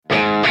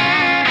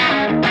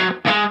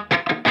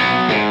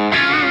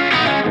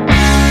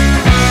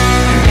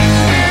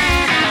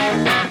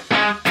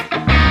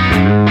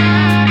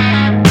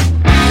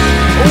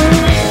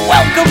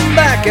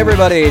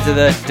everybody, to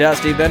the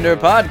Dusty Bender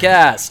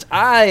Podcast.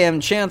 I am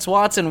Chance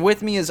Watson.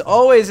 With me, as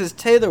always, is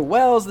Taylor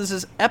Wells. This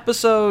is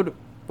episode,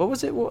 what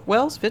was it,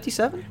 Wells?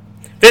 57?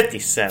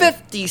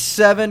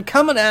 57,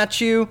 coming at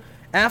you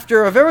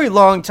after a very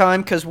long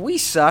time, because we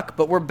suck,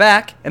 but we're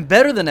back, and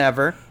better than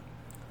ever.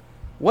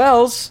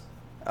 Wells,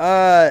 we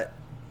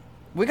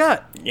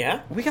got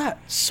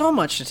so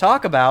much to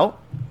talk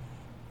about.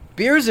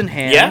 Beers in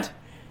hand.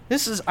 Yeah.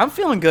 I'm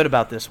feeling good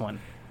about this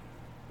one.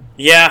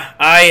 Yeah,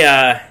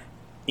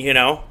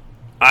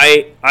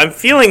 I'm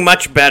feeling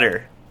much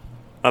better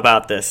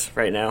about this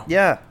right now.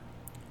 Yeah.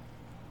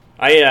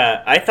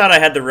 I thought I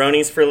had the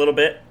Ronies for a little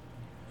bit.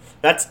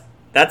 That's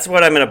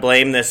what I'm going to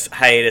blame this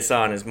hiatus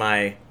on, is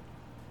my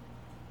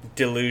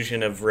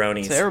delusion of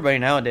Ronies. So everybody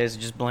nowadays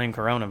just blame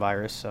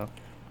coronavirus, so.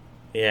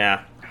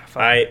 Yeah.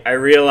 I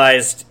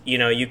realized,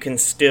 you can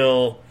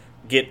still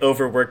get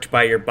overworked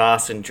by your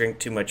boss and drink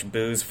too much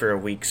booze for a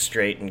week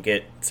straight and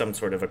get some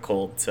sort of a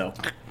cold, so.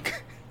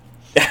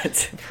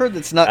 I've heard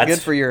that's not good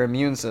for your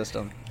immune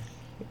system.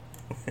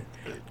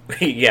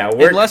 Yeah,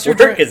 unless you're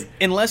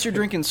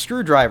drinking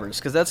screwdrivers,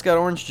 because that's got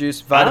orange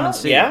juice, vitamin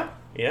C. Yeah.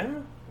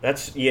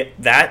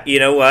 That, you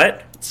know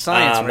what? It's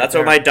science right That's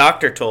there. what my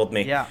doctor told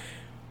me. Yeah.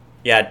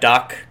 Yeah,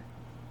 Doc.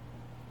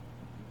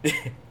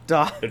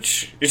 Doc.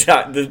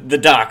 The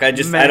Doc. I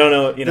don't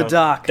know. The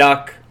Doc.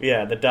 Doc.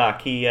 Yeah, the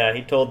Doc.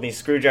 He told me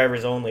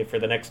screwdrivers only for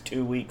the next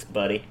 2 weeks,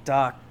 buddy.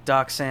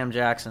 Doc Sam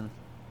Jackson.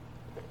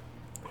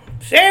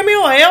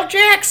 Samuel L.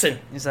 Jackson.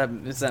 Is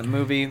that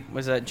movie?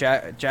 Was that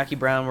Jackie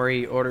Brown where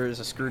he orders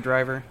a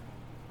screwdriver?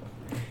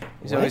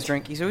 He's always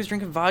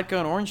drinking vodka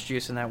and orange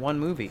juice in that one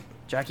movie.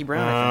 Jackie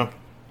Brown. I think.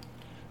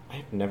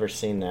 I've never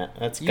seen that.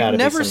 That's You've got to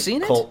be never some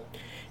seen cult.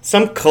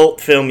 Some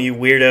cult film you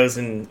weirdos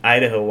in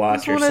Idaho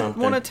watch or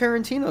something. One of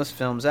Tarantino's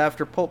films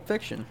after Pulp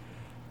Fiction.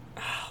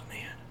 Oh,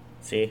 man.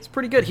 See? It's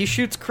pretty good. He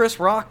shoots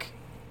Chris Rock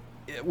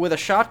with a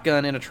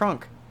shotgun in a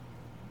trunk.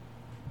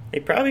 He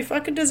probably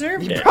fucking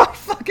deserved it. He probably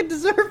fucking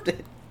deserved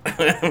it.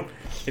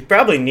 It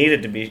probably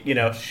needed to be,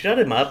 shut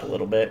him up a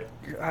little bit.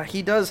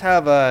 He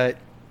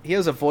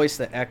has a voice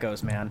that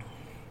echoes, man.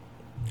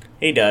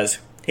 He does.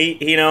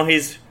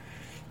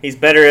 He's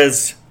better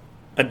as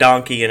a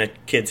donkey in a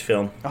kid's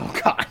film. Oh,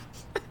 God.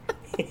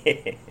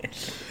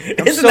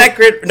 Isn't that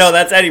great? No,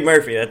 that's Eddie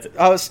Murphy.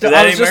 I was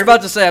just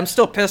about to say, I'm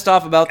still pissed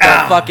off about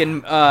that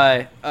fucking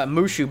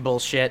Mushu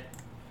bullshit.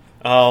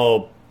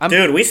 Oh,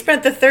 dude, we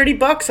spent the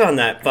 $30 on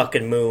that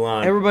fucking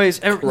Mulan. You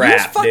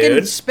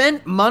fucking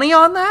spent money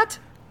on that?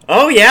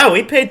 Oh yeah,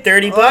 we paid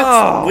 $30.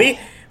 Oh.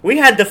 We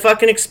had the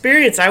fucking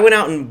experience. I went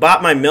out and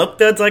bought my Milk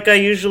Duds like I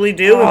usually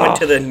do, and went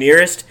to the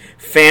nearest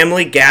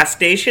family gas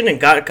station and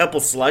got a couple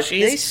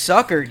slushies. They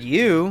suckered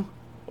you.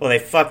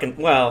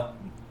 Well,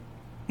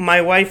 my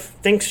wife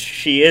thinks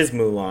she is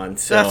Mulan,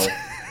 so.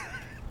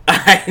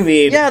 I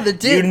mean, the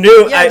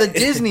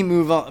Disney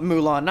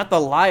Mulan, not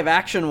the live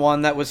action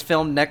one that was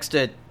filmed next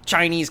to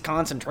Chinese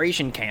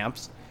concentration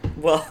camps.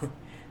 Well,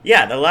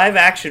 yeah, the live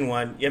action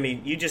one. I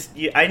mean,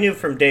 I knew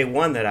from day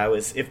one that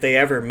if they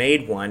ever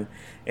made one,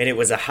 and it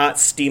was a hot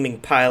steaming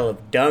pile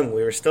of dung,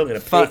 we were still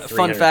going to pay $300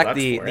 Fun fact: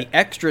 the for it.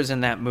 extras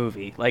in that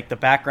movie, like the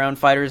background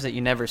fighters that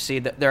you never see,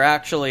 they're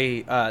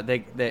actually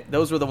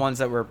those were the ones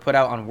that were put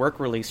out on work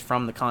release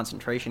from the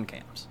concentration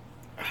camps.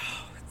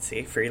 Oh,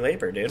 see, free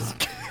labor, dude.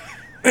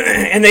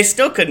 And they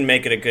still couldn't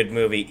make it a good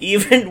movie,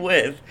 even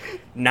with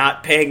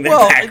not paying their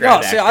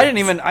background actors. I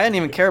didn't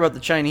even care about the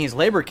Chinese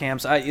labor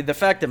camps. The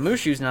fact that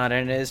Mushu's not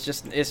in it is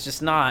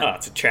just not. Oh,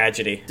 it's a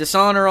tragedy.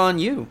 Dishonor on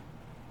you.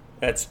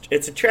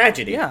 It's a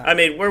tragedy. Yeah. I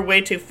mean, we're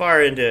way too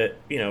far into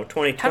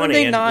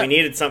 2020, and we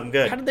needed something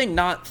good. How did they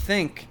not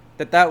think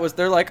that was?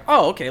 They're like,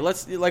 oh, okay,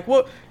 let's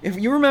what if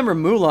you remember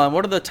Mulan?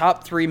 What are the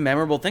top 3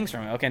 memorable things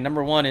from it? Okay,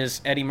 number 1 is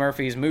Eddie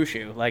Murphy's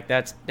Mushu. Like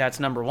that's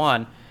number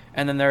 1.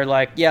 And then they're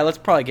like, yeah, let's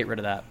probably get rid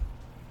of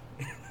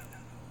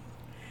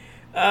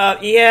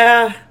that.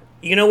 Yeah.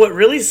 You know what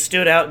really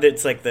stood out?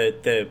 That's like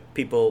the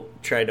people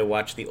tried to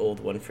watch the old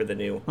one for the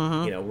new,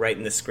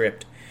 writing the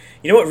script.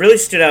 You know what really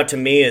stood out to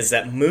me is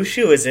that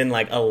Mushu is in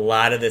like a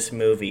lot of this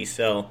movie.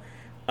 So,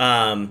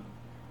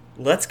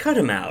 let's cut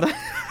him out.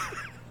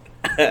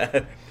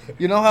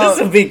 You know how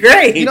this would be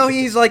great.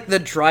 He's like the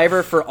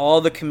driver for all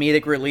the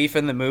comedic relief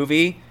in the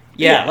movie.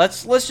 Yeah.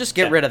 Let's just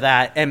get rid of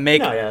that and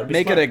make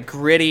it a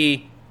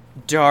gritty,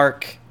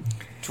 dark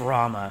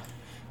drama.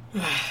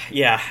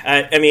 Yeah,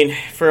 I mean,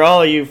 for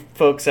all of you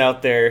folks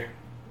out there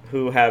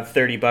who have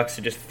 $30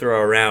 to just throw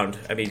around,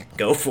 I mean,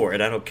 go for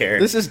it. I don't care.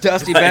 This is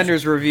Dusty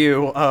Bender's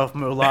review of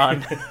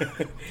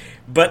Mulan.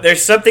 But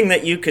there's something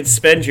that you could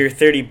spend your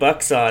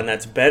 $30 on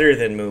that's better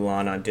than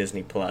Mulan on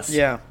Disney Plus.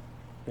 Yeah.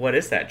 What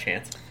is that,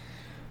 Chance?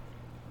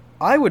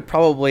 I would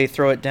probably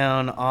throw it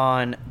down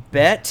on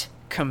Bet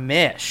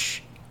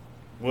Commish.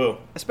 Whoa.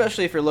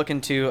 Especially if you're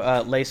looking to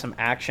lay some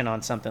action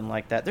on something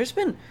like that.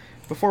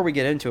 Before we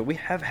get into it, we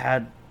have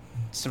had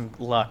some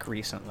luck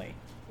recently.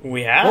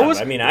 We have.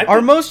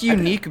 Our most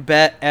unique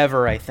bet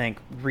ever, I think,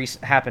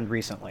 happened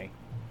recently.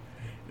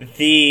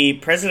 The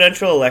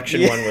presidential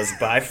election one was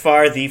by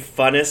far the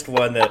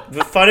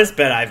funnest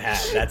bet I've had.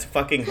 That's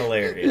fucking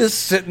hilarious.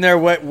 Just sitting there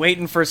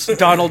waiting for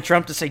Donald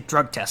Trump to say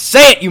drug test.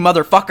 Say it, you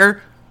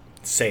motherfucker!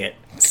 Say it.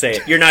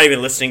 You're not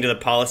even listening to the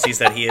policies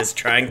that he is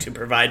trying to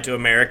provide to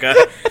America.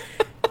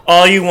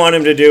 All you want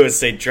him to do is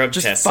say drug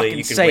test so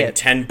you can win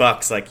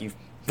 $10 like you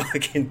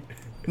fucking...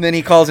 And then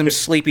he calls him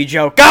Sleepy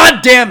Joe.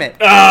 God damn it!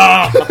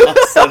 Oh,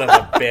 son of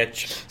a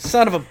bitch.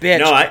 Son of a bitch.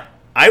 No,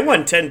 I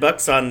won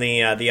 $10 on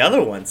the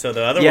other one. So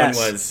the other one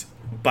was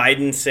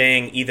Biden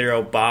saying either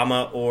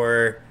Obama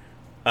or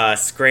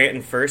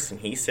Scranton first, and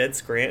he said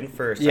Scranton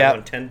first. Yep. I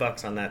won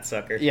 $10 on that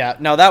sucker. Yeah,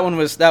 no, that one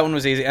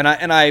was easy, and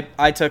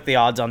I took the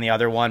odds on the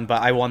other one,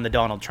 but I won the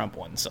Donald Trump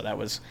one, so that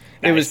was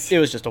nice. It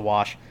was just a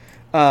wash.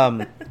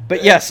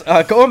 But yes,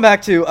 going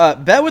back to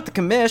bet with the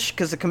commish,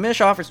 because the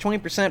commish offers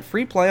 20%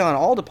 free play on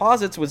all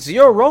deposits with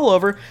zero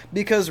rollover,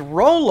 because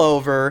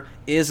rollover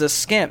is a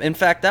scam. In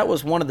fact, that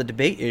was one of the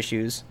debate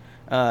issues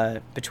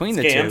between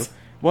the two.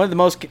 One of the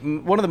most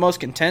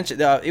contentious.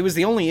 It was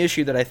the only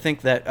issue that I think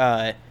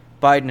that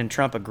Biden and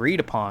Trump agreed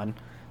upon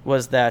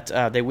was that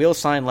they will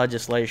sign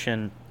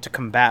legislation to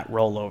combat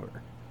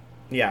rollover.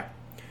 Yeah.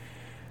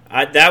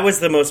 That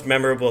was the most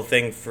memorable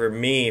thing for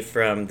me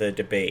from the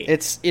debate.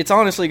 It's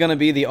honestly going to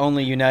be the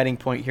only uniting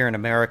point here in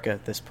America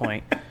at this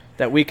point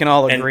that we can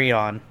all agree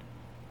on.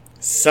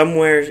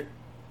 Somewhere,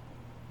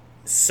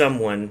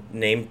 someone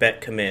named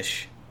Bet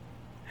Kamish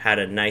had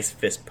a nice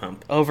fist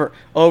pump.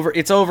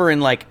 It's over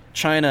in like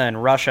China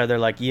and Russia. They're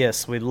like,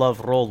 yes, we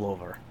love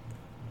rollover.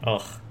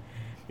 Ugh.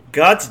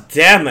 God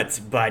damn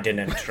it,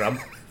 Biden and Trump.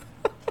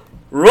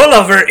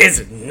 Rollover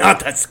is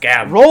not a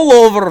scam.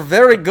 Rollover,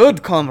 very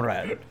good,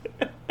 comrade.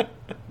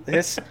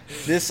 This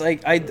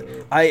I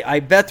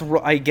bet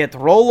I get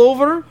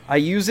rollover. I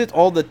use it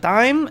all the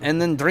time,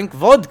 and then drink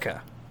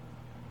vodka.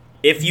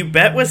 If you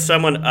bet with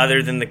someone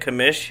other than the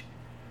commish,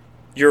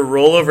 your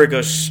rollover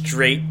goes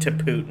straight to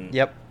Putin.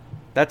 Yep,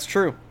 that's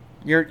true.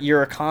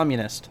 You're a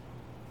communist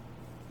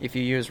if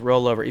you use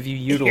rollover. If you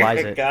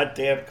utilize You're a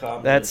goddamn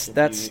communist.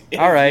 That's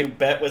all right. If you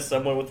bet with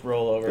someone with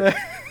rollover,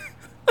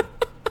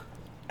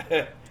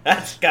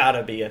 that's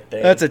gotta be a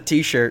thing. That's a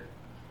T-shirt.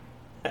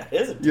 That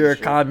is a T-shirt. You're a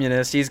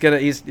communist. He's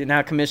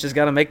now commission's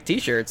got to make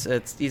T-shirts.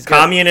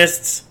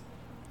 Communists.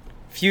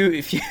 If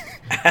you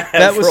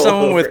bet with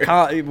someone with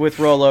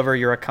rollover,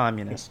 you're a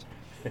communist.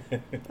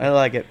 I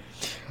like it.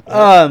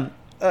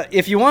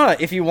 If you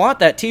want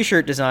that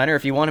T-shirt designer,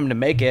 if you want him to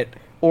make it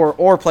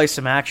or play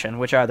some action,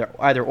 which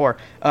either or,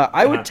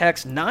 I would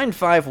text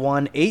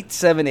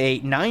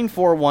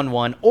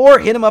 951-878-9411 or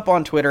hit him up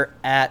on Twitter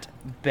at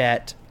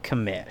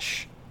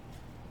 @BetCommish.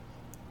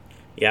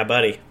 Yeah,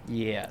 buddy.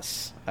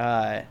 Yes.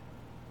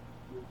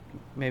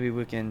 Maybe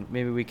we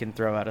can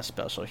throw out a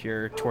special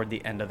here toward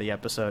the end of the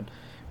episode.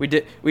 We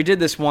did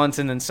this once,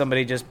 and then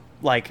somebody just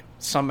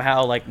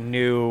somehow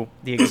knew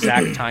the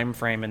exact time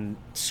frame and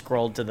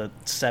scrolled to the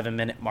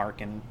 7-minute mark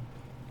and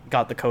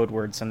got the code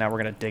word. So now we're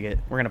gonna dig it.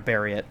 We're gonna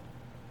bury it.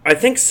 I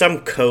think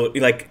some code,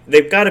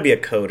 they've got to be a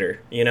coder,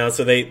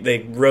 so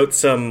they wrote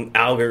some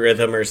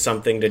algorithm or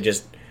something to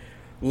just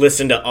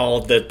listen to all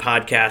of the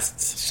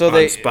podcasts on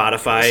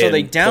Spotify. So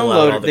they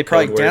downloaded. They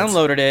probably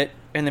downloaded it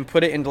and then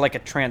put it into a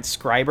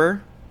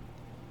transcriber.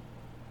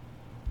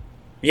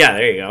 Yeah,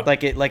 there you go.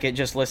 Like it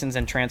just listens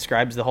and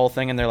transcribes the whole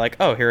thing, and they're like,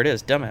 "Oh, here it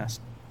is, dumbass."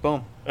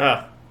 Boom.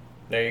 There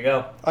you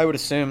go. I would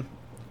assume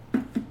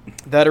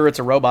that, or it's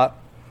a robot.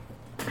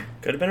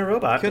 Could have been a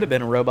robot. Could have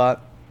been a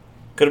robot.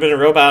 Could have been a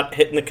robot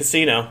hitting the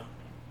casino.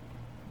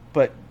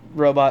 But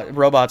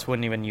robots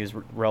wouldn't even use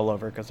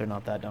rollover because they're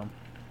not that dumb.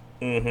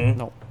 Mm-hmm.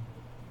 Nope.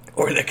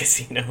 Or the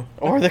casino.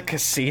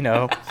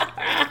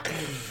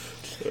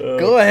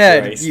 Go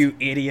ahead, Christ. You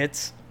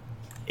idiots.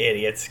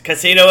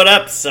 Casino it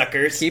up,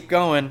 suckers. Keep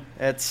going.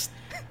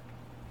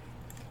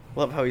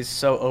 Love how he's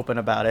so open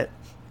about it.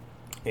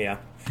 Yeah.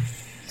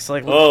 He's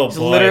he's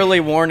literally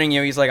warning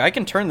you. He's like, I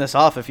can turn this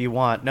off if you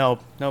want. No,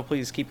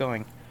 please keep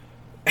going.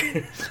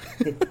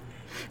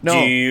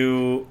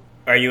 No.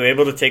 Are you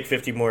able to take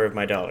 50 more of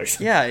my dollars?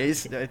 Yeah,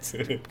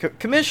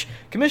 Kamish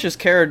has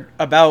cared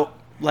about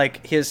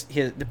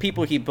the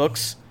people he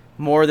books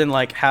more than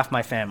half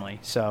my family.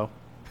 So.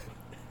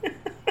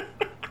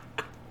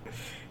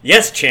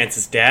 Yes,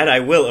 Chance's dad. I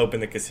will open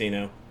the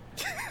casino.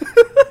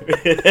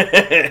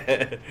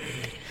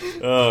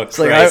 Oh,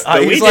 Christ.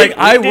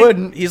 I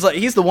wouldn't.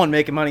 He's the one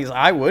making money. He's like,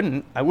 I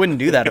wouldn't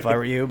do that if I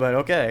were you. But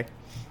okay.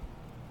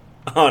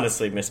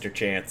 Honestly, Mr.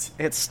 Chance,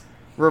 it's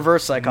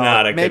reverse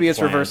psychology. Maybe it's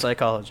reverse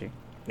psychology.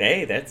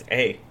 Hey, that's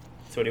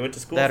what he went to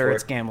school for. That or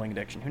it's gambling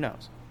addiction. Who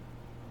knows?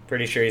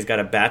 Pretty sure he's got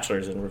a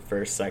bachelor's in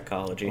reverse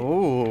psychology.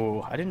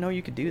 Oh, I didn't know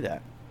you could do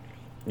that.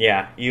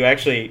 Yeah, you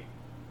actually.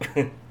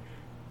 You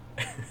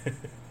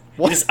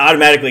just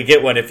automatically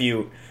get one if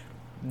you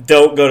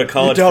don't go to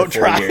college for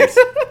 4 years.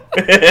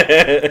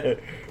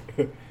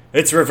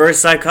 It's reverse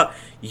psychology.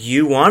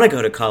 You want to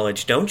go to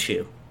college, don't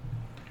you?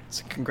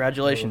 So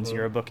congratulations,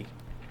 you're a bookie.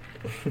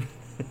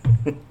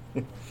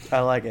 I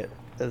like it.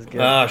 That's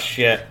good. Oh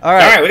shit! All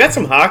right, we got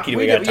some hockey.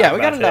 We got into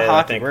today,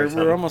 hockey.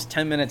 We're almost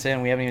 10 minutes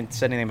in. We haven't even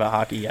said anything about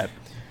hockey yet.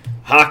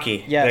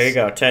 Hockey. Yes. There you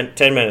go.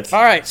 10 minutes.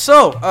 All right.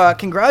 So,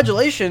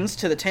 congratulations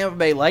to the Tampa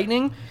Bay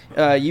Lightning.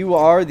 You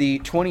are the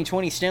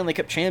 2020 Stanley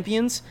Cup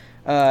champions.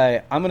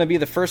 I'm going to be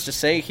the first to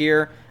say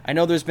here, I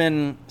know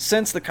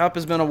since the cup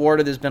has been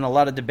awarded, there's been a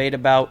lot of debate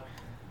about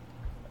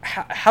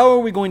how are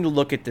we going to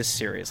look at this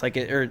series,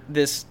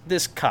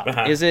 this cup?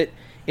 Uh-huh.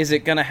 Is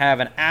it going to have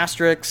an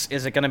asterisk?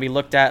 Is it going to be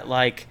looked at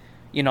like,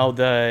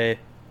 the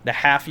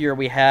half year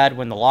we had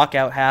when the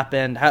lockout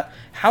happened?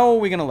 How are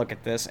we going to look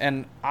at this?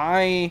 And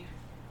I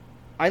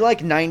like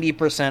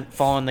 90%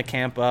 fall in the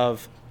camp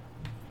of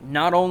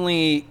not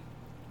only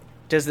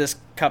does this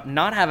cup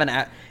not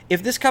have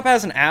if this cup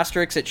has an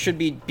asterisk, it should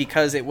be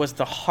because it was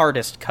the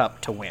hardest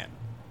cup to win,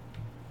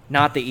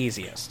 not the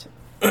easiest.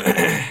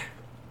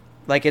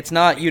 Like, it's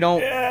not,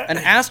 an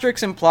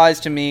asterisk implies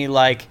to me,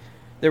 like,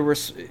 there were,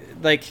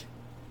 like,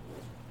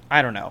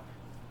 I don't know.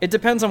 It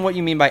depends on what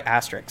you mean by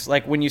asterisk.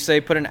 Like, when you say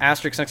put an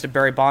asterisk next to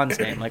Barry Bonds'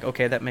 name, like,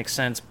 okay, that makes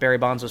sense. Barry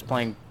Bonds was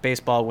playing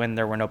baseball when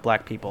there were no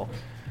black people.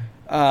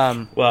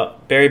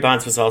 Well, Barry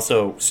Bonds was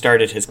also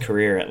started his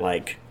career at,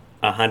 like,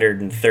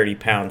 130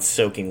 pounds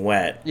soaking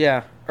wet.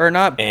 Yeah. Or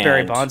not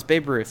Barry Bonds,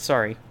 Babe Ruth,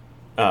 sorry.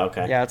 Oh,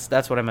 okay. Yeah,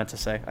 that's what I meant to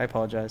say. I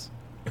apologize.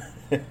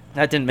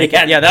 That didn't make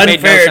that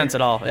made no sense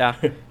at all. Yeah.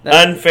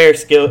 Unfair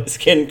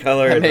skin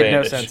color that advantage. Made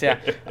no sense,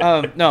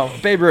 yeah. No,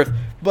 Babe Ruth.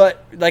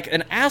 But, like,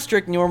 an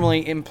asterisk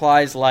normally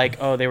implies, like,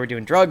 oh, they were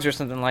doing drugs or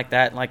something like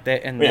that,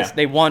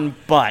 they won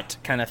but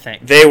kind of thing.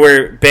 They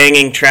were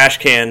banging trash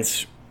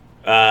cans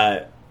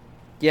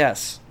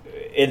yes.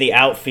 in the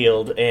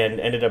outfield and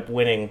ended up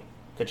winning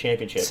the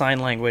championship. Sign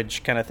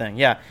language kind of thing,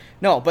 yeah.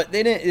 No, but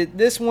they didn't.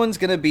 This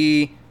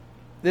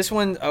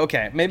one,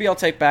 okay, maybe I'll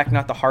take back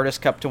not the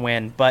hardest cup to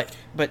win, but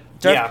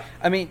yeah.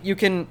 I mean, you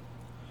can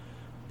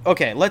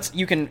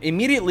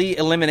immediately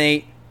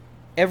eliminate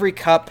every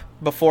cup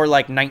before,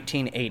 like,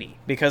 1980,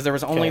 because there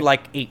was only,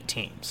 like, 8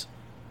 teams.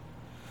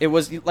 It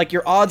was, like,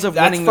 your odds of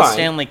winning the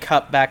Stanley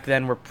Cup back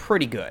then were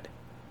pretty good.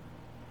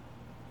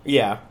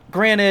 Yeah.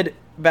 Granted,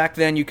 back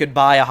then you could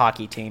buy a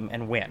hockey team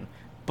and win.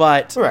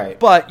 But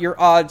your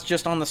odds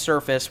just on the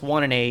surface,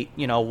 1-8,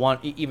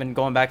 even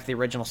going back to the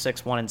original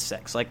 6,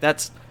 1-6. Like,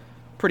 that's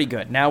pretty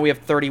good. Now we have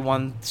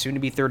 31, soon to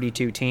be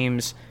 32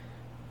 teams.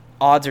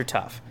 Odds are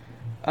tough.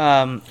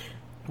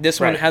 This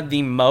one had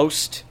the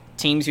most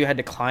teams you had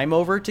to climb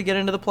over to get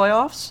into the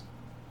playoffs.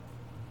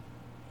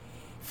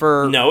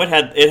 No,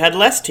 it had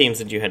less teams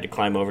that you had to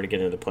climb over to get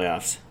into the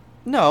playoffs.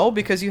 No,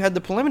 because you had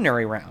the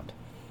preliminary round.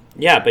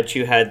 Yeah, but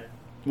you had,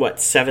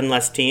 7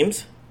 less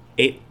teams?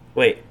 8,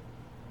 wait.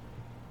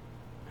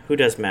 Who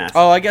does math?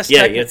 Oh, I guess you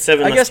had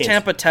 7 less teams.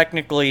 Tampa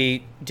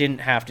technically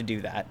didn't have to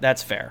do that.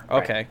 That's fair.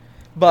 Okay.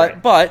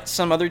 Right. But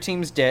some other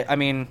teams did. I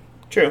mean,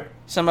 true.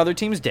 Some other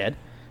teams did.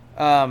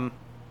 So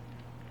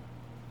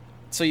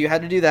you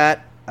had to do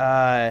that,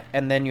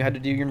 and then you had to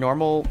do your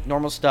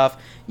normal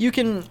stuff.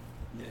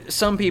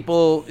 Some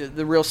people,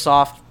 the real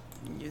soft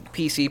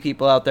PC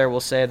people out there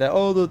will say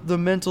that, the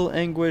mental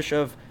anguish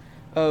of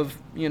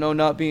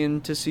not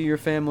being to see your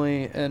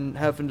family and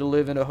having to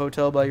live in a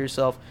hotel by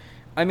yourself.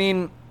 I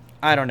mean,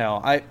 I don't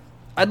know.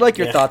 I'd like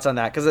your thoughts on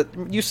that, because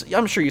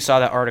I'm sure you saw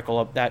that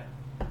article that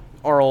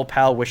our old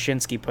pal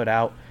Wyshynski put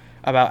out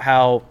about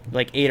how,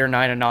 like, 8 or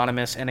 9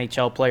 anonymous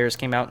NHL players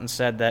came out and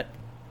said that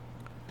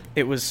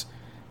it was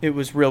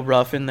real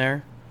rough in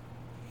there.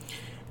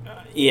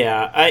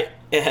 Yeah,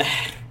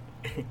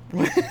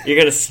 you're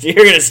gonna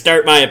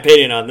start my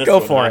opinion on this.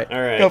 Go for it.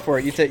 All right, go for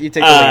it. You take the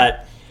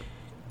lead.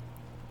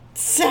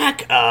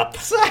 Sack up.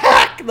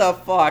 Sack the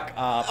fuck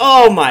up.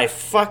 Oh my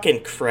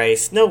fucking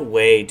Christ. No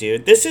way,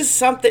 dude. This is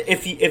something,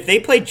 if they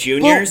played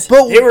juniors,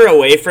 they were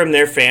away from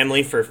their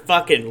family for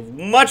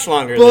fucking much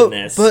longer than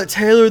this. But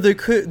Taylor, they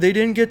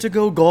didn't get to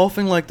go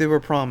golfing like they were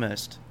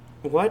promised.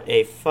 What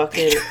a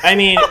fucking... I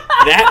mean,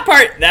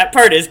 that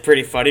part is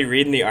pretty funny,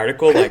 reading the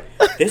article. Like,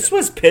 this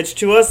was pitched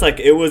to us like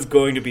it was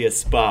going to be a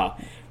spa.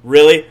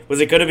 Really?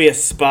 Was it going to be a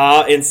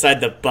spa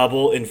inside the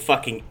bubble in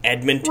fucking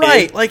Edmonton?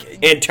 Right,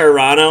 like... In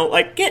Toronto?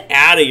 Like, get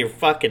out of here.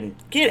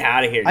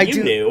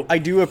 You knew. I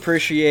do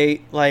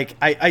appreciate, like...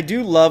 I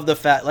do love the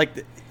fact, like...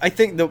 I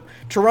think the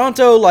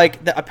Toronto, like,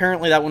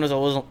 apparently that one was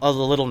a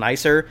little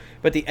nicer,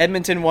 but the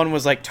Edmonton one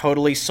was, like,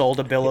 totally sold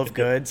a bill of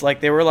goods.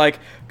 Like, they were like,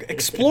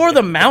 explore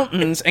the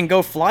mountains and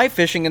go fly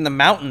fishing in the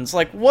mountains.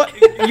 Like, what?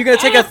 You're going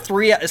to take a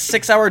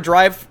 6-hour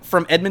drive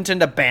from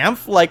Edmonton to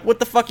Banff? Like, what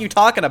the fuck are you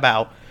talking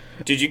about?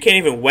 Dude, you can't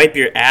even wipe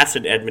your ass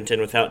in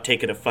Edmonton without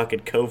taking a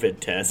fucking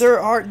COVID test. There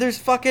are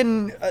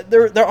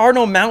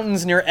no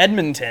mountains near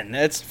Edmonton.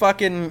 It's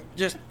fucking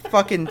just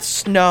fucking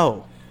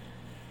snow.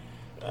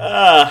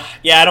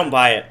 Yeah, I don't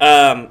buy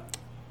it.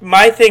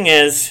 My thing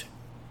is,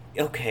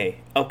 okay,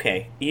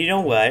 you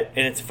know what?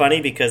 And it's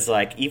funny because,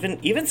 like,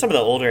 even some of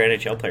the older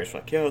NHL players are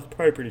like, yeah, it's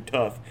probably pretty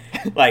tough.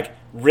 Like,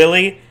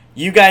 really?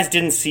 You guys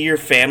didn't see your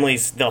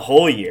families the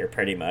whole year,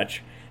 pretty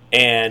much.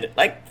 And,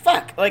 like,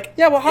 fuck. Like,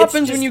 yeah, what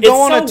happens when you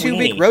go on a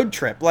 2-week road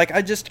trip? Like,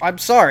 I'm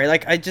sorry.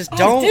 Like, I just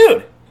don't.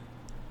 Dude.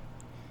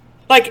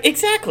 Like,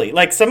 exactly.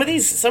 Like, some of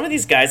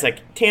these guys,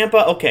 like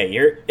Tampa,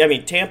 okay,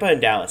 Tampa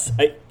and Dallas.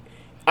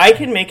 I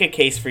can make a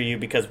case for you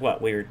because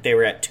they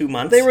were at 2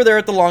 months. They were there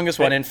at the longest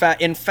one. In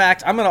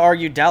fact, I'm going to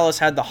argue Dallas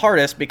had the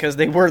hardest because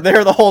they were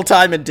there the whole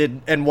time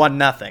and won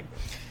nothing.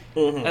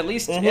 Mm-hmm.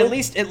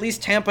 At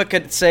least Tampa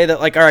could say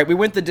that, like, all right, we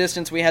went the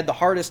distance. We had the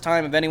hardest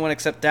time of anyone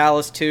except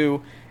Dallas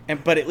too,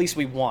 but at least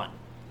we won.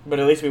 But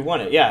at least we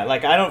won it. Yeah,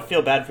 like, I don't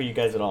feel bad for you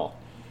guys at all.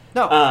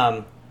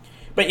 No.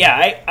 But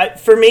yeah,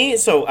 for me,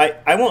 so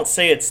I won't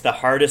say it's the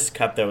hardest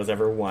cup that was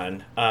ever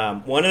won.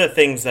 One of the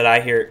things that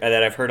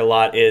I've heard a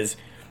lot is,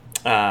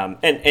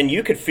 and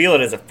you could feel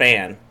it as a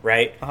fan,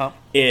 right?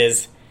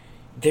 Is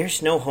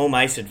there's no home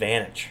ice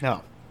advantage.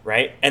 No.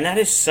 Right? And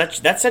that's such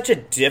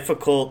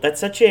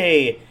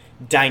a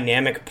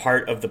dynamic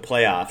part of the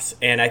playoffs.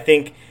 And I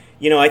think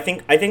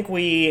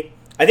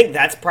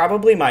that's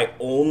probably my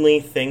only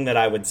thing that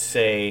I would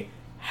say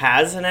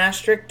has an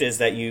asterisk is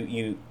that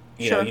you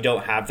know, you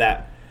don't have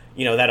that,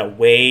 you know, that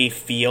away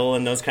feel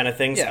and those kind of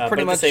things. Yeah,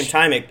 pretty but much. But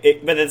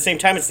at the same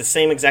time, it's the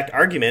same exact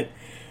argument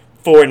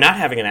for not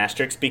having an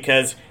asterisk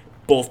because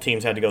both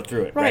teams had to go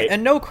through it, right?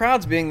 And no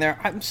crowds being there.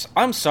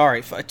 I'm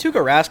sorry.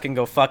 Tuukka Rask can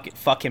go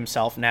fuck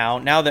himself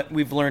now that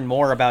we've learned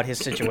more about his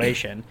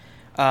situation.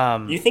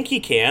 You think he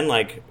can,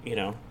 like, you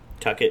know,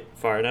 tuck it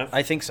far enough?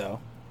 I think so.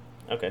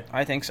 Okay.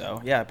 I think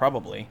so. Yeah,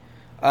 probably.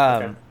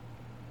 Okay.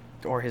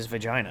 Or his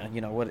vagina,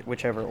 you know,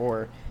 whichever.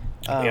 Or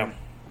yeah.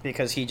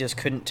 Because he just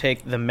couldn't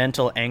take the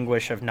mental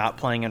anguish of not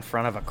playing in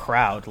front of a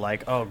crowd.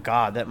 Like, oh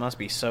God, that must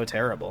be so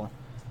terrible.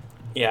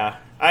 Yeah.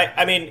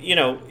 I mean, you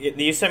know,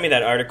 you sent me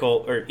that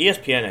article, or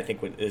ESPN, I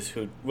think,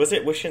 was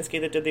it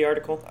Wyshynski that did the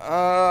article?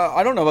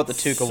 I don't know about the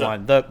Tuukka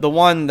one. The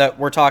one that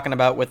we're talking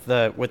about with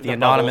the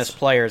anonymous bubbles.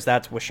 Players,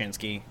 that's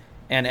Wyshynski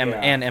and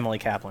Emily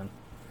Kaplan.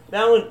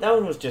 That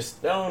one was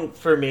just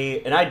for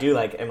me, and I do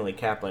like Emily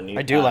Kaplan.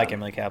 I do like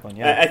Emily Kaplan.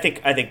 Yeah, I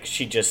think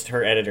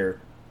her editor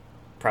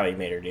probably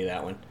made her do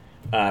that one.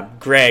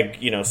 Greg,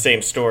 you know,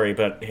 same story,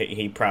 but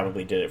he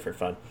probably did it for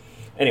fun.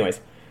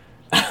 Anyways.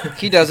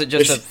 He does it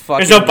just to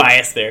fucking... There's no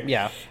bias there.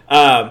 Yeah.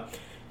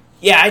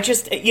 Yeah, I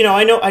just, you know,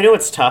 I know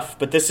it's tough,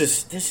 but this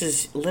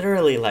is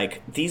literally,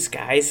 like, these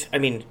guys, I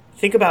mean,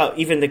 think about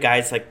even the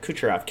guys like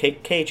Kucherov,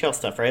 KHL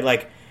stuff, right?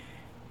 Like,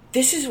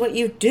 this is what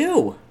you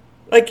do.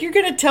 Like, you're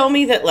going to tell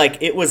me that,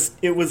 like, it was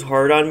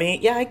hard on me?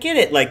 Yeah, I get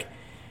it. Like,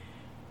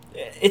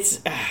 it's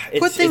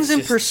put things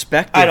in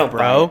perspective,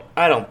 bro.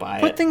 I don't buy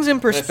it. Put things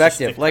in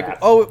perspective. Like,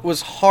 oh, it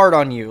was hard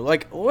on you.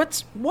 Like,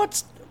 what's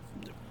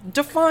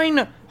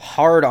define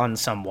hard on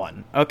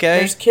someone, okay?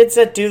 There's kids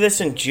that do this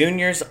in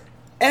juniors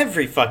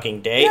every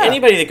fucking day. Yeah.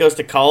 Anybody that goes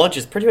to college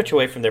is pretty much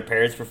away from their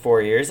parents for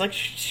 4 years. Like,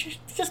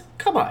 just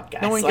come on,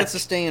 guys. No one gets to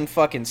stay in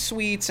fucking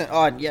suites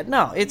and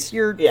no, it's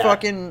your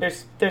fucking.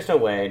 There's no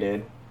way,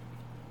 dude.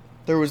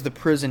 There was the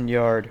prison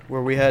yard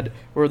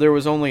where there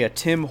was only a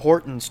Tim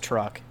Hortons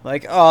truck.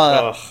 Like,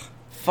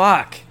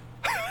 fuck.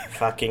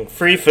 Fucking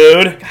free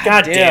food.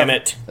 God damn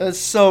it. That's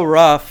so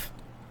rough.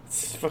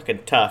 It's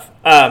fucking tough.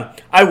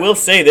 I will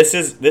say this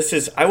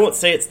is. I won't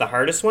say it's the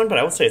hardest one, but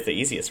I won't say it's the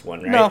easiest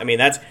one, right? No. I mean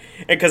that's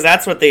because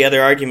that's what the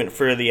other argument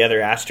for the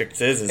other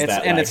asterisks is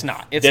that, and like, it's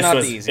not. It's not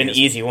the easiest. An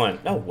easy one.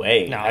 No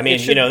way. No, I mean,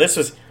 you know, this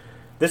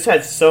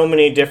had so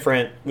many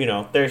different. You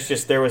know, there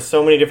was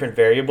so many different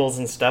variables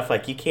and stuff.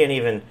 Like you can't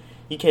even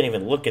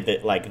look at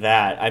it like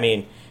that. I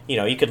mean, you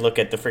know, you could look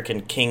at the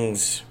freaking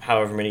Kings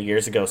however many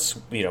years ago.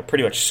 You know,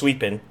 pretty much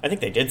sweeping. I think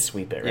they did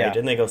sweep it, right? Yeah.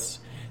 Didn't they go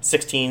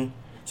 16-0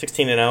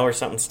 or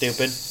something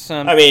stupid?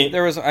 I think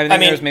there was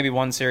maybe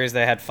one series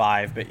they had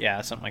 5, but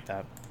yeah, something like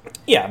that.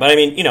 Yeah, but I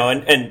mean, you know,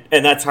 and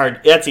that's hard.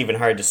 That's even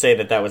hard to say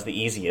that was the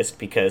easiest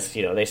because,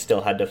 you know, they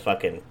still had to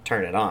fucking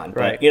turn it on.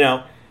 Right. But, you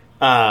know,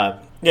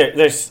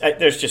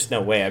 there's just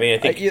no way. I mean,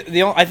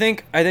 I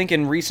think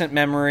in recent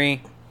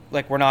memory,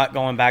 like we're not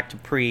going back to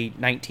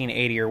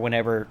pre-1980 or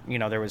whenever, you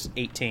know, there was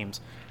 8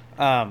 teams.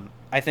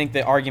 I think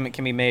the argument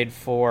can be made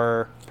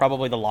for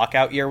probably the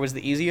lockout year was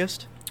the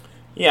easiest.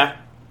 Yeah.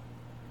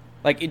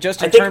 Like,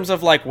 just in terms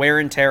of, like, wear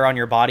and tear on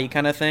your body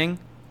kind of thing.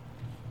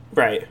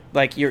 Right.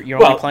 Like, you're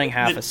only playing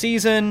half a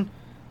season.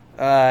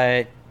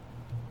 You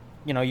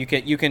know, you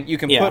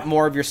can put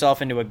more of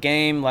yourself into a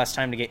game, less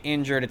time to get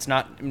injured. It's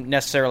not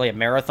necessarily a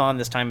marathon.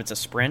 This time it's a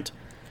sprint.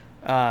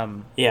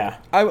 Yeah.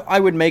 I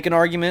would make an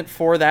argument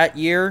for that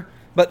year.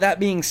 But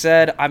that being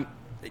said,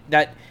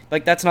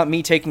 that's not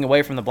me taking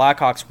away from the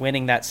Blackhawks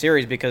winning that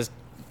series because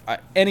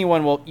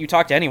you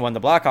talk to anyone, the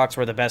Blackhawks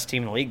were the best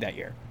team in the league that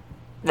year.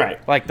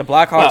 Right. Like, the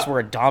Blackhawks were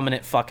a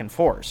dominant fucking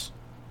force.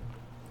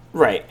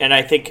 Right. And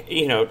I think,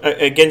 you know,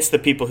 against the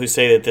people who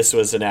say that this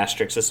was an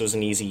asterisk, this was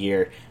an easy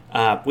year,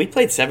 we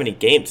played 70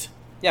 games.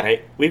 Yeah.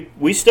 Right?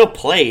 We still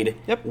played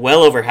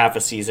well over half a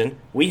season.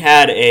 We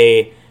had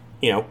a,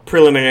 you know,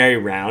 preliminary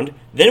round.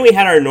 Then we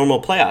had our normal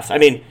playoffs. I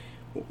mean,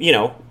 you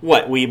know,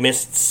 we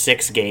missed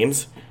 6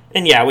 games.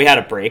 And, yeah, we had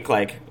a break.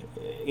 Like,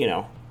 you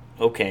know,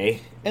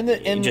 okay. And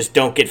you just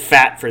don't get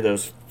fat for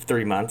those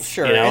 3 months.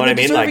 Sure. You know what I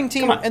mean?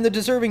 Come on. And the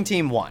deserving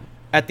team won.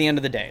 at the end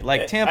of the day.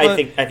 Like Tampa, I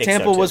think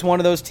Tampa so was one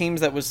of those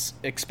teams that was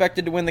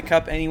expected to win the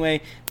Cup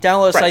anyway.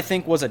 Dallas, right. I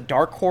think, was a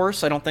dark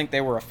horse. I don't think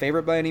they were a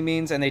favorite by any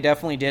means, and they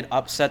definitely did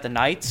upset the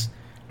Knights.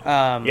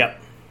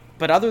 Yep.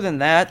 But other than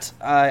that,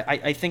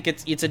 I think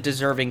it's a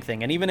deserving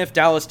thing. And even if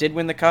Dallas did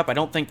win the Cup, I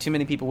don't think too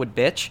many people would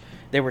bitch.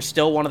 They were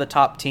still one of the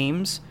top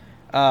teams.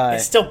 They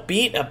still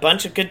beat a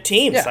bunch of good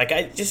teams. Yeah.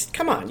 Like,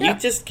 come on. Yeah. You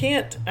just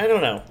can't. I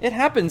don't know. It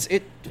happens.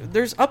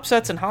 There's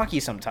upsets in hockey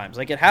sometimes.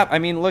 Like, I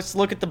mean, let's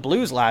look at the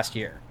Blues last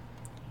year.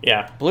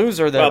 Yeah. Blues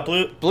are the...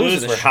 Well,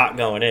 Blues were hot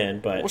going in,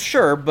 but... Well,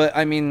 sure, but,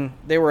 I mean,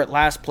 they were at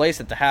last place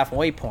at the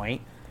halfway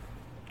point.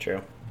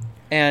 True.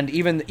 And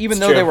even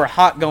though they were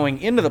hot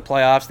going into the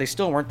playoffs, they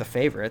still weren't the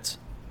favorites.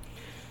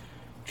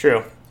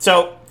 True.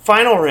 So,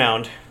 final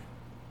round.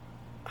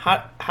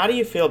 How do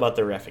you feel about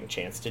the reffing,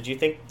 Chance? Did you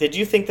think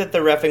that the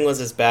reffing was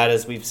as bad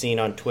as we've seen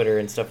on Twitter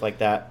and stuff like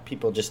that?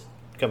 People just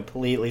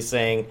completely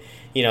saying,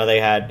 they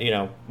had,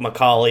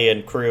 Macaulay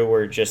and crew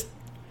were just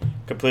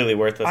completely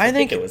worthless. I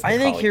think it was Macaulay. I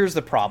think here's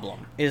the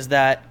problem is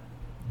that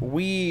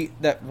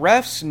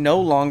refs no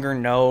longer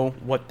know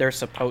what they're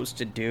supposed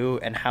to do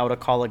and how to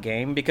call a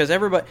game because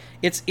everybody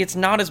it's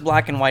not as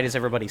black and white as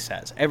everybody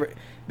says.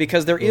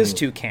 Because there is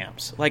two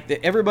camps. Like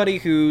everybody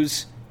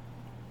who's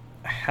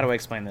how do I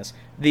explain this?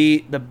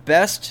 The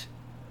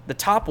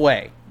top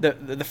way,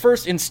 the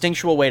first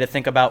instinctual way to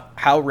think about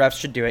how refs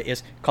should do it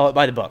is call it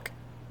by the book.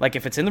 Like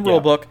if it's in the rule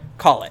book,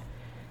 call it.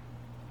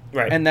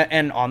 Right.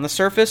 And on the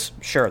surface,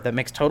 sure, that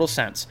makes total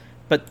sense.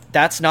 But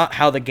that's not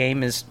how the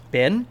game has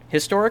been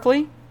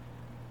historically.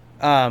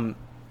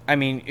 I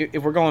mean,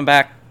 if we're going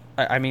back,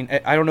 I mean,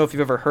 I don't know if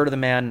you've ever heard of the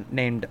man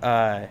named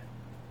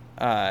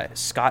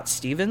Scott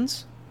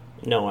Stevens.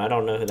 No, I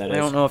don't know who that is. I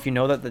don't know if you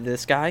know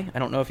this guy. I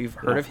don't know if you've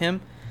heard of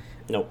him.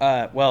 Nope.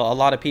 Well, a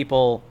lot of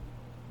people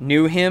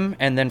knew him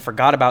and then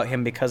forgot about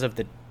him because of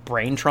the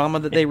brain trauma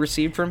that they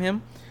received from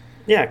him.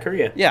 Yeah,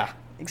 Korea. Yeah,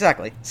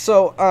 exactly.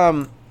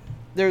 So,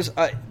 there's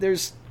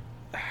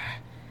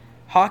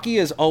hockey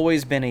has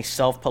always been a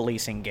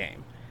self-policing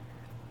game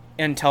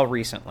until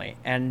recently.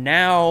 And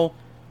now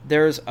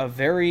there's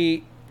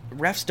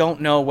refs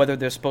don't know whether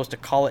they're supposed to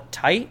call it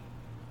tight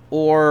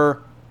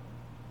or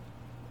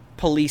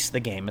police the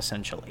game,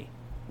 essentially.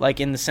 Like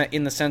in the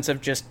sense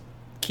of just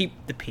keep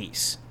the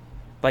peace.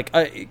 Like,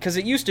 because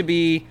it used to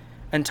be,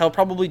 until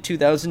probably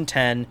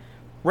 2010,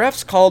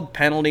 refs called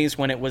penalties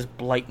when it was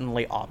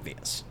blatantly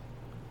obvious.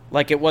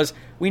 Like it was,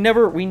 we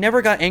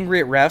never got angry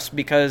at refs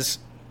because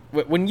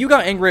when you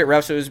got angry at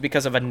refs, it was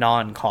because of a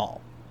non-call.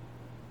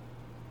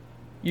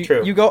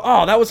 True. You go,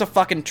 oh, that was a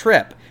fucking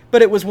trip.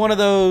 But it was one of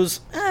those,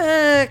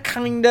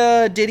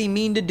 kinda, did he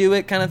mean to do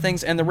it kind of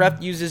things. And the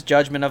ref uses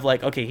judgment of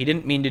like, okay, he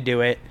didn't mean to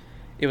do it.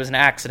 It was an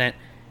accident.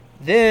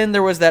 Then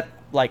there was that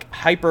like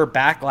hyper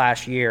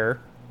backlash year,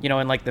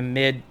 in like the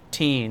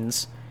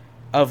mid-teens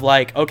of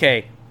like,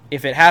 okay,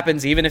 if it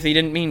happens, even if he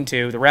didn't mean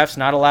to, the ref's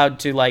not allowed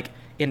to like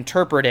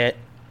interpret it.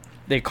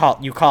 You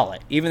call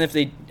it, even if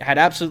they had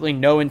absolutely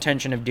no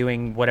intention of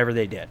doing whatever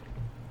they did.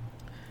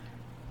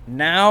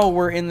 Now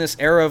we're in this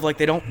era of like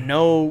they don't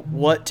know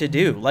what to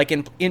do. Like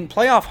in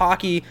playoff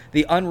hockey,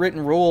 the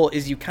unwritten rule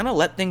is you kind of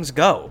let things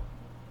go.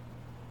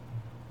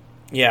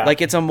 Yeah. Like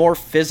it's a more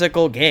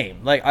physical game.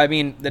 Like, I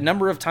mean, the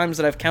number of times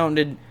that I've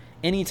counted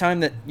any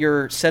time that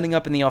you're setting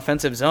up in the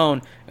offensive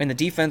zone and the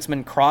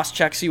defenseman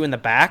cross-checks you in the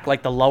back,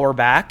 like the lower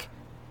back,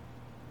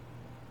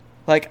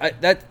 like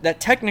that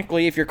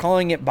technically, if you're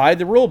calling it by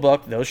the rule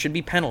book, those should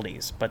be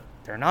penalties, but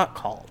they're not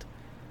called.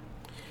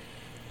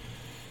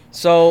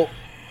 So,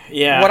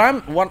 yeah,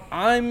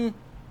 I'm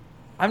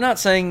not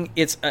saying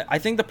it's. I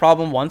think the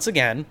problem once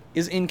again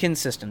is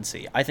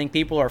inconsistency. I think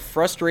people are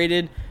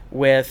frustrated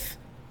with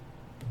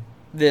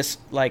this.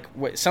 Like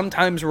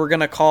sometimes we're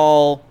gonna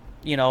call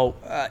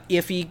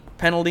iffy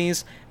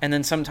penalties, and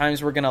then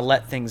sometimes we're gonna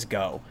let things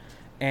go.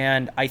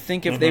 And I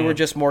think if they were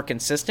just more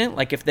consistent,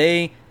 like if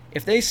they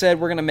said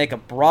we're going to make a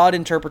broad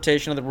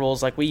interpretation of the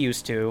rules like we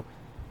used to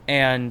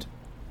and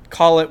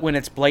call it when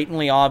it's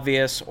blatantly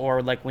obvious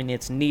or like when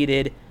it's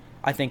needed,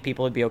 I think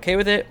people would be okay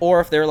with it. Or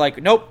if they're like,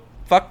 nope,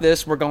 fuck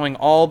this, we're going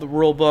all the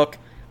rule book,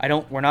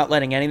 we're not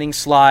letting anything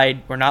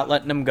slide, we're not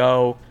letting them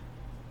go,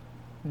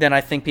 then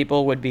I think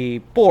people would be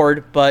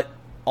bored but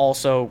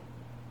also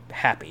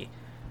happy.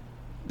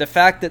 The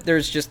fact that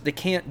they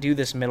can't do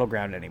this middle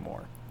ground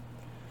anymore.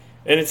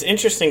 And it's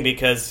interesting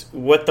because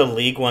what the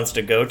league wants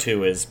to go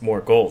to is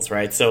more goals,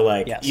 right? So,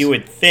 like, yes. You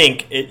would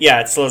think,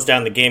 it slows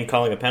down the game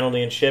calling a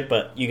penalty and shit,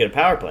 but you get a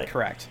power play.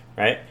 Correct.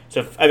 Right?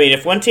 So,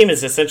 if one team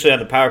is essentially on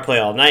the power play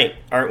all night,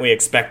 aren't we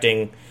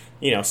expecting,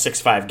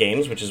 6-5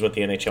 games, which is what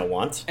the NHL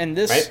wants? And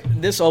this right?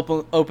 this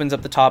opens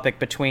up the topic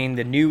between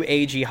the new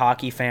AG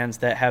hockey fans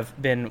that have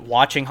been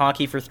watching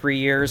hockey for 3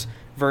 years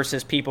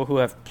versus people who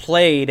have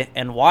played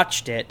and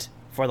watched it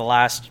for the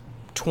last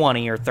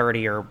 20 or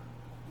 30 or,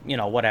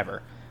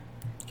 whatever.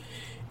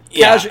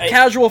 Yeah,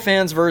 casual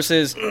fans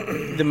versus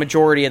the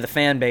majority of the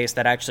fan base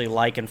that actually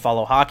like and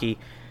follow hockey.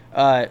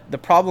 The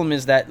problem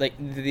is that like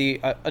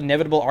the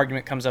inevitable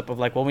argument comes up of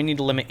like, well, we need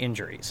to limit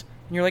injuries.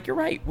 And you're like, you're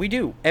right, we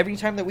do every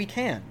time that we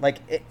can. Like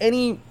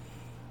any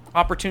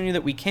opportunity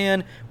that we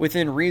can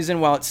within reason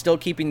while it's still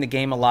keeping the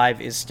game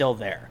alive is still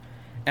there.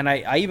 And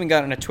I even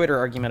got in a Twitter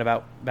argument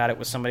about it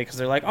with somebody because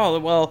they're like, oh,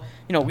 well,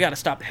 we got to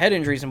stop head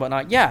injuries and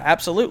whatnot. Yeah,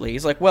 absolutely.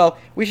 He's like, well,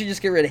 we should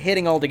just get rid of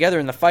hitting altogether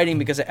in the fighting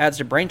because it adds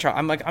to brain trauma.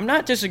 I'm like, I'm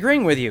not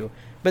disagreeing with you.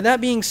 But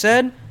that being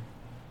said,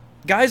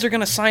 guys are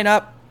going to sign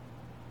up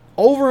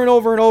over and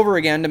over and over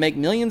again to make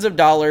millions of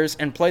dollars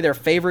and play their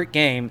favorite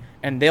game,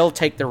 and they'll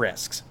take the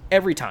risks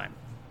every time.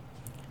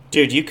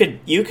 Dude, you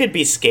could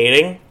be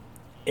skating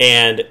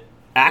and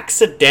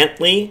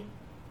accidentally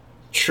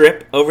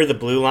trip over the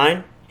blue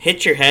line,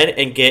 hit your head,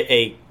 and get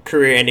a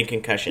career-ending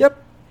concussion.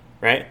 Yep.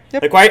 Right?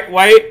 Yep. Like,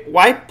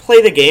 why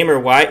play the game, or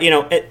why,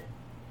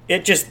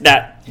 it just,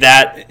 that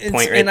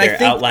point right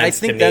there outlines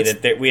to me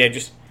that we had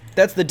just...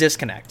 That's the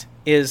disconnect,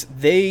 is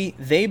they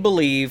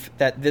believe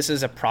that this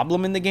is a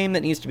problem in the game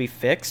that needs to be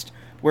fixed,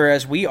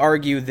 whereas we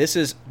argue this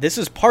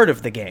is part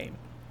of the game.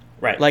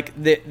 Right. Like,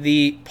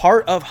 the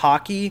part of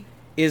hockey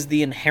is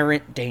the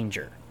inherent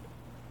danger.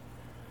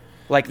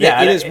 Like,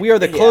 it is, we are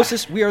the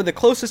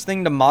closest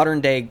thing to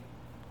modern day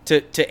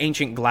to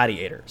ancient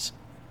gladiators.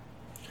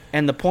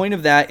 And the point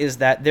of that is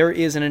that there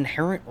is an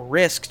inherent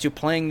risk to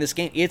playing this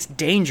game. It's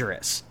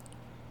dangerous.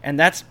 And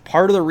that's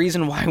part of the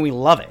reason why we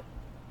love it.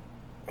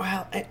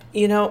 Well,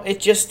 it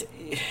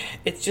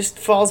just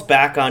falls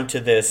back onto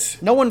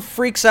this. No one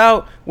freaks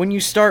out when you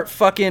start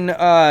fucking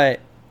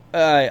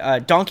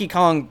donkey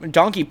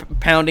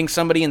pounding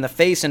somebody in the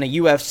face in a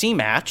UFC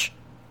match.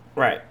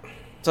 Right.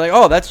 It's like,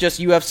 oh, that's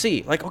just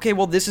UFC. Like, okay,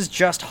 well, this is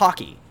just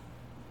hockey.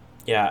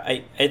 Yeah,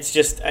 it's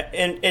just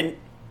and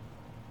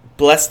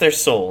bless their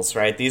souls,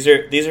 right? These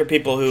are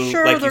people who,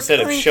 like you said,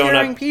 have shown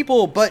up.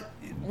 People, but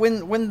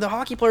when the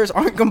hockey players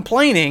aren't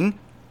complaining,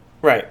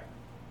 right?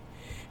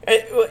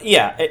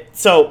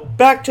 So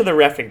back to the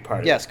reffing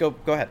part. Yes, go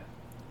ahead.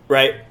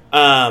 Right.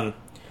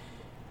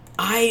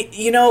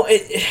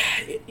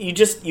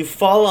 You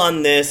fall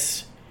on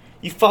this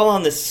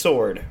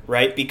sword,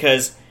 right?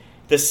 Because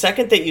the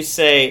second that you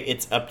say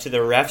it's up to the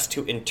refs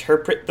to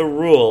interpret the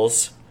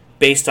rules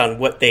based on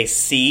what they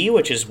see,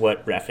 which is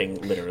what reffing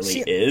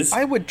literally is.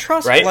 I would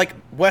trust, right? Like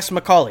Wes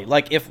McCauley.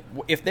 Like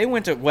if they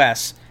went to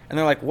Wes and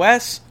they're like,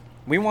 Wes,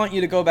 we want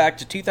you to go back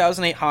to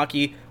 2008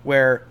 hockey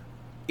where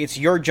it's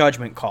your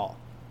judgment call.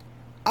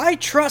 I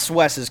trust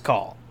Wes's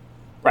call.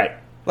 Right.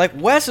 Like,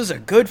 Wes is a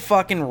good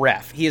fucking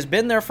ref. He has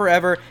been there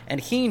forever,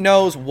 and he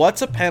knows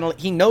what's a penalty.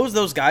 He knows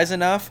those guys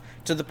enough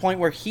to the point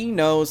where he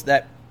knows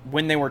that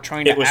when they were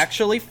trying to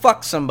actually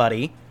fuck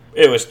somebody...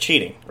 It was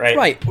cheating, right?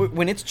 Right,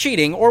 when it's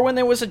cheating, or when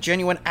there was a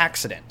genuine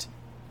accident.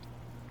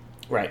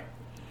 Right.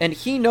 And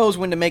he knows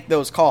when to make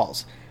those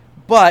calls.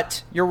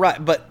 But, you're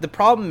right, but the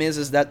problem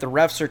is that the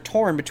refs are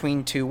torn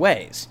between two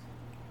ways.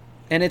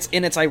 And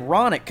it's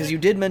ironic, because you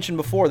did mention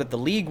before that the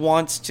league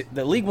wants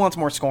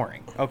more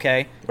scoring,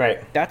 okay?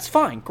 Right. That's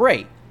fine,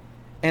 great.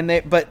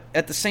 But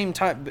at the same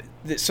time,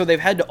 so they've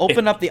had to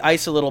open up the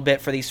ice a little bit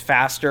for these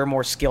faster,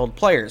 more skilled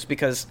players,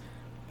 because,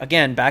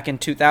 again, back in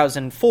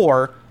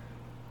 2004...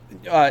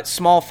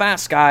 small,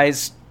 fast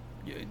guys,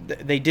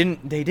 they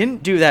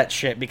didn't do that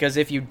shit, because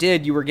if you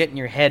did, you were getting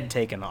your head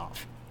taken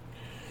off.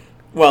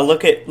 Well,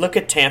 look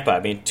at Tampa.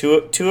 I mean,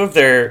 two of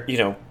their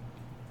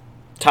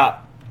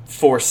top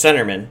 4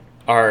 centermen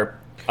are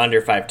under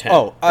 5'10".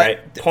 Oh,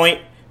 right. Point,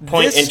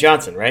 and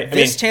Johnson, right?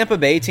 This Tampa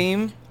Bay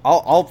team,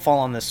 I'll fall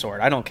on this sword.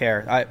 I don't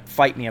care.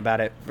 Fight me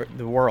about it,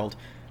 the world.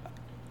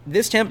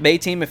 This Tampa Bay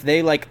team, if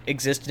they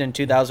existed in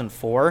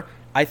 2004,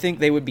 I think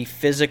they would be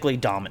physically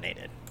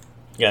dominated.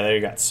 Yeah, they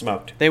got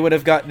smoked. They would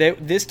have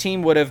this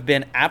team would have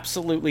been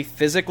absolutely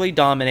physically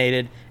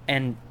dominated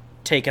and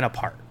taken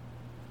apart.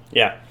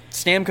 Yeah.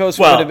 Stamkos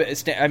would have...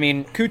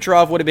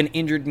 Kucherov would have been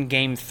injured in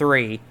Game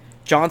 3.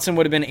 Johnson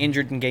would have been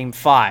injured in Game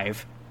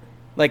 5.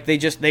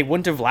 They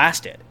wouldn't have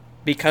lasted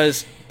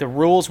because the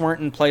rules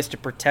weren't in place to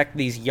protect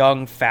these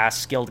young,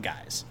 fast, skilled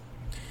guys.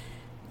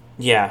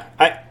 Yeah.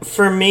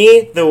 For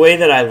me, the way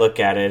that I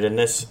look at it, and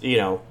this,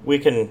 we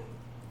can...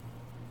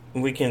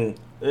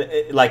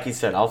 Like you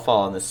said, I'll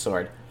fall on this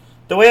sword.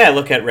 The way I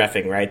look at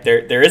reffing, right,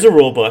 there is a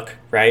rule book,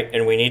 right,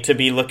 and we need to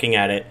be looking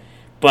at it,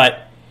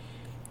 but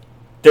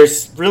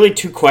there's really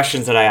 2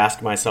 questions that I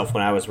asked myself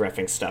when I was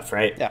reffing stuff,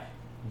 right? Yeah.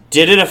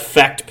 Did it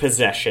affect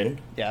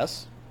possession?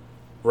 Yes.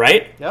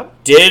 Right?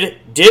 Yep.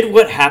 Did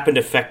what happened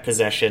affect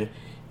possession?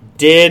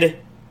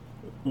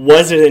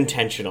 Was it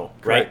intentional?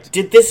 Correct. Right?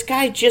 Did this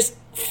guy just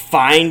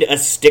find a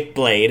stick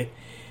blade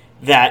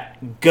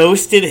that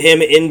ghosted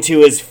him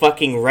into his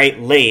fucking right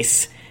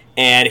lace,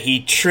 and he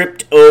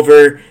tripped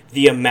over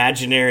the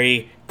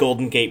imaginary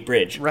Golden Gate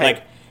Bridge?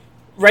 Right.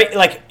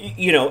 And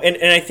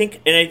I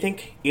think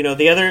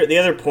the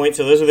other point,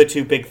 so those are the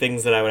 2 big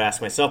things that I would ask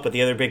myself, but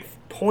the other big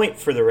point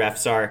for the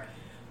refs are,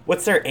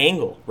 what's their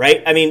angle,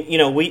 right? I mean,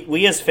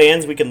 we as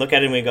fans, we can look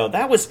at it and we go,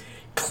 that was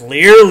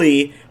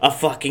clearly a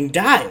fucking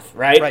dive,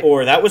 right?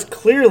 Or that was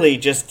clearly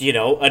just,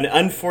 an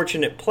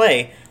unfortunate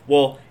play.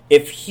 Well,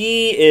 if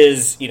he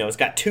is, has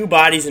got 2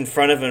 bodies in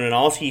front of him and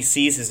all he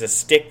sees is a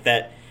stick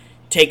that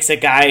takes a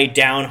guy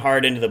down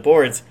hard into the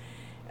boards,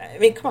 I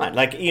mean, come on,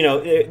 like, you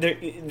know,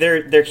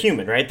 they're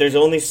human, right? There's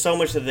only so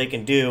much that they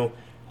can do.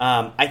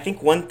 I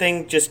think one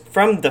thing just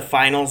from the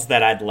finals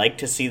that I'd like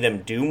to see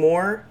them do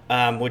more,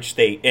 which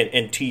they,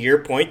 and to your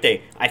point,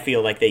 I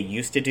feel like they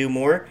used to do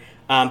more.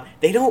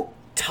 They don't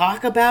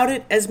talk about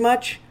it as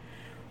much,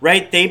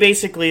 right? They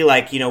basically,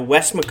 like, you know,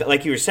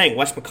 like you were saying,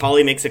 Wes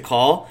McCauley makes a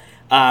call.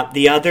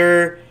 The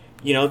other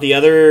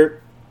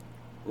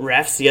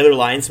refs, the other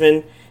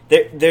linesmen,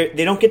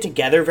 they don't get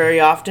together very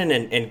often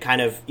and kind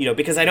of, you know,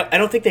 because I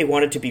don't think they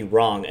want it to be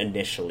wrong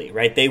initially,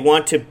 right? They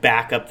want to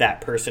back up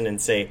that person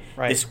and say,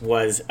 this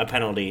was a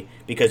penalty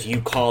because you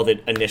called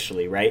it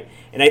initially, right?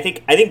 And I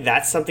think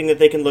that's something that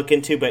they can look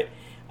into, but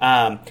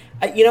I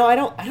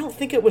don't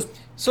think it was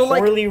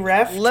poorly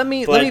ref. Let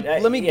me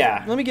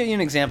give you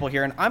an example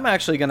here, and I'm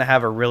actually going to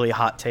have a really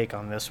hot take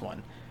on this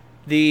one.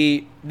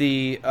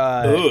 Sizzling.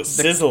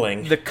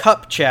 The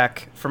cup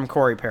check from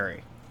Corey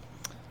Perry.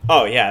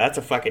 Oh yeah, that's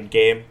a fucking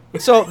game.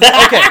 So okay,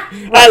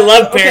 I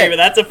love Perry, but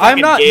that's a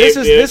fucking game.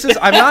 This is.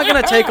 I'm not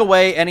going to take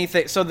away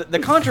anything. So the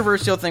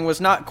controversial thing was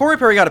not Corey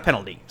Perry got a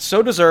penalty,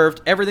 so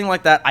deserved, everything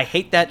like that. I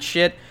hate that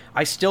shit.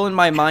 I still, in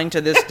my mind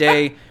to this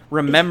day,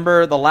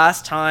 remember the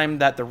last time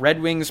that the Red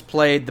Wings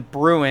played the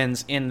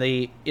Bruins in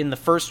the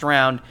first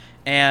round,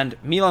 and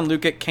Milan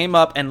Lucic came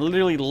up and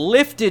literally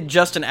lifted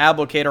Justin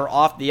Abdelkader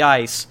off the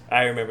ice.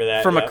 I remember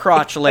that from a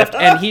crotch lift,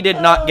 and he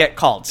did not get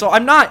called. So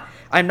I'm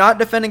not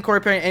defending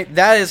Corey Perry.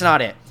 That is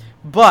not it.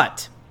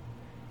 But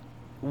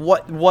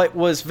what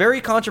was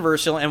very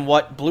controversial and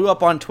what blew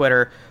up on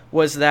Twitter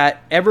was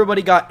that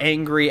everybody got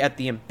angry at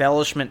the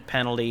embellishment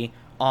penalty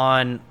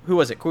on, who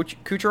was it?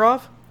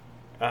 Kucherov?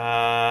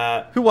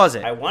 Who was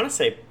it? I want to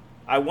say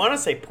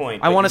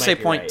Point. I want to say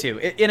Point too.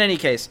 In any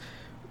case,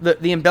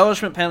 the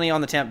embellishment penalty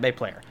on the Tampa Bay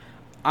player.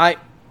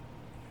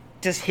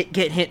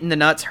 Get hit in the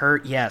nuts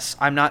hurt? Yes.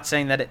 I'm not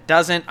saying that it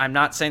doesn't. I'm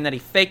not saying that he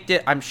faked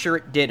it. I'm sure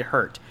it did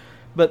hurt.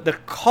 But the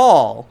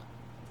call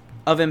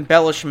of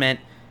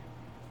embellishment,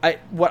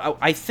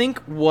 I think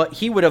what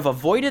he would have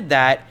avoided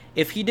that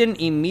if he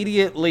didn't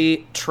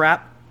immediately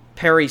trap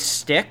Perry's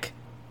stick.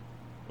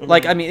 Mm-hmm.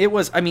 Like,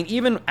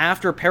 even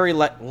after Perry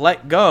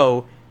let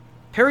go,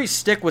 Perry's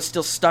stick was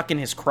still stuck in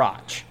his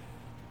crotch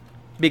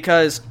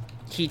because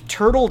he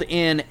turtled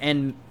in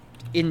and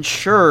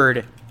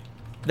ensured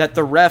that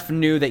the ref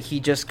knew that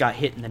he just got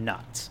hit in the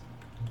nuts.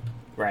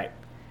 Right.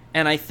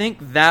 And I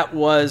think that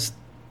was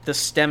the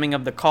stemming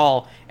of the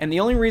call. And the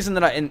only reason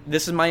that and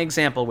this is my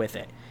example with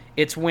it,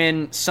 it's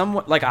when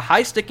someone, like a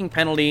high sticking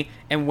penalty,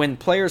 and when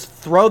players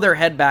throw their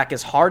head back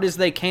as hard as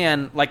they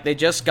can, like they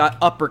just got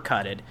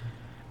uppercutted.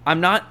 I'm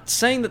not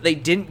saying that they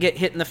didn't get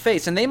hit in the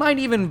face, and they might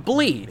even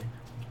bleed.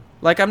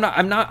 Like I'm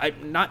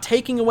not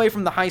taking away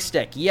from the high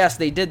stick. Yes,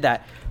 they did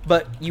that.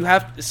 But you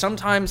have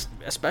sometimes,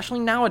 especially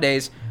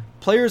nowadays,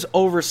 players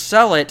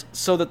oversell it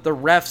so that the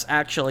refs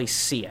actually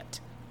see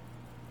it.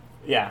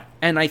 Yeah.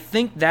 And I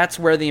think that's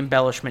where the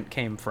embellishment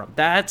came from.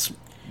 That's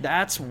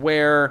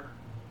where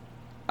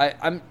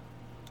I'm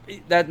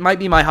that might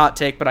be my hot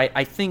take, but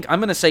I think I'm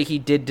going to say he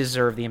did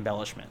deserve the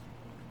embellishment.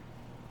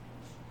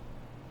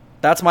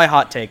 That's my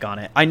hot take on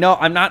it. I know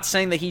I'm not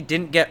saying that he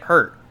didn't get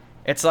hurt.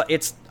 It's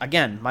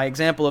again, my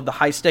example of the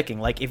high sticking.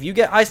 Like if you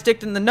get high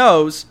sticked in the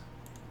nose,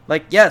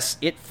 like yes,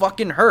 it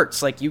fucking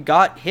hurts. Like you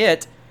got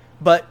hit,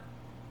 but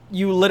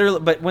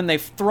when they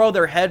throw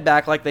their head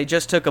back like they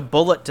just took a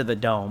bullet to the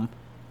dome.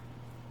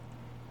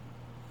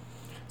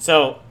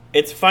 So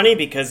it's funny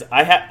because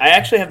I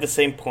actually have the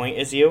same point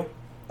as you.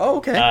 Oh,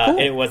 okay, cool.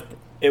 And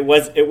it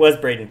was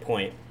Braden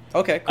Point.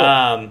 Okay,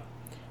 cool.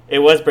 It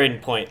was Braden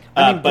Point.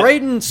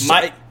 Braden,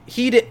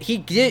 he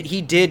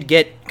did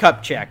get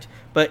cup checked,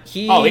 but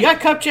he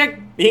got cup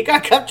checked. He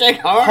got cup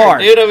checked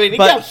hard, dude. I mean,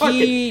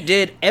 he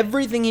did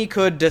everything he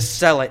could to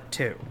sell it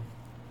too.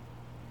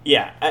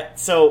 Yeah.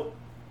 So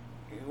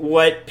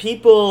what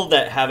people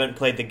that haven't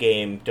played the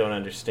game don't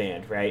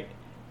understand, right?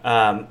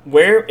 I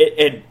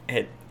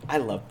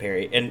love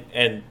Perry,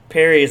 and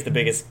Perry is the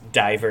biggest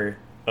diver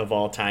of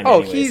all time.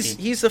 Oh, anyways.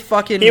 he's the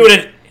fucking. He would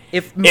have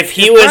if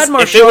Brad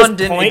Marchand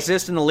didn't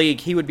exist in the league,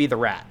 he would be the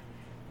Rat.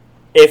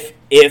 If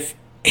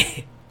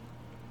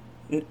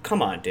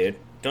come on, dude,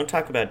 don't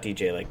talk about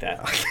DJ like that.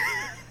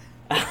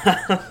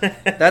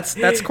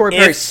 That's Corey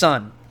Perry's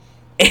son.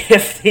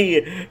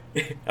 I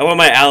want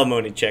my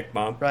alimony check,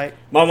 Mom. Right.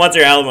 Mom wants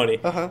her alimony.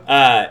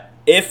 Uh-huh.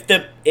 If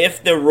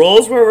the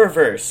roles were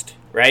reversed,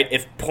 right?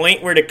 If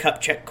Point were to cup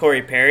check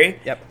Corey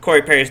Perry, yep.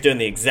 Corey Perry's doing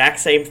the exact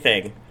same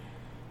thing.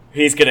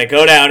 He's gonna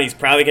go down. He's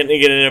probably gonna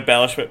get an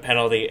embellishment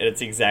penalty, and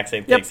it's the exact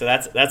same thing. Yep. So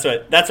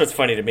that's what's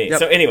funny to me. Yep.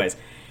 So, anyways,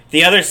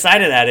 the other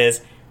side of that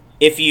is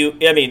it's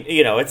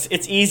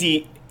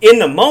easy in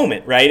the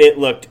moment, right? It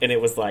looked and it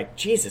was like,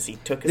 Jesus, he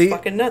took his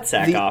fucking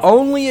nutsack off. The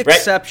only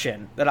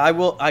exception that I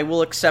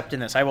will accept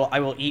in this, I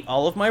will eat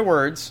all of my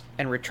words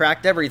and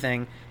retract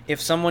everything if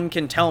someone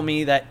can tell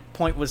me that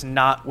Point was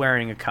not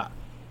wearing a cup.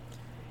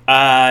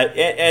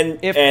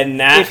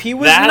 If he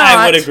was not,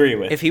 I would agree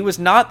with. If he was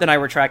not, then I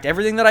retract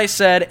everything that I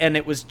said, and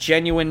it was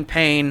genuine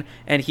pain,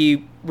 and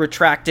he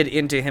retracted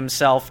into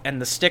himself,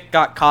 and the stick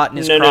got caught in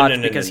his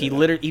crotch because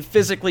he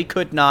physically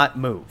could not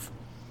move.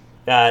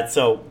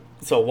 So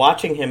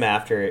watching him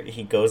after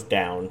he goes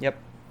down,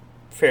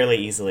 fairly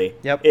easily.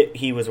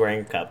 He was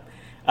wearing a cup.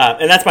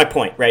 And that's my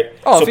point, right?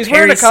 Oh, so if he's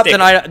wearing a cup,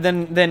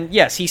 then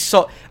yes, he's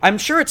so. I'm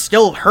sure it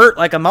still hurt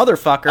like a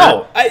motherfucker.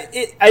 Oh,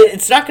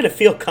 it's not going to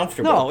feel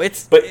comfortable. No,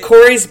 but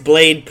Corey's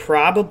blade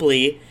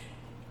probably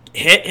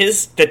hit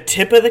the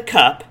tip of the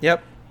cup.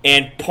 Yep.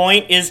 And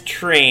Point is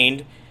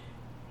trained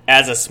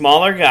as a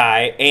smaller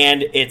guy,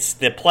 and it's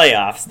the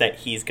playoffs that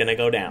he's going to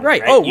go down.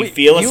 Right. Oh, you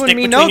feel a stick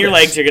between your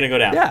legs, you're going to go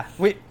down. Yeah.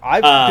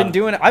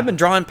 I've been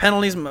drawing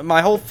penalties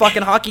my whole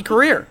fucking hockey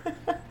career.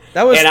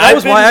 That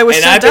was why I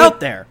was sent out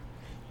there.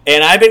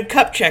 And I've been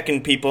cup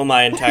checking people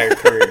my entire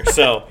career,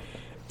 so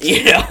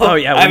Oh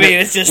yeah,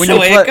 it's just the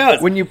way it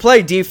goes. When you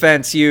play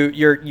defense,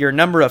 your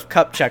number of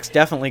cup checks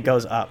definitely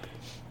goes up.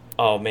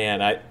 Oh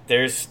man,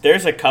 there's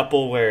a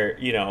couple where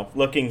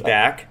looking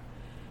back,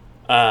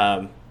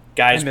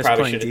 guys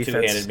probably should have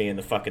two-handed me in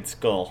the fucking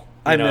skull.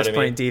 I miss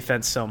playing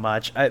defense so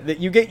much.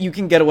 You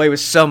can get away with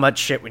so much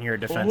shit when you're a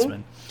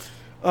defenseman.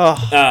 Mm-hmm.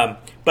 Oh.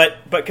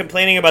 But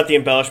complaining about the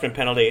embellishment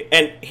penalty,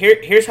 and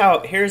here's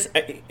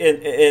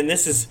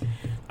this is.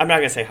 I'm not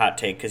going to say hot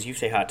take because you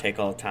say hot take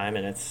all the time,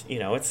 and it's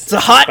a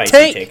hot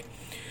take.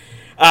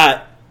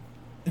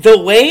 The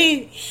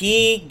way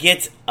he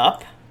gets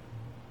up,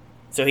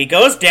 so he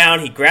goes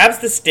down, he grabs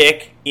the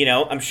stick.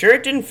 I'm sure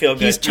it didn't feel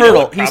good. He's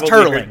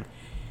turtling.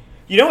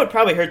 You know what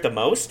probably hurt the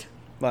most?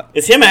 What?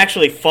 Is him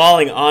actually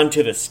falling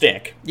onto the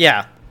stick.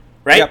 Yeah.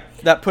 Right?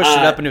 Yep. That pushed it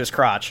up into his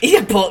crotch.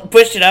 Yeah,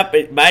 pushed it up.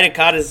 It might have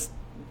caught his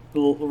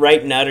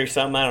right nut or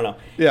something. I don't know.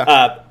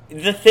 Yeah.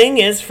 The thing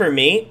is, for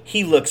me,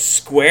 he looks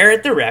square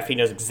at the ref. He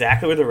knows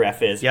exactly where the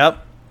ref is.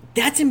 Yep.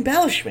 That's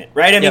embellishment,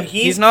 right? I mean,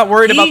 he's not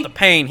worried about the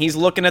pain. He's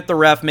looking at the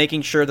ref,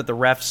 making sure that the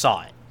ref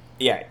saw it.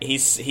 Yeah,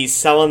 he's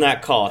selling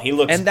that call. He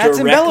looks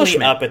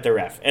directly up at the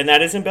ref, and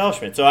that is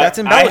embellishment. So that's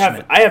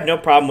embellishment. I have no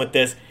problem with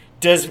this.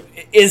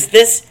 Is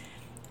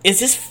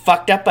this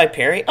fucked up by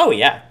Perry? Oh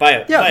yeah,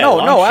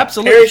 no,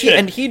 absolutely.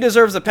 And he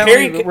deserves a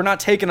penalty. We're not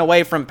taking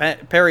away from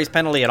Perry's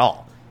penalty at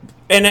all.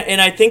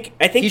 And I think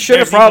he should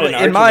have probably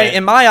in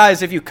my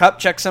eyes, if you cup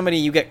check somebody,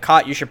 you get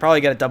caught, you should probably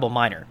get a double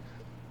minor.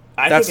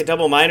 I think a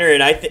double minor,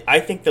 and I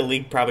think the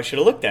league probably should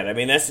have looked at it. I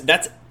mean, it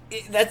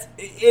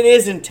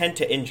is intent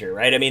to injure,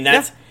 right?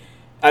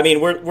 I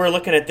mean we're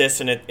looking at this,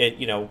 and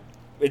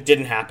it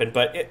didn't happen,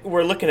 but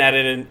we're looking at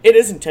it, and it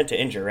is intent to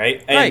injure,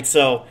 right? And right.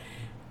 So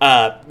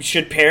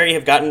should Perry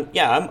have gotten?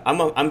 Yeah,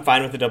 I'm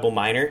fine with a double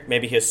minor.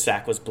 Maybe his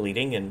sack was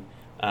bleeding, and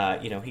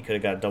he could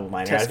have got a double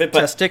minor out of it.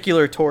 But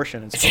testicular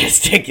torsion.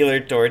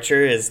 Testicular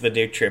torture is the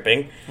new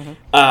tripping.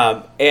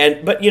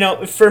 Mm-hmm.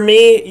 But for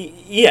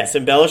me, yes,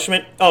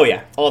 embellishment. Oh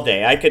yeah, all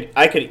day.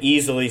 I could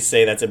easily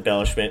say that's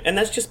embellishment, and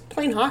that's just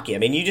plain hockey. I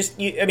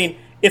mean,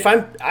 if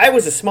I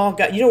was a small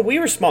guy, we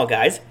were small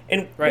guys,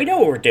 and we know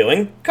what we're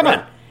doing. Come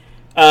on.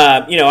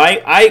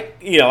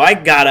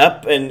 I got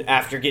up, and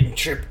after getting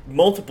tripped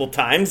multiple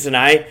times, and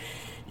I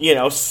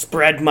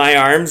spread my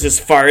arms as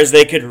far as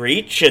they could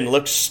reach and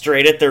looked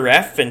straight at the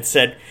ref and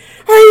said,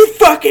 "Are you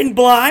fucking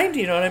blind?"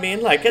 You know what I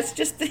mean? Like, it's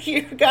just,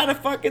 you gotta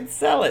fucking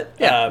sell it.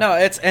 Yeah, no,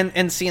 it's,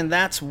 and see, and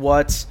that's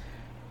what's,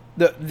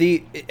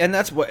 and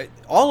that's what,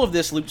 all of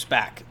this loops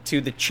back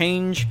to the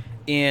change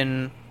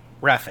in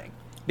reffing.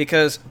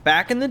 Because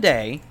back in the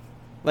day,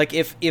 like,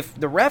 if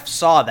the ref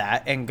saw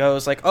that and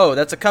goes like, "Oh,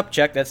 that's a cup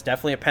check, that's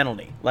definitely a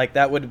penalty," like,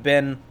 that would have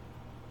been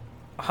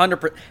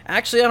 100%.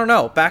 Actually, I don't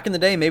know. Back in the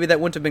day, maybe that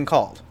wouldn't have been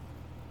called.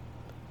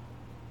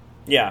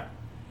 Yeah,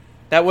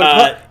 that would.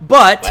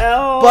 But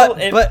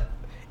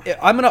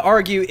I'm going to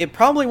argue it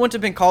probably wouldn't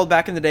have been called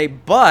back in the day.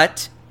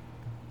 But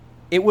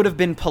it would have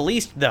been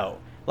policed, though.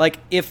 Like,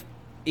 if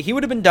he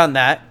would have been done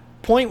that,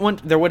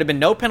 there would have been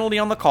no penalty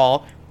on the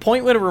call.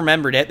 Point would have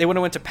remembered it. They would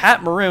have went to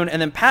Pat Maroon, and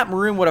then Pat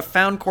Maroon would have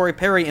found Corey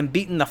Perry and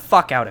beaten the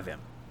fuck out of him.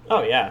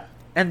 Oh yeah.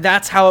 And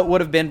that's how it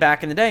would have been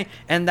back in the day,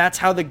 and that's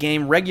how the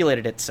game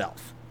regulated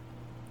itself.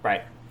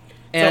 Right.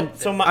 And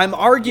I'm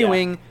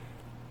arguing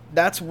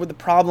that's what the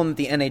problem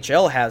the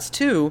NHL has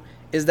too,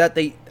 is that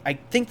I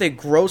think they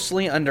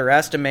grossly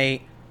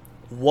underestimate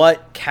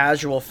what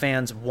casual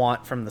fans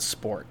want from the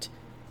sport.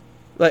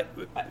 Like,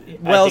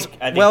 Wells,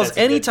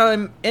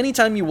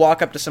 anytime you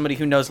walk up to somebody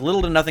who knows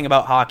little to nothing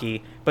about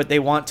hockey, but they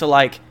want to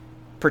like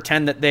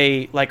pretend that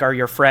they like are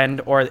your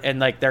friend and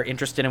like they're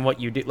interested in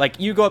what you do. Like,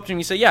 you go up to them and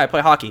you say, "Yeah, I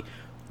play hockey."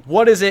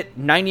 What is it?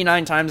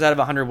 99 times out of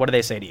 100, what do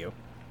they say to you?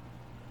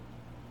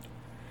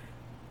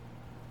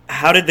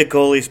 How did the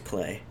goalies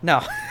play?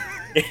 No.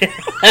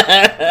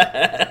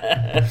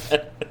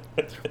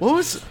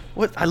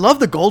 What? I love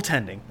the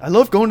goaltending. I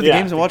love going to the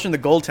games and watching the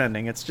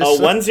goaltending. It's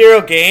just a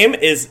 1-0 game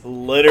is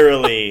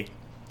literally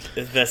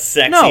the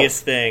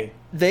sexiest thing.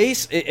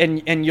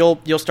 And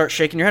you'll start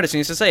shaking your head as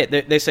soon as you say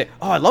it. They say,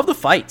 "Oh, I love the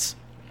fights."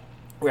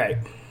 Right.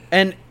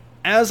 And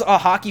as a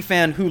hockey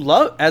fan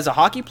as a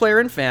hockey player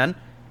and fan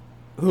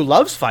who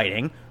loves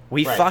fighting,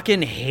 We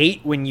fucking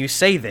hate when you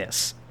say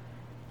this.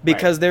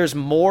 Because there's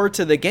more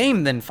to the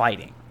game than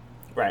fighting.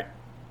 Right.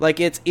 Like,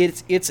 it's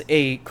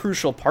a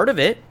crucial part of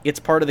it. It's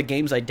part of the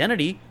game's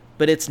identity,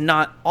 but it's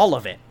not all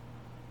of it.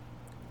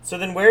 So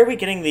then where are we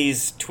getting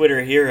these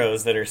Twitter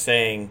heroes that are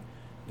saying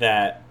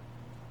that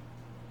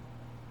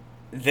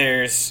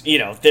there's,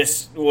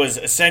 this was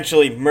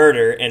essentially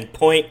murder and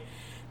point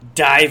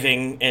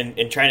diving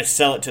and trying to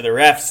sell it to the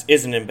refs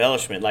is an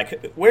embellishment?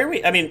 Like, where are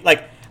we? I mean,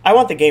 like, I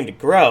want the game to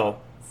grow,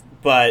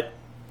 but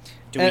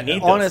do we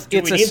need those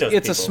people?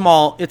 It's a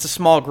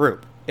small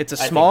group. It's a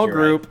small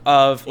group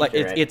of, like,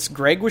 it's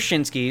Greg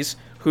Wyshynski's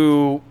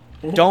who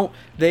don't,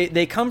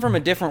 they come from a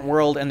different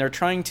world and they're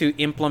trying to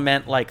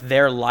implement, like,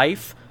 their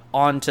life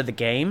onto the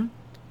game.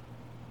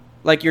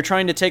 Like, you're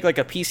trying to take, like,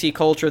 a PC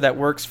culture that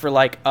works for,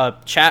 like, a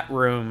chat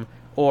room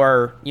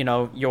or,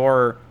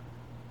 your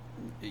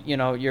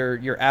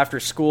after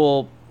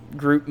school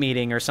group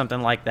meeting or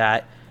something like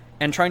that,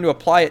 and trying to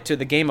apply it to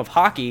the game of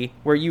hockey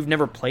where you've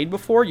never played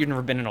before, you've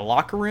never been in a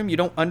locker room, you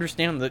don't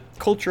understand the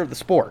culture of the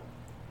sport.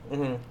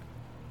 Mm-hmm.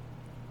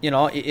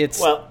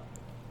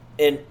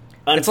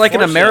 It's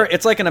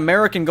like an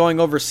American going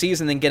overseas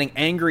and then getting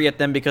angry at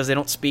them because they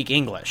don't speak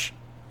English.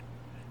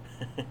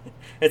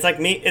 It's like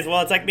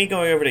me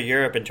going over to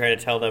Europe and trying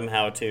to tell them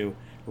how to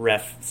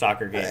ref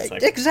soccer games.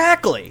 Like,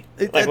 exactly.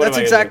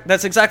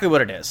 That's exactly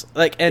what it is.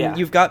 Like, and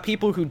you've got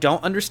people who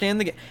don't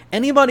understand the game.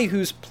 Anybody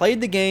who's played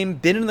the game,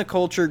 been in the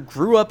culture,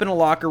 grew up in a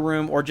locker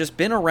room, or just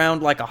been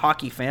around like a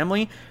hockey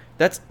family,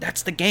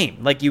 that's the game.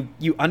 Like, you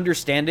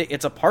understand it.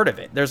 It's a part of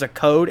it. There's a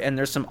code and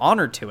there's some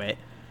honor to it,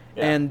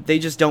 and they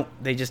just don't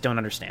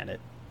understand it.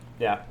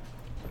 Yeah,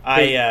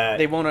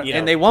 they won't,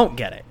 and they won't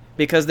get it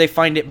because they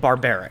find it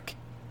barbaric.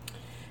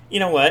 You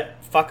know what?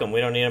 Fuck them.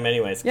 We don't need them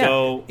anyways. Yeah.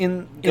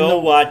 Go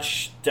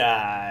watch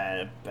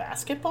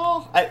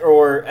basketball? I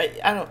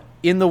don't...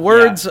 In the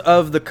words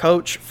of the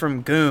coach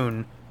from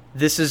Goon,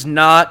 this is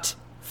not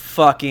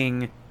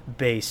fucking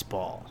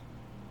baseball.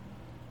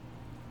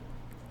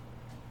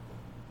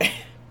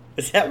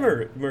 Is that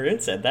Maroon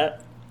said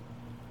that?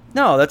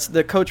 No, that's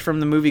the coach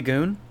from the movie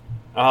Goon.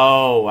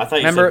 Oh, I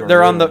thought you Remember, said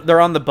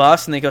they're on the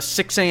bus and they go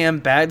 6 a.m.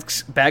 bag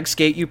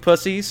skate, you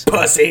pussies.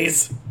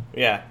 Pussies.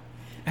 Yeah.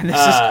 And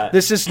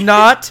this is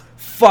not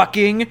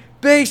fucking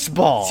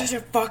baseball. This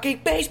isn't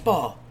fucking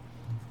baseball.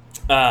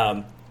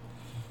 Yeah,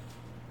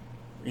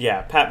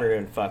 Pat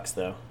Maroon fucks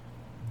though.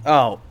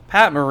 Oh,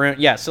 Pat Maroon.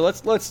 Yeah, so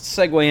let's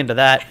segue into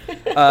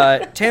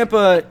that.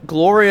 Tampa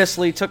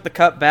gloriously took the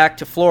cup back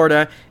to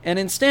Florida, and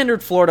in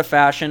standard Florida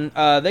fashion,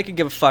 they could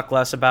give a fuck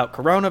less about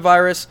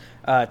coronavirus.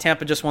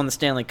 Tampa just won the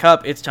Stanley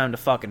Cup. It's time to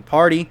fucking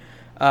party.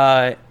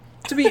 To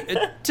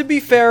be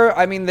fair,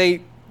 I mean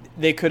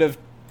they could have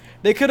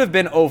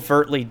been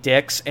overtly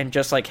dicks and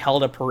just, like,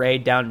 held a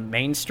parade down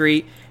Main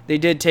Street. They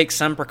did take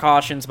some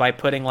precautions by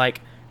putting,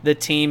 like, the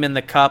team in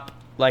the cup,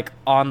 like,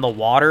 on the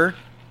water.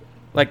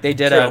 Like, they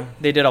did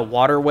a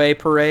waterway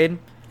parade.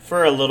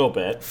 For a little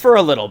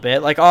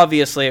bit. Like,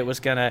 obviously it was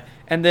gonna...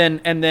 And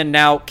then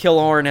now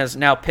Killorn has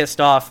now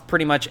pissed off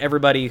pretty much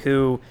everybody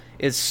who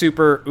is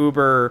super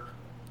uber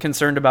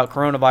concerned about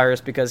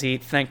coronavirus because he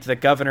thanked the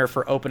governor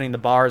for opening the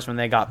bars when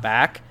they got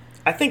back.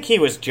 I think he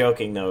was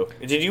joking, though.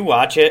 Did you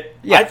watch it?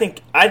 Yeah. I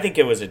think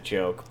it was a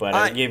joke, but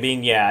I think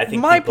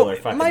people are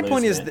fucking my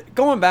point is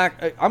going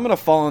back. I'm gonna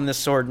fall on this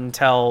sword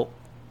until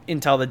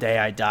the day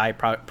I die,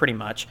 pretty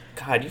much.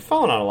 God, you're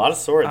falling on a lot of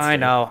swords. I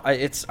know.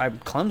 I'm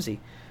clumsy.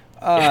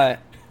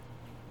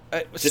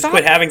 Just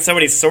quit having so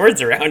many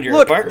swords around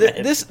your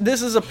apartment. This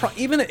is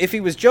even if he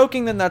was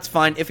joking, then that's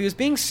fine. If he was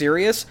being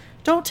serious,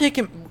 don't take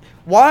him.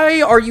 Why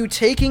are you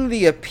taking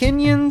the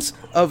opinions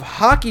of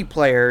hockey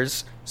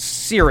players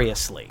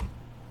seriously?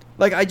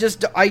 Like,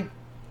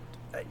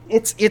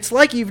 it's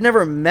like you've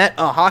never met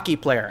a hockey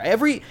player.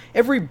 Every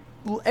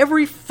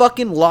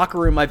fucking locker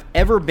room I've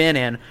ever been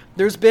in,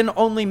 there's been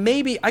only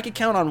maybe, I could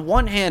count on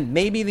one hand,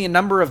 maybe the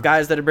number of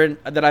guys that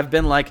I've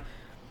been like,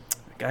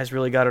 that guy's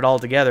really got it all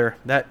together.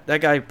 That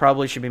guy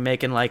probably should be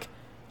making, like,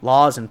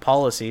 laws and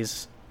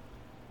policies.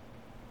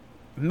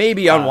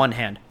 Maybe on one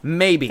hand.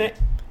 Maybe.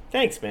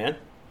 Thanks, man.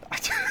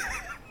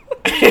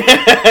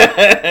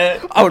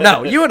 Oh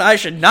no, you and I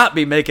should not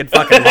be making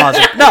fucking laws.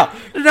 No,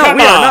 we are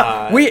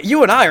not.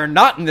 You and I are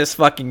not in this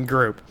fucking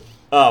group.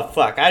 Oh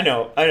fuck! I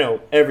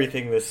know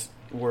everything this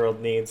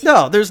world needs.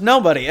 No, there's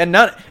nobody, and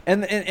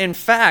in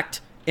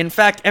fact,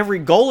 every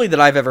goalie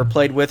that I've ever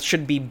played with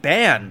should be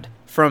banned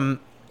from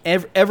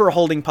ever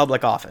holding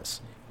public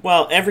office.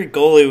 Well, every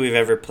goalie we've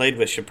ever played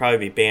with should probably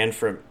be banned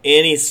from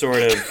any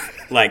sort of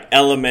like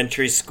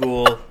elementary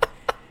school.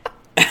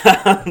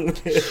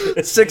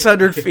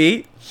 600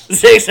 feet.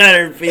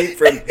 600 feet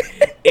from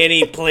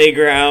any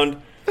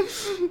playground.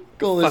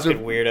 Goalies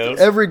fucking weirdos.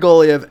 Every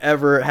goalie I've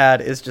ever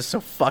had is just so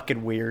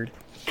fucking weird.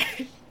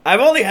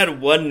 I've only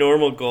had one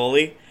normal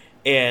goalie,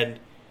 and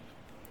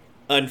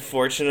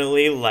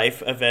unfortunately,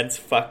 life events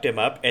fucked him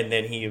up, and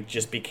then he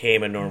just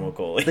became a normal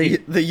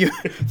goalie.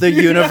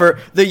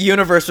 The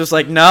universe was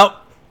like, nope.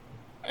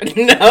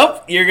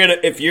 Nope.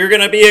 If you're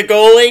gonna be a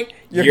goalie,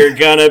 you're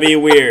gonna be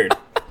weird.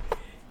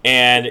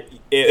 and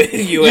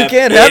you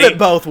can't have it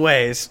both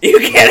ways. You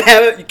can't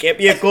have it. You can't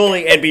be a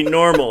goalie and be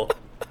normal.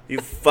 You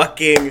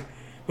fucking...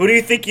 Who do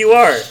you think you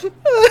are?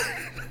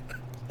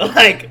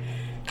 Like,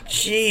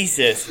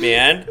 Jesus,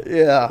 man.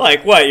 Yeah.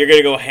 Like, what? You're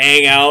gonna go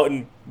hang out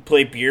and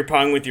play beer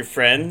pong with your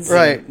friends,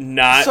 right? And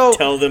not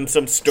tell them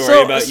some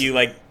story about you,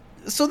 like.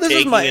 So this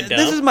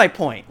is my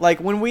point. Like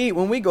when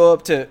we go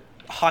up to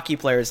hockey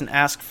players and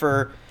ask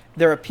for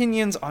their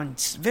opinions on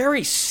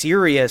very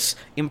serious,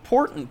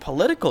 important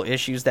political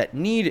issues that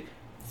need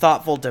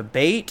thoughtful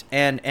debate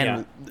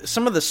and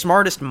some of the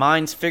smartest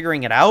minds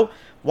figuring it out.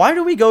 Why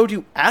do we go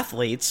to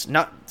athletes,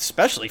 not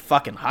especially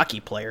fucking hockey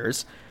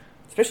players?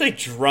 Especially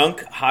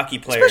drunk hockey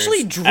players.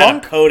 At a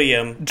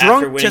podium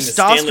after winning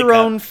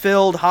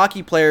testosterone-filled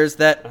hockey players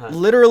that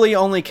literally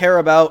only care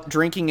about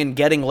drinking and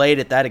getting laid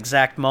at that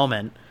exact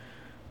moment.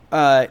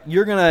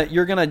 You're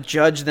gonna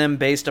judge them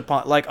based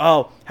upon like,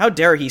 oh, how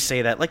dare he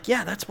say that? Like,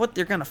 yeah, that's what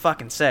they're gonna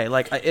fucking say.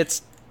 Like,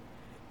 it's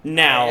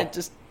now.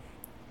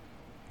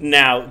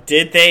 Now,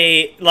 did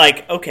they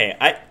like? Okay,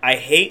 I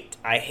hate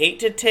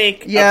to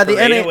take a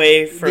parade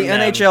away from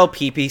them. NHL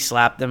PP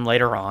slapped them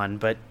later on,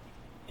 but.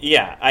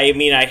 Yeah, I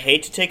mean, I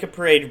hate to take a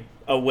parade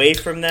away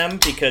from them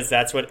because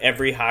that's what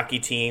every hockey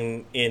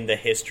team in the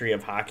history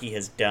of hockey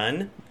has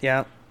done.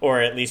 Yeah. Or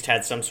at least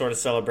had some sort of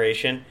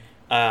celebration.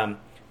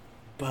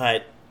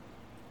 But,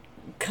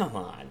 come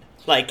on.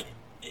 Like,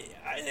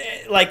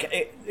 fuck,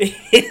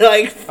 you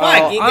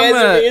guys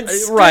are being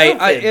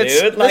stupid,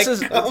 dude. Like,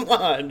 come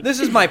on.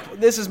 This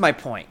is my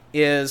point,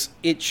 is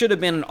it should have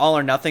been an all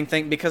or nothing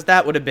thing because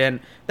that would have been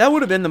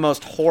the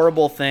most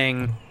horrible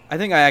thing. I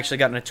think I actually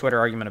got in a Twitter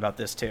argument about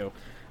this, too.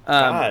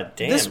 God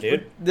damn,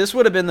 dude. This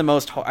would have been the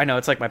most... I know,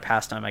 it's like my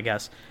pastime, I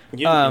guess.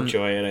 You'd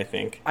enjoy it, I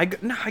think. I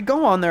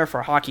go on there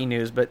for hockey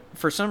news, but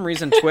for some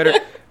reason, Twitter...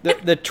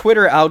 the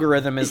Twitter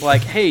algorithm is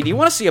like, hey, do you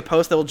want to see a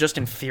post that will just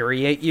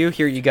infuriate you?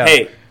 Here you go.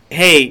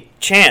 Hey,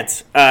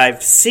 Chance, I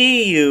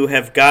see you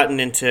have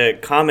gotten into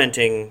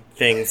commenting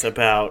things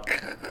about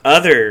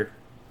other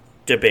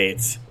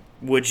debates.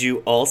 Would you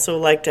also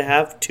like to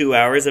have 2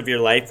 hours of your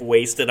life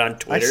wasted on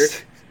Twitter?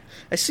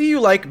 I see you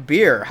like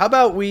beer. How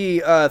about we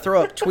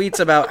throw up tweets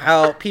about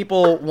how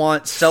people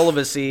want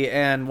celibacy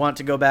and want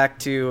to go back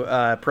to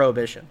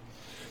prohibition?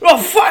 Well,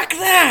 fuck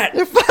that!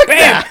 Fuck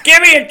that!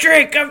 Give me a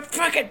drink! I'm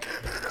fucking...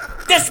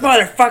 This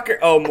motherfucker!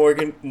 Oh,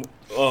 Morgan...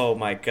 Oh,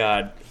 my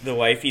God. The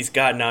wifey's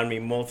gotten on me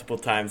multiple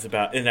times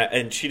about...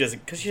 And she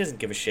doesn't... Because she doesn't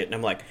give a shit. And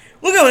I'm like,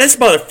 look at what this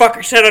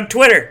motherfucker said on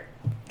Twitter!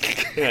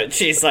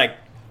 She's like,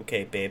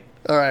 okay, babe.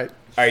 All right.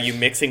 Are you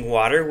mixing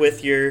water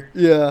with your...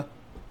 Yeah.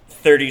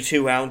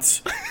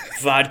 32-ounce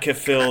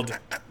vodka-filled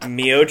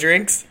Mio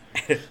drinks?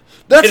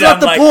 That's not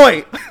the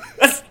point.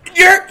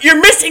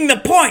 You're missing the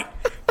point.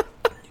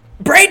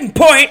 Braden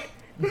Point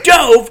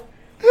dove,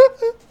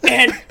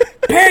 and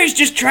Perry's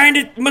just trying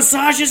to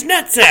massage his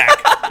nutsack.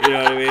 You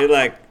know what I mean?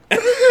 Like,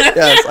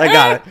 yes,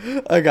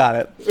 I got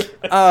it.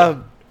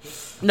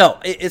 No,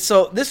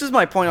 so this is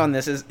my point on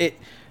this.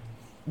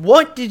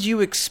 What did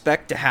you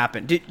expect to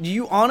happen? Do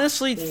you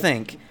honestly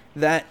think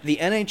that the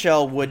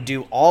NHL would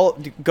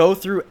go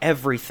through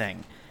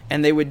everything,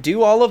 and they would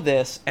do all of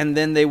this, and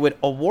then they would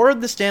award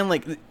the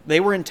Stanley...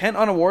 They were intent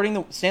on awarding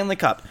the Stanley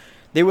Cup.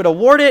 They would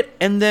award it,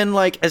 and then,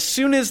 like, as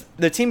soon as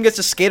the team gets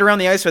to skate around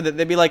the ice with it,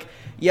 they'd be like,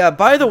 yeah,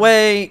 by the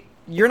way,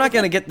 you're not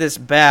going to get this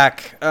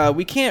back.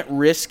 We can't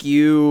risk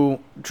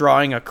you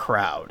drawing a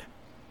crowd.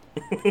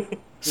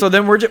 So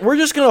then we're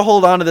just going to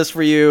hold on to this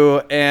for you,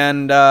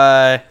 and,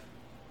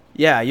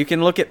 yeah, you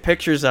can look at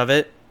pictures of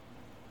it.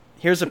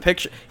 Here's a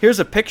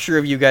picture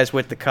of you guys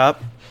with the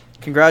cup.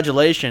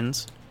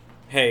 Congratulations.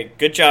 Hey,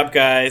 good job,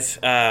 guys.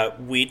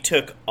 We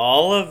took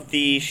all of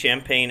the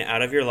champagne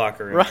out of your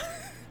locker room.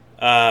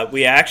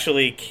 We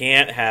actually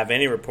can't have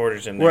any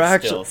reporters in there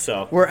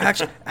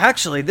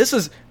actually this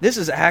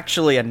is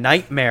actually a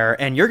nightmare,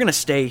 and you're going to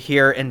stay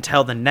here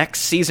until the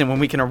next season when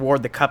we can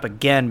award the cup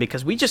again,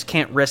 because we just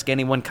can't risk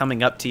anyone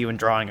coming up to you and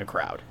drawing a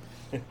crowd.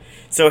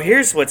 So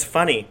here's what's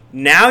funny.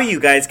 Now you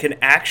guys can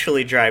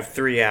actually drive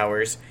 3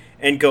 hours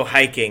and go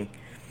hiking,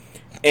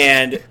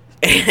 and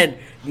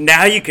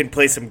now you can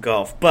play some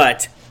golf,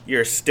 but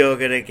you're still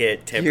gonna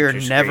get temperature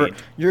screened.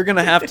 You're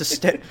gonna have to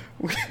stay.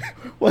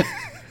 What?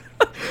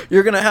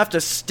 You're gonna have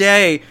to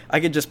stay. I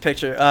could just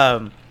picture.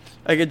 I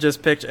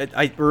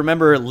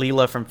remember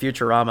Leela from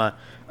Futurama.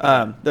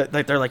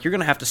 They're like, you're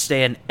gonna have to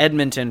stay in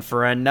Edmonton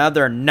for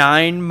another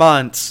 9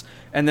 months,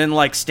 and then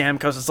like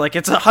Stamkos is like,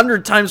 it's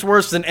 100 times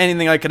worse than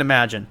anything I could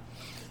imagine.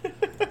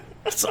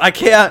 So I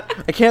can't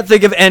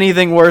think of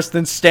anything worse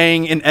than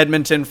staying in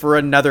Edmonton for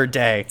another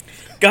day.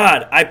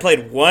 God, I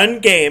played one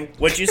game.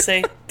 What'd you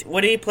say?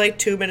 What did he play?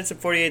 2 minutes and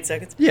 48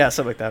 seconds? Yeah,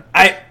 something like that.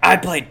 I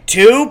played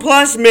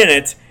 2+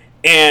 minutes,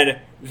 and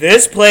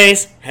this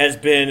place has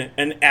been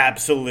an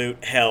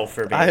absolute hell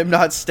for me. I am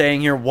not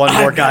staying here one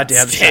more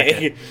goddamn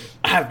second.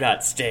 I'm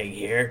not staying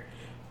here.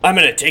 I'm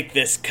going to take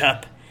this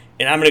cup,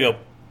 and I'm going to go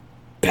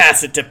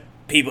pass it to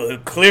people who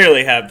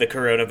clearly have the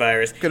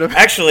coronavirus.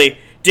 Actually,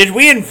 did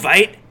we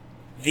invite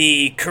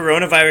the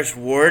coronavirus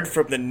ward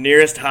from the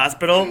nearest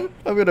hospital.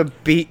 I'm going to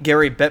beat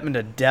Gary Bettman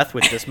to death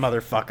with this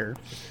motherfucker.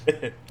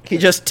 He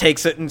just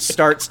takes it and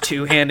starts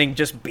two-handing,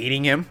 just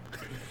beating him.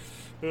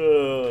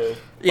 Oh,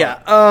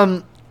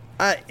 yeah.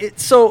 I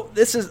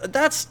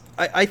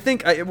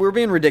think we're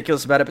being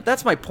ridiculous about it, but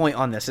that's my point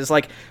on this. Is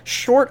like,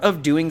 short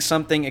of doing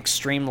something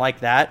extreme like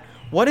that,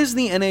 what is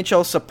the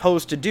NHL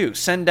supposed to do?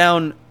 Send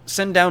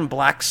down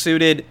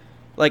black-suited,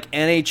 like,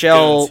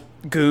 NHL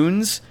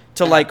goons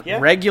to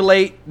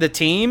regulate the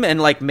team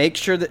and like make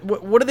sure that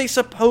what are they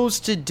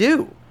supposed to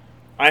do?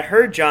 I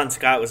heard John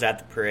Scott was at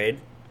the parade.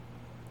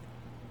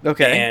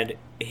 Okay. And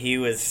he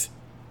was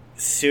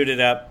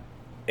suited up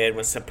and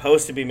was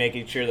supposed to be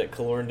making sure that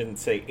Killorn didn't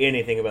say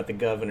anything about the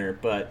governor,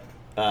 but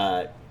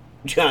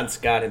John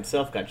Scott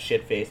himself got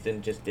shit-faced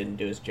and just didn't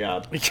do his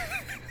job.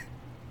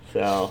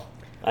 So,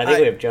 I think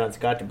we have John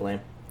Scott to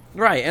blame.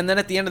 Right, and then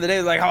at the end of the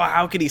day, like,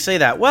 how could he say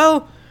that?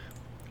 Well,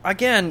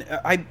 again,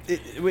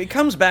 it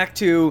comes back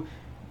to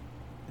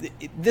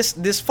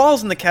this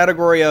falls in the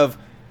category of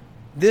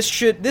this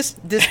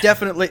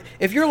definitely.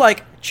 If you're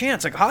like,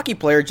 Chance, a hockey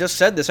player just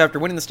said this after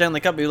winning the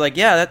Stanley Cup, you're like,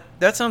 yeah,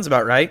 that sounds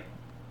about right.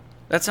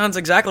 That sounds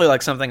exactly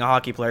like something a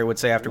hockey player would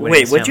say after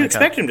winning the Stanley Cup. Wait, what'd you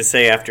expect him to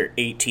say after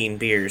 18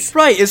 beers?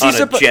 Right, is on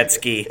a jet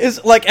ski?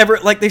 Is like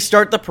they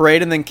start the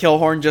parade and then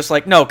Killorn just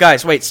like, no,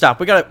 guys, wait, stop.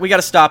 We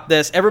gotta stop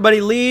this. Everybody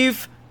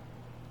leave.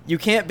 You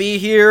can't be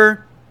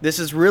here. This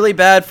is really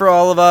bad for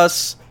all of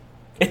us.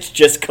 It's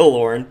just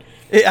Killorn.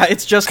 Yeah,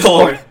 it's just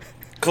Killorn.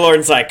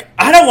 Killorn's like,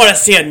 I don't want to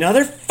see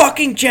another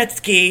fucking jet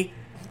ski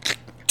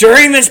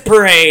during this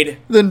parade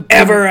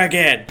ever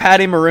again.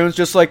 Patty Maroon's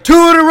just like, two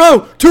in a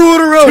row,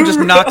 just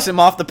knocks him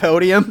off the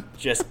podium.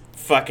 Just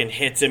fucking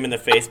hits him in the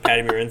face.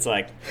 Patty Maroon's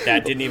like,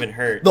 that didn't even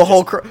hurt. The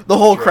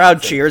whole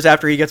crowd cheers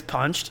after he gets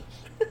punched.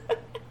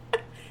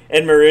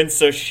 And Maroon's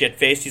so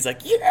shit-faced, he's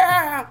like,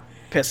 yeah!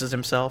 Pisses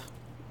himself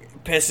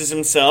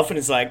and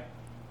is like,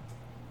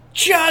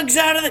 chugs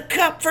out of the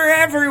cup for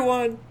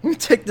everyone.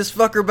 Take this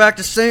fucker back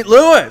to St.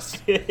 Louis.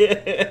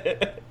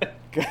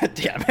 God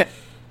damn it.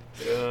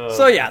 Oh,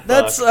 so yeah,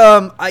 that's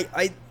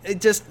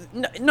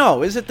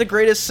no. Is it the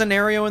greatest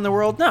scenario in the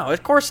world? No,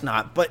 of course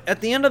not. But at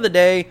the end of the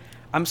day,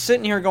 I'm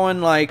sitting here going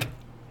like,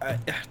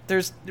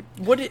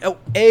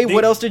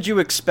 what else did you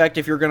expect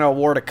if you're going to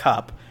award a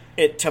cup?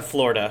 To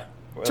Florida.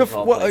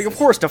 Of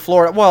course, to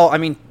Florida. Well, I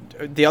mean,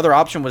 the other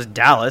option was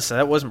Dallas.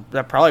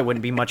 That probably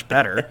wouldn't be much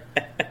better.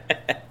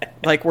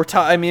 Like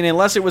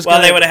unless it was.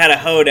 Well, they would have had a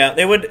hoedown.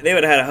 They would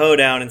have had a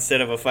hoedown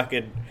instead of a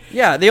fucking.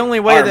 Yeah, the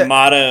only way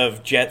armada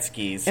of jet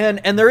skis.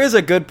 And there is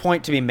a good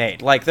point to be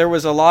made. Like there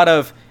was a lot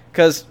of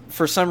because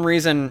for some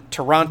reason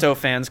Toronto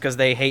fans, because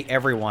they hate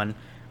everyone,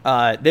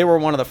 they were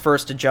one of the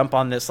first to jump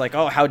on this. Like,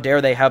 oh, how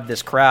dare they have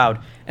this crowd?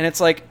 And it's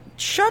like,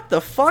 shut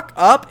the fuck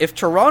up. If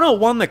Toronto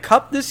won the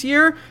cup this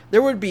year,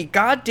 there would be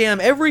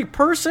goddamn every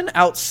person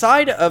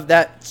outside of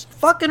that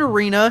fucking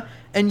arena,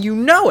 and you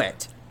know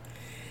it.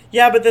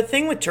 Yeah, but the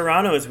thing with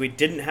Toronto is we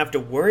didn't have to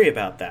worry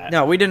about that.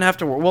 No, we didn't have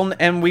to worry. Well,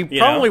 and we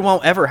probably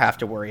won't ever have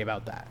to worry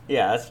about that.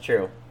 Yeah, that's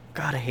true.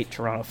 God, I hate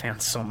Toronto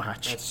fans so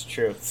much. That's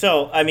true.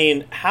 So, I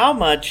mean, how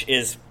much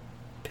is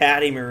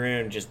Patty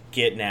Maroon just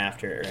getting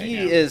after it right now?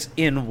 He is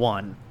in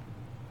 1.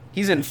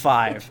 He's in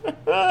 5.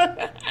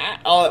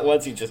 All at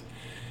once, he just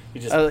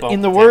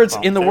in the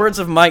words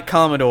of Mike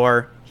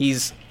Commodore,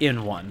 he's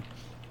in 1.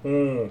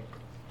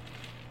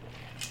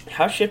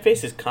 How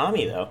shit-faced is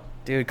Kami, though?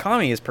 Dude,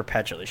 Kami is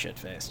perpetually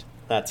shit-faced.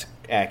 That's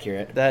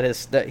accurate.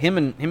 That him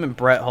and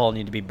Brett Hull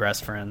need to be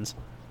best friends.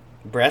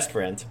 Breast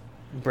friends?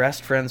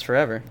 Breast friends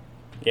forever.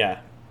 Yeah.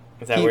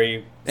 Is that where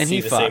you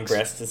see the same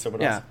breast as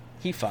someone else?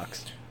 Yeah, he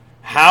fucks.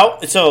 How?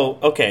 So,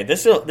 okay,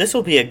 this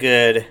will be a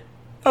good...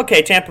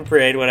 Okay, Tampa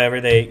Parade, whatever,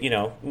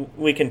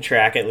 we can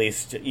track at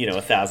least,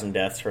 1,000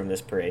 deaths from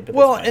this parade. But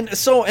well, and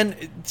so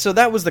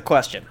that was the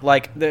question.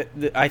 Like,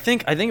 I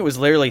think it was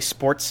literally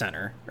Sports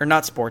Center, or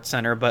not Sports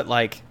Center, but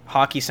like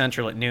Hockey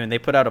Central at noon. They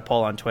put out a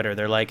poll on Twitter.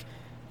 They're like,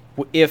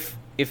 if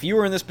you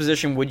were in this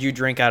position, would you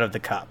drink out of the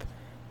cup?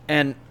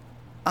 And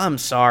I'm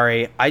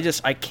sorry, I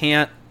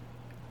can't.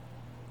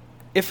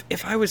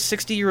 If I was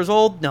 60 years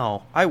old,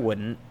 no, I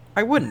wouldn't.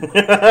 I wouldn't,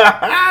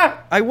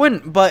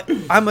 but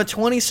I'm a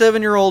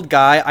 27-year-old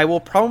guy. I will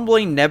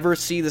probably never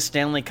see the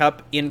Stanley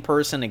Cup in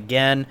person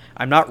again.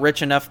 I'm not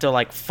rich enough to,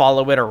 like,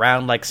 follow it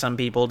around like some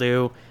people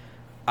do.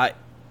 I'm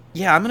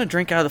going to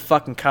drink out of the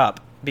fucking cup,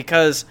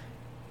 because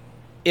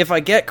if I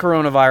get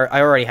coronavirus,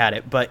 I already had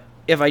it, but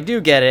if I do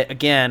get it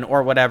again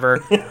or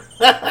whatever,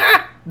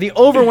 the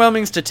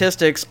overwhelming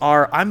statistics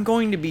are I'm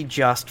going to be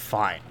just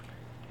fine.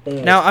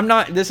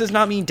 Now, this is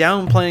not me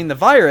downplaying the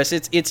virus.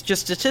 It's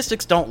just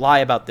statistics don't lie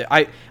about the.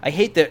 I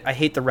hate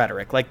the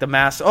rhetoric, like the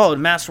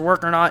masks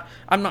work or not.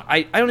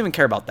 I don't even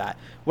care about that.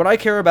 What I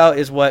care about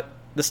is what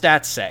the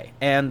stats say.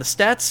 And the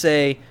stats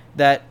say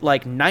that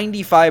like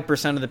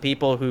 95% of the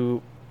people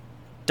who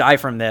die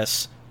from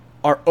this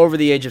are over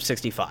the age of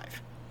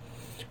 65.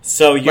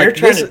 So you're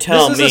trying to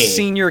tell me this is a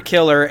senior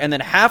killer, and then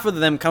half of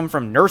them come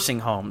from nursing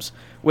homes,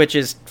 which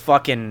is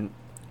fucking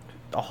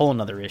a whole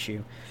nother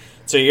issue.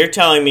 So you're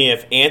telling me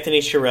if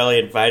Anthony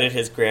Chiarelli invited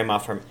his grandma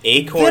from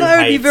Acorn Heights... Then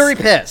I would be very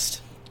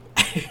pissed.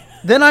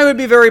 Then I would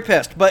be very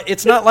pissed. But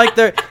it's not like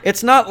they're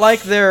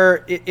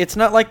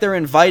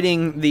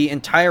inviting the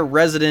entire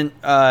resident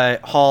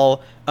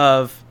hall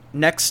of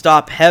Next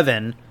Stop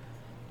Heaven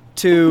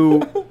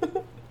to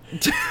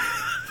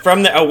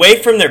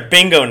away from their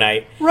bingo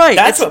night. Right.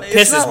 That's what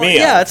pisses me off.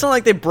 Yeah, it's not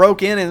like they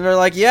broke in and they're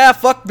like, yeah,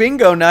 fuck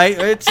bingo night.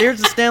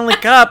 Here's the Stanley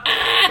Cup.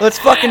 Let's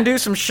fucking do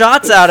some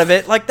shots out of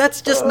it. Like,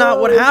 that's just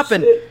not what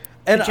happened.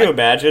 And Could you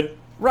imagine?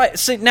 Right.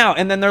 See, now,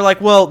 and then they're like,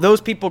 well,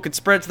 those people could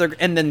spread to their...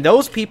 And then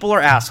those people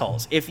are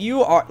assholes. If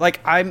you are... Like,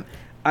 I'm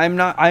one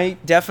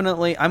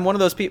of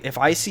those people. If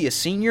I see a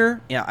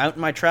senior, out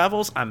in my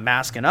travels, I'm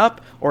masking up,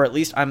 or at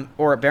least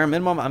or at bare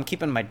minimum, I'm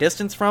keeping my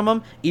distance from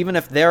them, even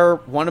if they're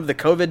one of the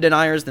COVID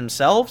deniers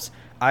themselves.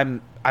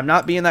 I'm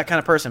not being that kind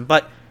of person.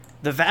 But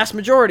the vast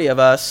majority of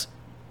us,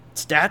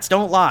 stats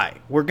don't lie.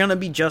 We're gonna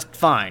be just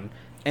fine.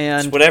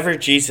 And it's whatever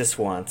Jesus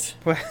wants.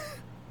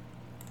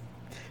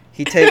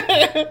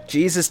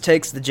 Jesus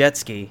takes the jet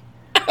ski.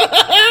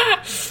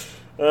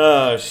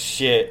 Oh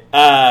shit.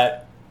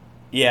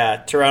 Yeah,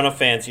 Toronto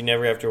fans, you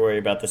never have to worry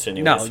about this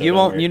anyway. No, so you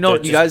won't. You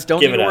guys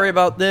don't need to worry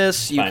about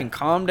this. You Fine. can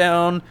calm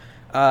down.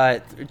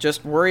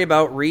 Just worry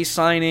about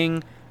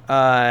re-signing.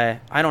 I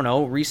don't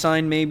know,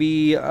 re-sign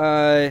maybe.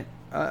 Hey,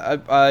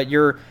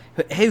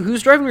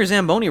 who's driving your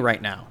Zamboni right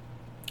now?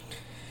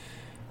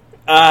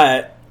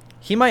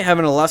 He might have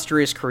an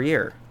illustrious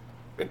career.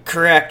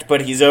 Correct,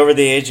 but he's over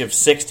the age of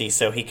 60,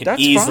 so he could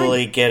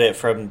easily get it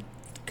from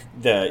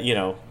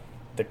the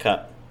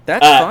cup.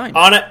 That's fine.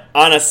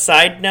 On a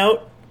side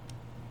note,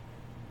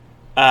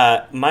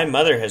 my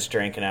mother has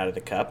drinking out of the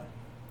cup.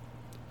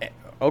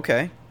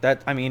 Okay,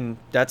 that's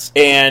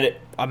and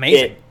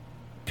amazing. It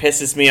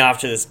pisses me off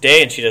to this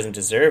day, and she doesn't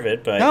deserve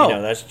it. But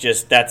that's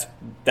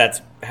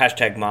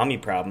hashtag mommy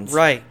problems.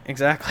 Right,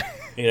 exactly.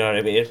 You know what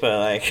I mean? But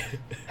like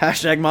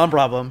hashtag mom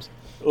problems.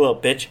 Little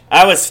bitch.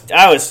 I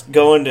was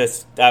going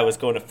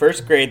to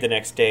first grade the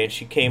next day, and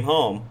she came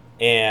home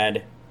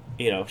and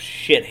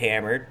shit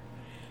hammered,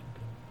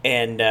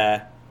 and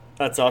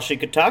that's all she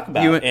could talk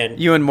about.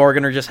 You and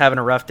Morgan are just having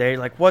a rough day.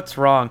 Like, what's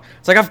wrong?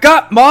 It's like, I've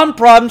got mom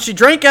problems. She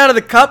drank out of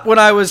the cup when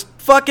I was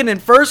fucking in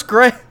first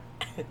grade.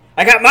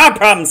 I got mom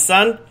problems,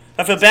 son.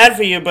 I feel bad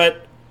for you,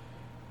 but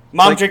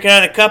mom drinking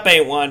out of the cup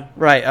ain't one.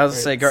 Right. I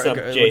was going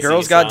to say,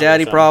 girls got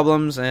daddy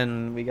problems,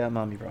 and we got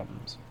mommy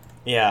problems.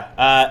 Yeah.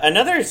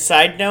 Another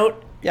side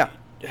note. Yeah.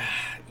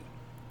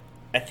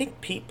 I think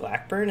Pete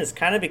Blackburn is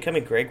kind of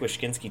becoming Greg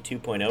Wyshkinski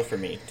 2.0 for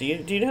me. Do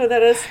you know who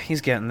that is?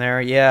 He's getting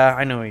there. Yeah,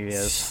 I know who he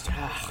is.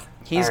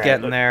 He's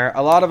getting there.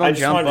 A lot of them I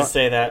just wanted to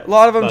say that. A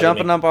lot of them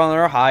jumping up on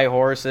their high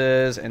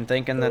horses and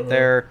thinking that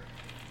they're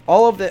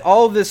all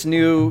of this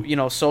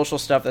new, social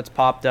stuff that's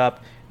popped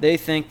up. They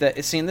think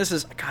that seeing this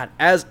is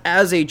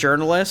as a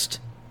journalist,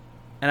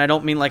 and I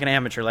don't mean like an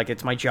amateur, like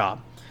it's my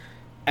job.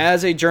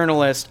 As a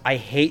journalist, I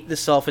hate the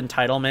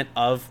self-entitlement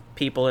of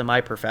people in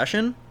my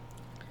profession.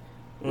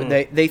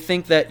 They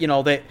think that,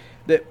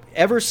 that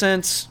ever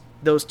since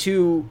those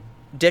two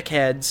not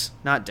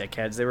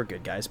dickheads, they were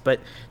good guys,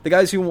 but the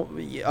guys who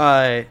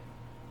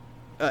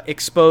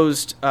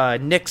exposed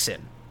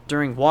Nixon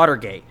during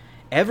Watergate,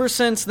 ever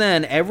since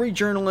then, every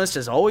journalist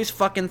has always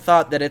fucking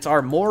thought that it's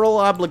our moral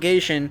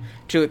obligation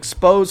to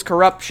expose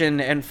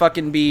corruption and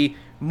fucking be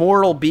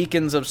moral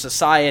beacons of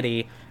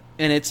society.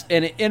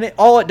 And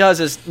all it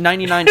does is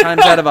 99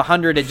 times out of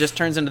 100, it just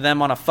turns into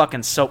them on a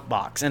fucking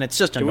soapbox, and it's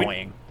just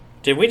annoying.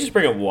 Did we just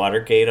bring up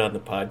Watergate on the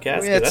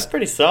podcast? That's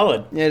pretty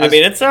solid. I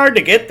mean, it's hard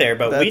to get there,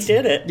 but we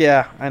did it.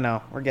 Yeah, I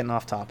know. We're getting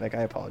off topic.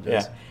 I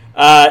apologize.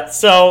 Yeah.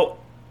 So,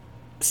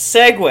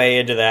 segue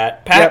into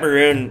that. Pat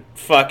Maroon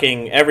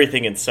fucking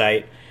everything in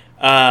sight.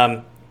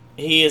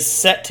 He is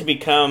set to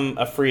become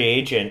a free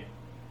agent.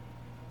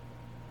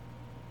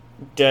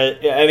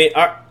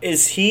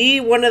 Is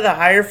he one of the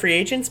higher free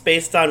agents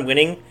based on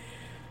winning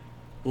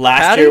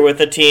last year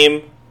with a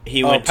team?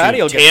 He went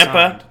to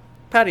Tampa.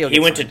 He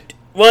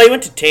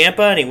went to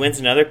Tampa and he wins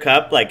another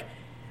cup. Like,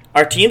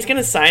 are teams going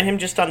to sign him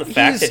just on the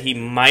fact that he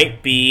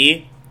might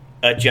be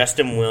a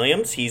Justin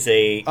Williams? He's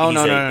a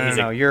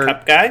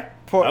cup guy.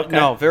 Okay.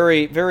 No,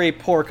 very very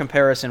poor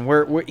comparison.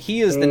 He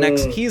is the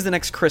next. He's the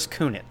next Chris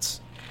Kunitz.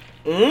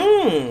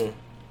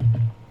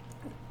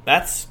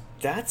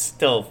 That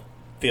still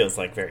feels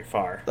like very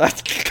far.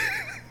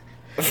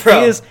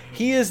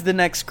 He is the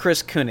next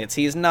Chris Kunitz.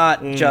 He's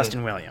not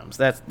Justin Williams.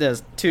 That's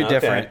two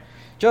different.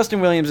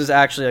 Justin Williams is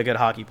actually a good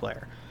hockey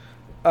player.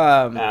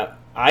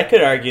 I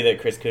could argue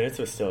that Chris Kunitz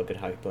was still a good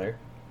hockey player.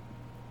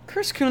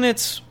 Chris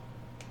Kunitz,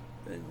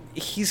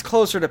 he's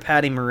closer to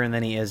Patty Maroon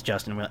than he is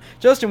Justin Williams.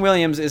 Justin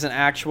Williams is an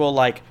actual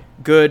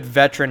good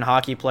veteran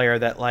hockey player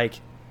that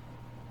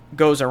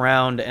goes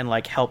around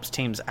and helps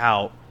teams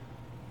out.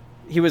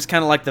 He was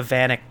kind of like the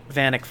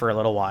Vanek for a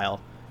little while.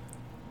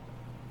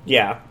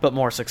 Yeah. But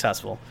more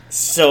successful.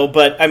 So,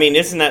 but,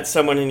 isn't that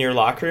someone in your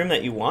locker room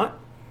that you want?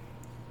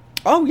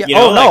 Oh, yeah.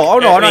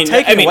 I'm not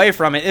taking away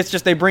from it. It's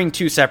just they bring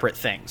two separate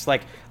things.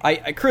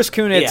 Chris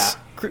Kunitz,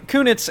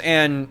 Kunitz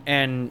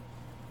and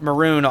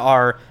Maroon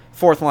are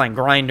fourth line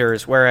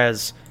grinders,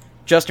 whereas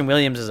Justin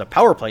Williams is a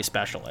power play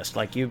specialist.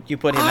 Like you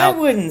put him out. I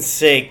wouldn't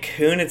say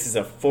Kunitz is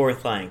a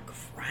fourth line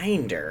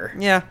grinder.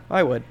 Yeah,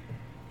 I would.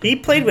 He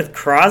played with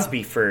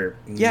Crosby for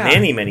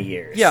many, many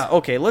years. Yeah,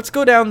 okay, let's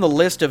go down the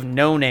list of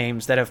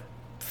no-names that have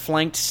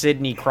flanked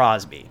Sidney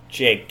Crosby.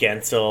 Jake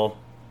Gensel.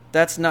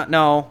 That's not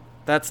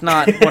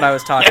what I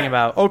was talking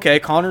about. Okay,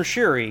 Connor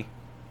Sheary.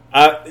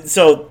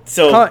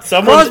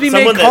 Crosby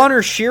made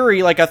Connor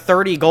Sheary like a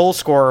 30-goal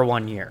scorer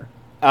one year.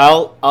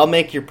 I'll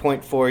make your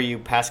point for you,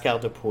 Pascal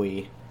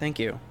Dupuis. Thank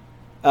you.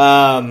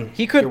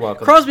 You're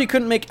welcome. Crosby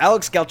couldn't make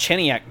Alex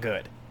Galchenyuk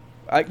good.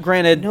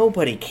 Granted,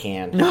 nobody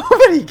can.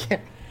 Nobody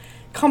can.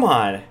 Come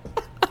on.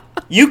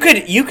 You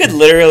could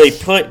literally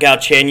put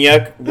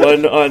Galchenyuk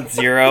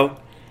 1-on-0,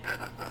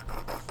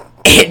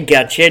 and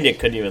Galchenyuk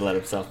couldn't even let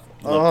himself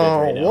look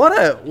good right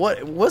now.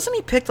 What wasn't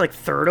he picked like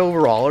 3rd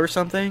overall or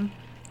something?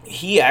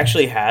 He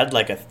actually had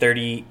like a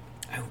 30.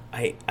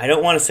 I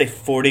don't want to say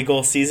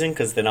 40-goal season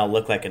because then I'll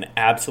look like an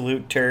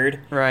absolute turd.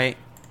 Right.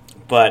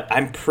 But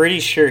I'm pretty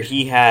sure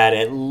he had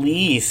at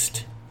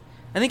least.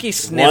 I think he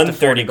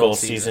sniffed one 30-goal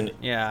season.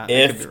 Yeah.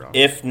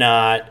 If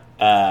not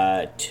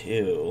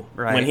 2.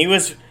 Right. When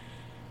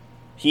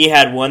he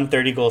had one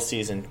 30-goal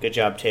season. Good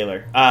job,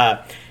 Taylor.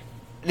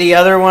 The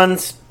other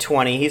one's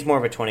 20. He's more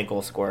of a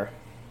 20-goal scorer.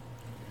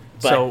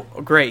 So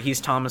great, he's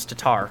Thomas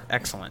Tatar.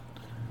 Excellent.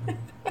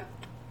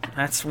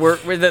 That's where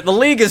the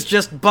league is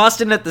just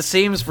busting at the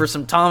seams for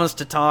some Thomas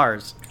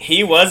Tatars.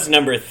 He was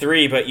number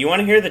 3, but you want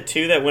to hear the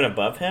 2 that went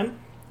above him?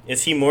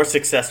 Is he more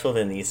successful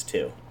than these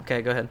 2?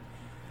 Okay, go ahead.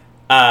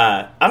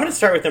 I'm going to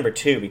start with number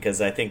 2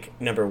 because I think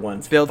number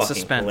 1's Build fucking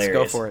suspense.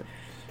 hilarious. Go for it.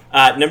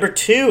 Number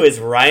 2 is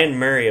Ryan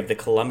Murray of the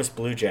Columbus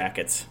Blue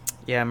Jackets.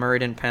 Yeah, Murray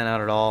didn't pan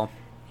out at all.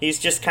 He's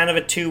just kind of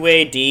a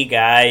two-way D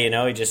guy,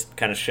 he just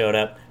kind of showed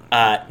up.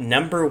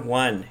 Number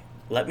 1,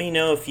 let me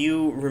know if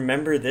you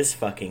remember this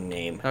fucking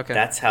name. Okay.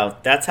 That's how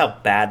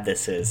bad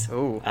this is.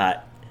 Ooh.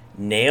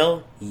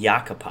 Nail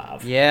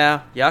Yakupov.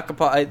 Yeah,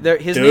 Yakupov.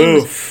 His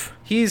name.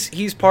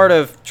 He's part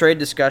of trade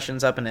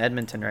discussions up in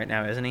Edmonton right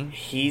now, isn't he?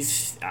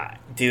 He's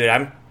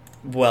dude.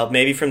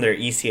 Maybe from their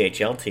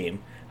ECHL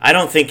team. I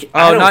don't think.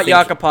 Not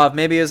Yakupov.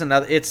 Maybe it's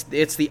another. It's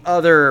the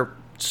other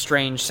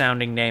strange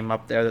sounding name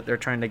up there that they're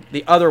trying to.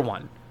 The other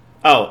one.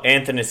 Oh,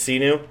 Anthony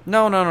Sinu?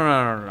 No.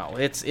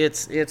 It's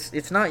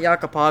not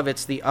Yakupov.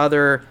 It's the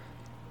other,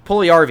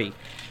 Puljujärvi.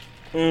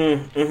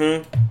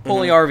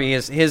 Puljujärvi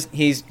is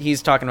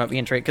he's talking about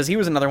being traded because he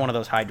was another one of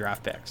those high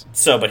draft picks.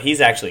 But he's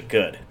actually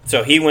good.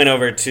 So he went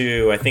over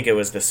to, I think it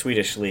was the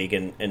Swedish league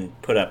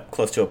and put up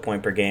close to a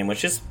point per game,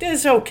 which is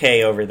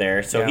okay over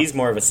there. So he's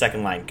more of a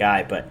second line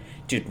guy. But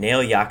dude, Nail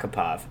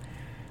Yakupov,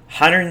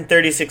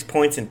 136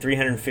 points in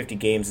 350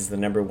 games is the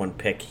number 1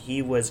 pick.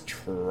 He was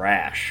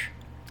trash.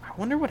 I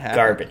wonder what happened.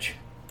 Garbage.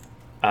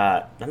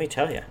 Let me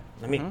tell you.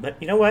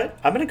 You know what?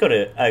 I'm going to go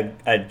to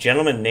a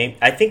gentleman named...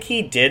 I think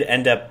he did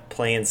end up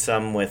playing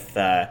some with...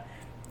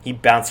 he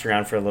bounced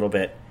around for a little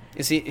bit.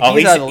 He's out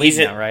of the league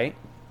now, right?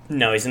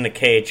 No, he's in the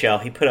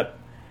KHL. He put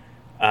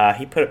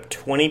up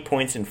 20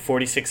 points in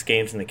 46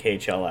 games in the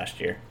KHL last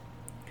year.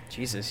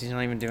 Jesus, he's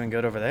not even doing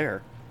good over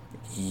there.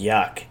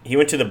 Yuck. He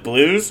went to the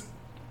Blues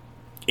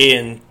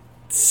in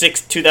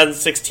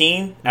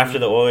 2016 after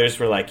the Oilers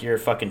were like, you're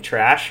fucking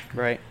trash.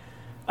 Right.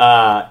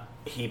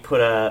 He put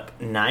up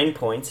 9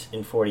 points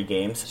in 40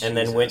 games and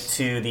then went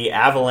to the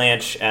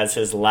Avalanche as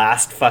his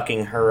last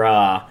fucking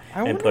hurrah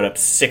and put up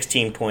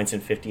 16 points in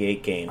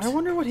 58 games. I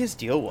wonder what his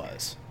deal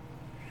was.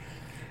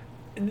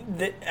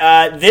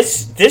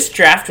 This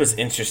draft was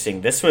interesting.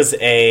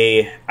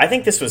 I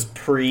think this was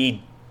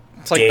pre-data.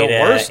 It's like the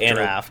worst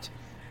draft.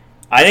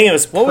 I think it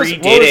was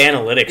pre-data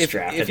analytics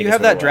draft. If you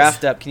have that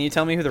draft up, can you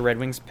tell me who the Red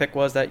Wings pick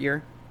was that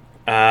year?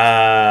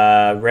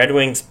 Red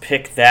Wings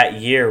pick that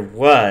year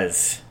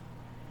was...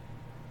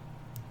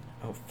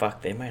 Oh,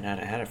 fuck, they might not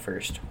have had it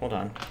first. Hold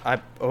on.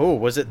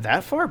 Was it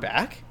that far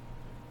back?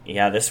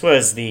 Yeah, this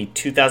was the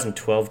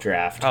 2012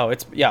 draft. They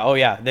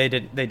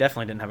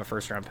definitely didn't have a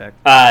first round pick.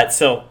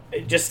 So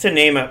just to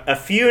name a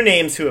few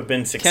names who have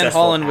been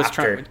successful.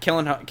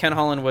 Ken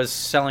Holland was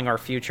selling our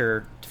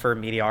future for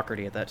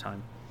mediocrity at that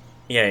time.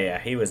 Yeah,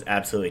 he was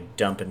absolutely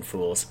dumping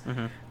fools.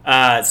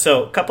 Mm-hmm.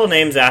 So a couple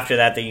names after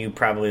that you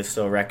probably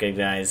still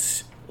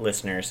recognize,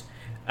 listeners.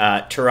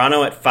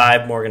 Toronto at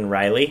 5, Morgan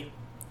Rielly.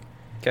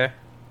 Okay.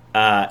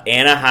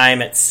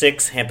 Anaheim at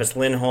 6, Hampus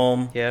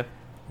Lindholm. Yeah.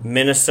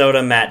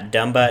 Minnesota, Matt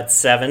Dumba at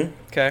 7.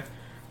 Okay.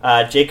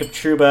 Jacob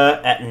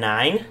Trouba at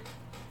 9.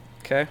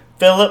 Okay.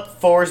 Philip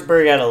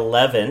Forsberg at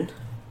 11.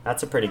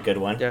 That's a pretty good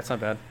one. Yeah, it's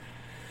not bad.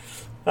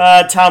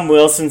 Tom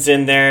Wilson's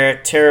in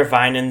there. Tara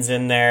Vinen's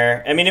in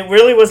there. I mean, it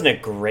really wasn't a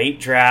great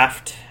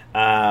draft,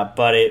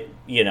 but it,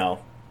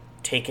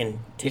 taken.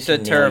 You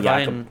said Tara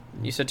Vinen.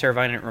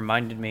 It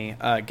reminded me.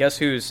 Guess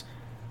who's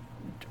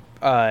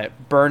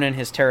burning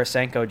his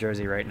Tarasenko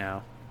jersey right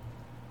now?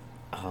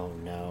 Oh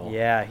no!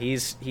 Yeah,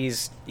 he's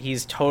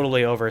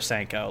totally over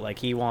Senko. Like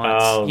he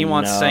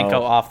wants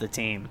Senko off the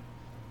team.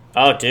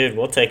 Oh, dude,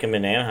 we'll take him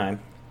in Anaheim.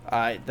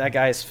 That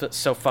guy is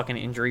so fucking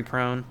injury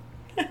prone.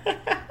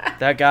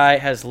 That guy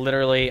has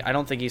literally, I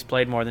don't think he's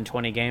played more than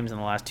 20 games in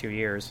the last 2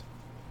 years.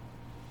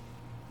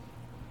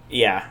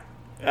 Yeah.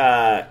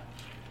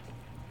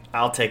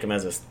 I'll take him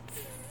as a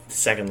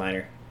second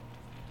liner.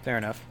 Fair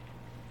enough.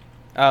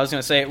 I was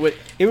going to say,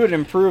 it would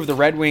improve the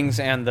Red Wings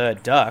and the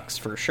Ducks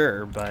for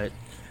sure, but...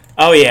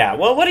 Oh, yeah.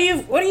 Well, what do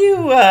you,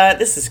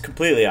 this is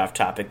completely off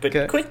topic,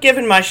 but quit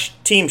giving my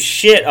team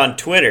shit on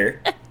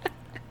Twitter,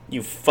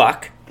 you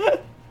fuck.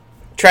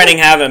 Trying to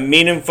have a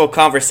meaningful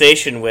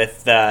conversation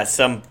with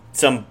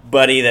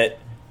somebody that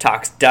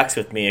talks Ducks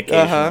with me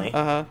occasionally.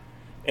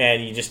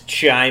 And you just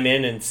chime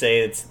in and say,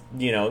 it's,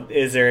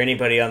 is there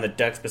anybody on the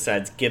Ducks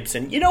besides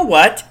Gibson? You know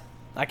what?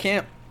 I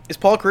can't. Is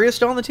Paul Kariya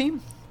still on the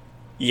team?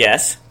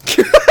 Yes.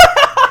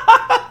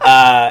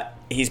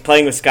 He's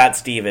playing with Scott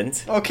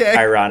Stevens. Okay.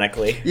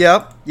 Ironically.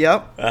 Yep.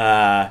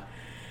 No,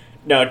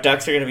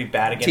 Ducks are going to be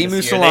bad again Teemu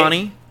this year.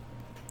 Selanne.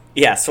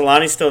 Yeah,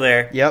 Solani's still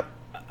there. Yep.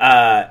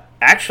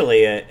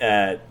 Actually,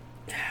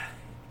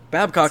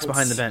 Babcock's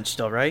behind the bench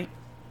still, right?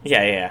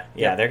 Yeah.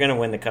 Yep. They're going to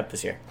win the cup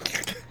this year.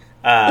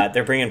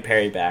 They're bringing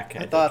Perry back.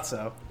 I thought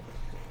so.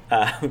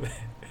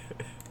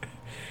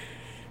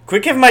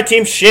 Quit giving my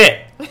team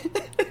shit.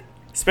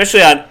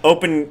 Especially on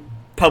open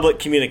public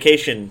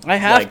communication. I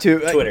have to.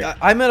 Twitter.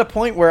 I'm at a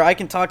point where I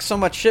can talk so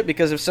much shit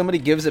because if somebody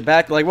gives it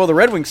back, like, well, the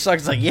Red Wings suck.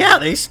 It's like, yeah,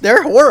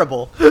 they're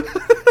horrible.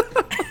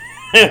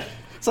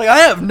 It's like, I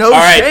have no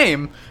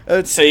shame.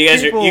 So you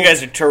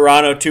guys are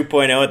Toronto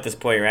 2.0 at this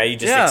point, right? You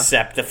just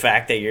accept the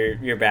fact that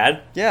you're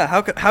bad? Yeah,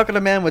 how could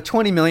a man with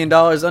 $20 million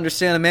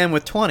understand a man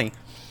with 20?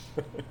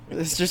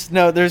 There's just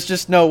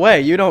no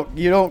way. You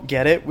don't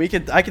get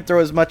it. I could throw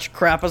as much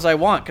crap as I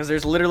want because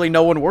there's literally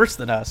no one worse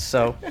than us.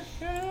 So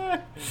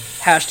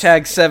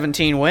hashtag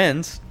 17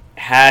 wins.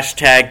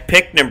 Hashtag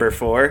pick number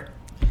 4.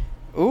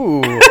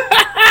 Ooh.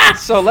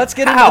 So let's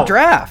get into the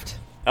draft.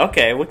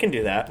 Okay, we can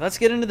do that. Let's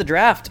get into the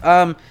draft.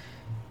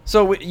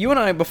 So you and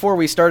I, before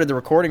we started the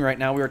recording right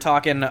now, we were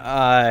talking.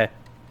 There's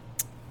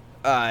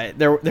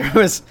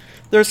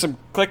some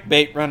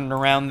clickbait running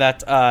around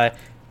that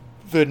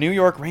the New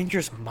York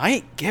Rangers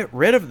might get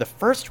rid of the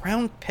first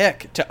round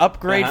pick to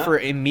upgrade for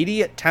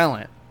immediate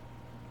talent.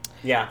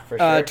 Yeah, for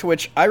sure. To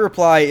which I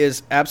reply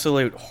is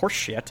absolute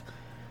horseshit.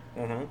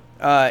 Mm-hmm.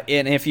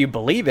 And if you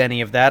believe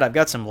any of that, I've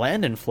got some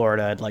land in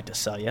Florida I'd like to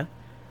sell you.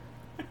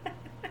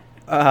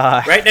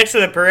 Right next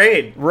to the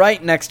parade.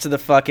 Right next to the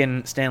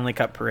fucking Stanley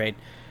Cup parade.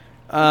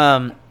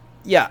 There's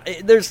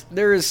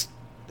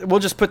we'll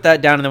just put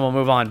that down and then we'll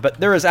move on. But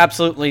there is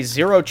absolutely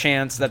zero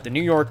chance that the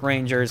New York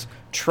Rangers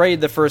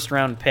trade the first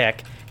round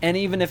pick. And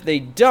even if they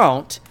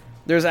don't,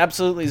 there's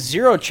absolutely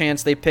zero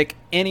chance they pick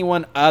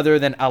anyone other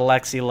than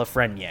Alexis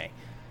Lafreniere.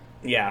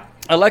 Yeah.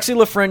 Alexis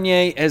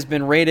Lafreniere has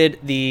been rated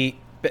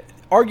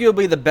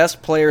arguably the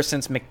best player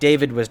since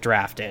McDavid was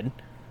drafted.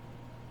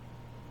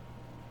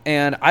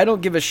 And I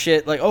don't give a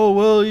shit like, oh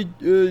well,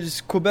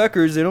 it's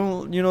Quebecers, they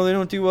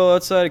don't do well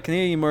outside of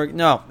Canadian market.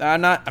 No,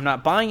 I'm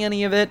not buying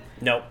any of it.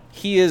 Nope.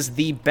 He is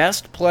the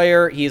best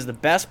player, he is the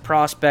best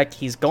prospect,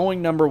 he's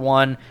going number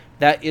 1.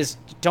 That is,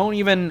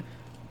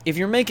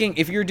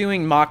 if you're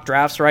doing mock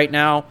drafts right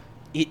now,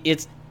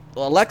 it's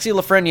Alexis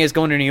Lafreniere is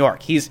going to New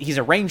York. He's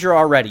a Ranger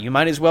already. You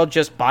might as well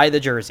just buy the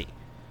jersey.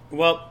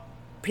 Well,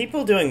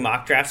 people doing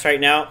mock drafts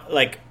right now,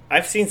 like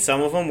I've seen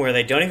some of them where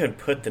they don't even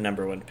put the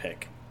number 1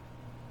 pick.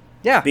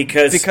 Yeah,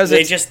 because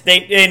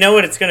they know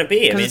what it's going to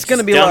be. Because it's going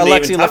to be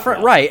Alexis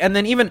Lafreniere, right? And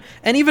then even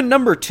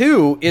number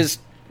 2 is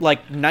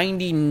like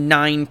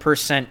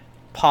 99%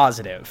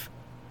 positive.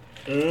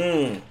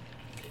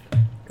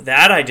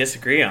 That I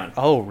disagree on.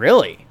 Oh,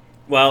 really?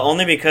 Well,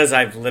 only because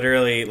I've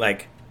literally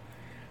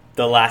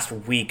the last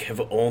week have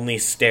only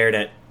stared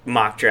at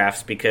mock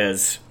drafts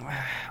because.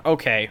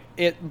 Okay,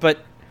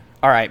 but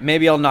all right,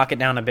 maybe I'll knock it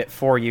down a bit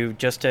for you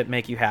just to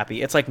make you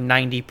happy. It's like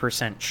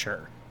 90%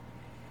 sure.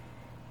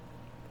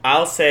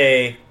 I'll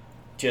say,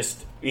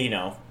 just,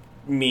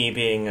 me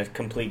being a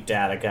complete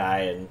data guy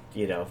and,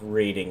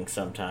 reading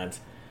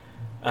sometimes,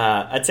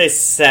 I'd say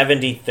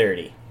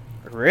 70-30.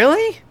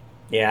 Really?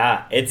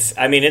 Yeah,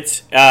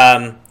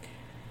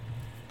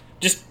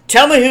 just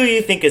tell me who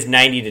you think is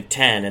 90-10,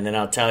 and then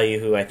I'll tell you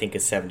who I think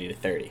is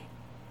 70-30.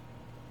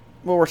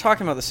 Well, we're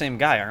talking about the same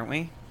guy, aren't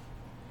we?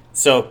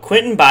 So,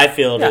 Quentin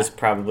Byfield is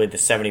probably the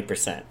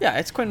 70%. Yeah,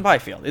 it's Quentin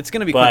Byfield. It's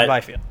going to be Quentin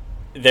Byfield.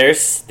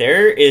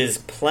 There is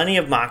plenty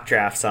of mock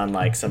drafts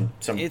on some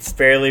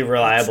fairly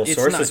reliable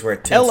sources where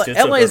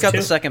LA's got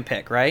the second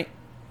pick, right?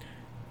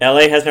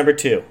 LA has number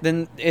 2.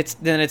 Then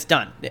it's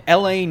done.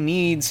 LA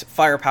needs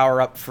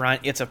firepower up front.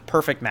 It's a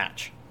perfect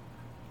match.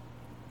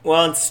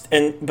 Well,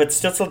 but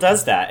Stützle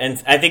does that,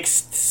 and I think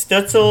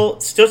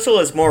Stützle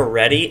is more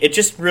ready. It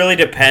just really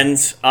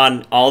depends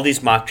on all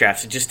these mock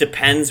drafts. It just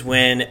depends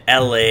when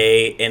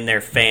LA and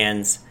their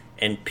fans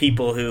and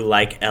people who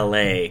like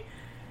LA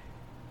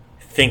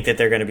think that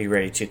they're going to be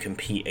ready to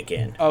compete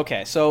again.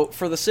 Okay, so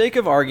for the sake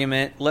of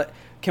argument,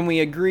 can we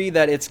agree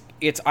that it's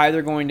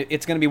either going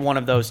to be one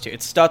of those two?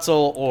 It's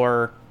Stützle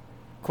or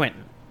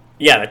Quentin.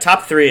 Yeah, the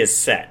top 3 is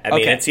set. I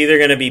mean, it's either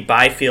going to be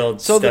Byfield,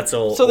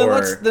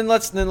 Stützle, then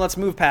let's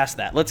move past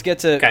that. Let's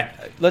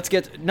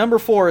get number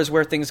 4 is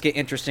where things get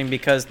interesting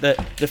because the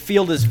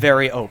field is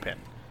very open.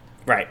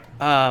 Right.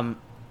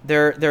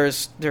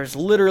 There's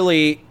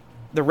literally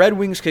the Red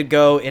Wings could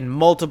go in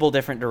multiple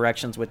different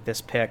directions with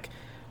this pick.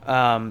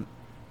 Right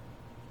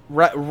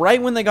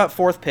when they got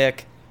 4th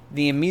pick,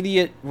 the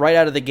immediate right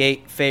out of the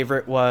gate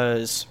favorite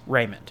was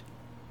Raymond.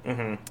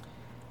 Mm-hmm.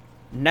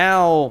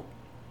 Now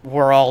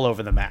we're all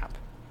over the map.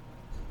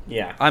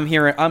 Yeah, I'm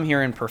hearing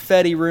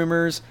Perfetti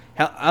rumors.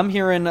 I'm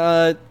hearing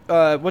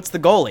what's the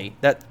goalie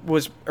that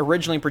was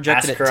originally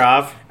projected?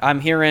 Askarov. I'm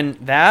hearing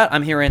that.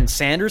 I'm hearing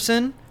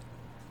Sanderson.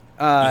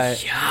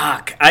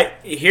 Yuck!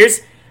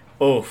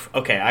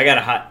 Okay.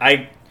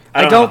 I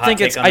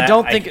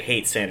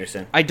hate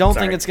Sanderson. I don't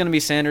think it's going to be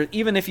Sanders.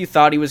 Even if you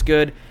thought he was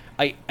good,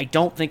 I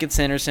don't think it's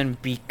Sanderson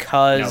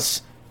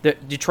because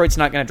Detroit's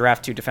not going to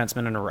draft 2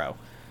 defensemen in a row.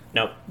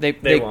 No,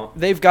 they won't.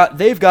 They've got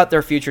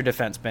their future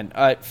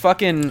defensemen.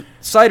 Fucking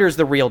Seider's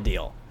the real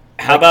deal.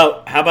 How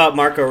about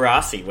Marco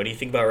Rossi? What do you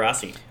think about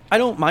Rossi? I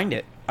don't mind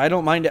it.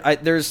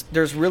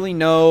 There's really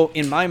no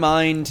in my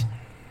mind.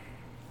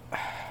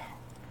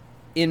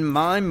 In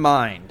my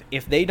mind,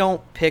 if they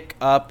don't pick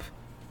up,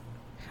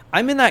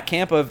 I'm in that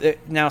camp of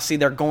now. See,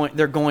 they're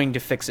going to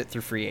fix it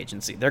through free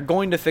agency. They're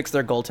going to fix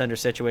their goaltender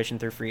situation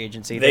through free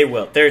agency. They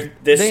will. There's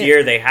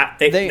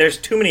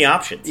too many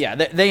options. Yeah,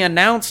 they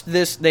announced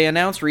this. They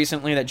announced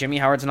recently that Jimmy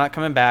Howard's not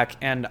coming back,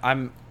 and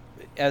I'm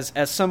as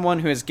someone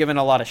who has given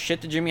a lot of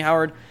shit to Jimmy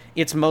Howard.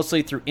 It's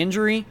mostly through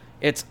injury.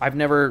 I've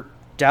never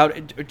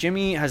doubted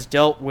Jimmy has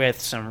dealt with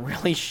some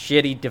really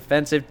shitty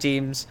defensive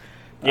teams.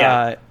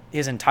 Yeah.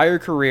 His entire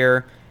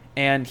career.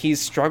 And he's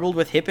struggled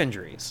with hip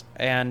injuries.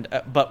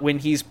 But when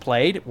he's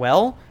played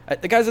well,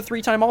 the guy's a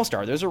 3-time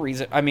All-Star. There's a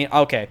reason. I mean,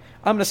 okay,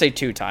 I'm going to say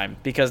 2-time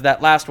because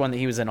that last one that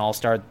he was an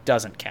All-Star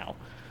doesn't count.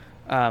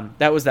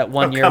 That was that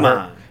one year.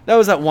 That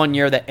was that 1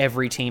 year that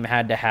every team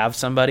had to have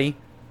somebody.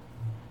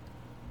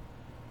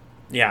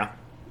 Yeah.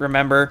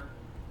 Remember?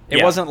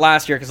 It wasn't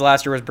last year because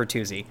last year was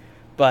Bertuzzi.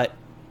 But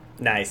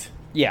nice.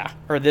 Yeah,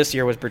 or this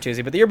year was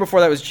Bertuzzi. But the year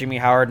before that was Jimmy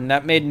Howard, and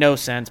that made no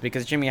sense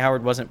because Jimmy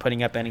Howard wasn't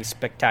putting up any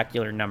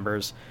spectacular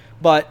numbers.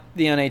 But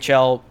the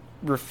NHL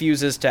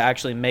refuses to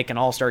actually make an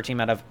all-star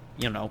team out of,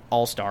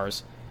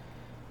 all-stars.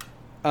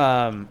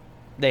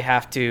 They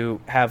have to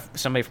have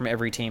somebody from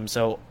every team,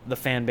 so the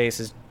fan base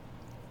is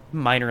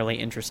minorly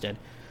interested.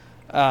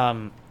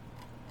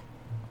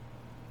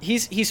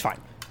 He's fine.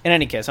 In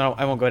any case,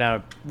 I won't go down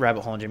a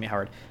rabbit hole on Jimmy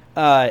Howard.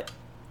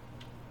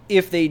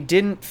 If they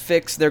didn't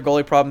fix their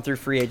goalie problem through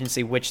free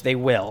agency, which they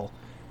will,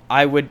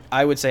 I would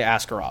say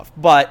Askarov.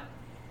 But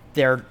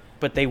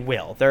they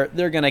will.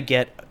 They're gonna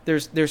get.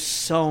 There's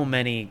so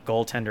many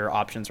goaltender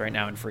options right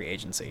now in free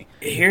agency.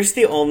 Here's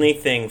the only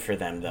thing for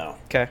them, though.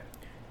 Okay.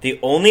 The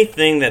only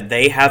thing that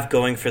they have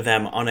going for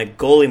them on a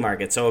goalie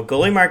market. So a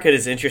goalie market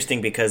is interesting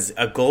because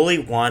a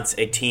goalie wants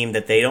a team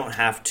that they don't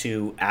have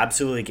to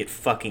absolutely get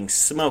fucking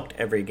smoked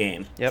every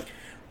game. Yep.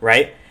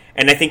 Right?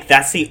 And I think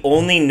that's the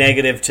only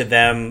negative to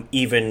them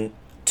even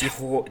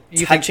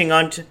touching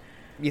on.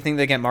 You think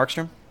they get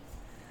Markstrom?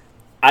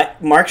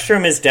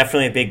 Markstrom is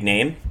definitely a big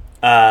name.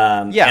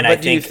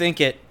 Do you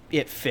think it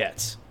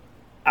fits?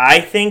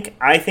 I think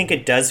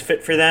it does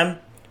fit for them.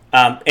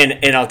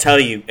 And I'll tell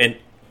you, and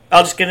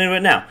I'll just get into it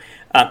now.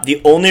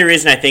 The only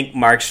reason I think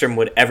Markstrom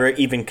would ever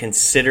even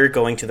consider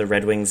going to the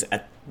Red Wings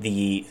at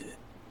the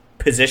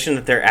position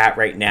that they're at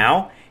right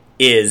now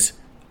is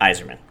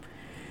Yzerman.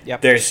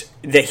 Yep.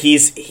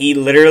 He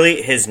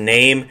literally, his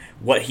name,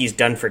 what he's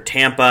done for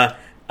Tampa.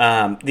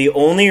 The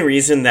only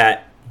reason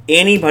that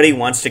anybody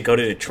wants to go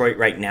to Detroit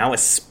right now,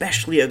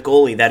 especially a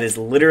goalie, that is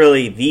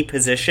literally the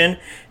position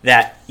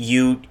that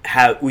you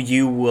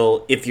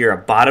will, if you're a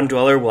bottom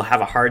dweller, will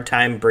have a hard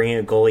time bringing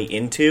a goalie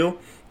into,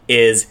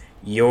 is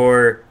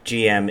your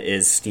GM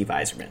is Steve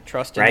Yzerman.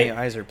 Trust in the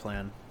Yzer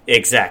plan.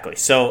 Exactly.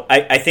 So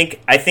I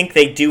think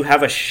they do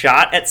have a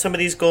shot at some of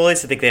these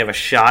goalies. I think they have a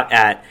shot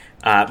at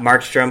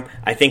Markstrom.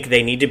 I think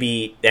they need to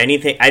be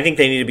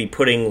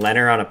putting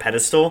Leonard on a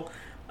pedestal.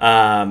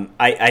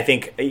 I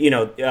think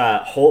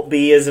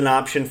Holtby is an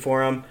option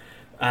for him,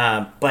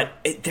 but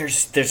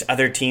there's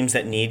other teams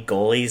that need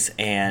goalies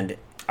and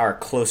are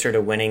closer to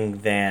winning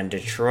than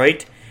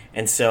Detroit,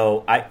 and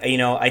so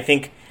I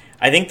think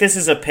this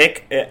is a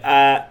pick.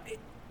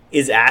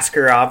 Is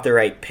Askarov the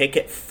right pick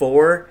at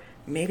 4?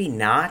 Maybe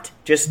not.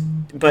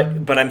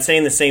 But I'm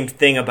saying the same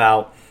thing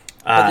about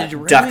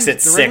Ducks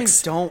at 6. The Red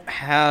Wings don't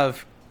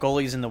have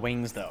goalies in the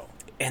wings though.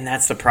 And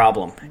that's the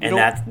problem. That is the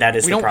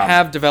problem. We don't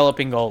have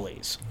developing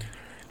goalies.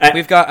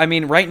 We've got. I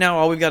mean, right now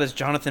all we've got is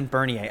Jonathan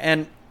Bernier,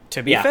 and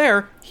to be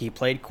fair, he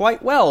played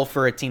quite well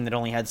for a team that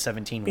only had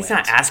 17 wins. He's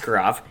not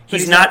Askarov.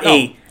 He's not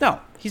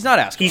Askarov. He's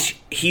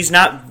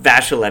not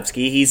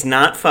Vasilevsky. He's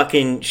not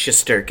fucking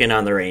Shesterkin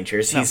on the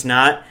Rangers. No. He's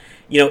not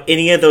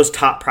any of those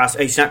top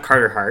prospects. He's not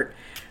Carter Hart.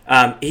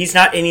 He's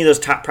not any of those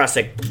top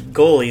prospect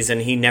goalies,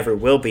 and he never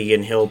will be.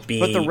 And he'll be.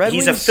 But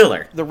he's a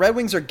filler. The Red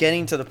Wings are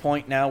getting to the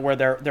point now where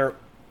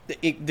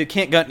They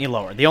can't go any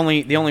lower. The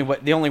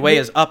only way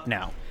is up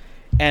now,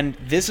 and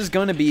this is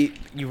going to be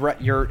you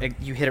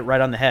hit it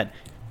right on the head.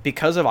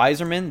 Because of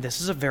Yzerman,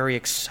 this is a very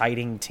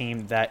exciting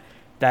team that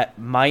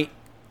might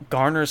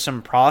garner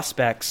some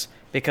prospects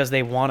because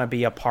they want to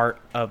be a part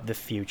of the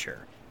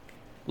future.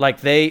 Like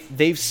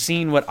they've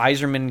seen what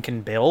Yzerman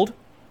can build,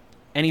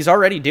 and he's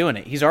already doing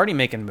it. He's already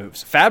making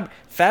moves.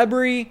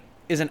 Fabry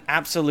is an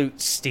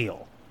absolute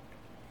steal.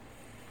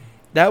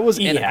 That was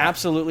an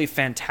absolutely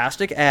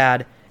fantastic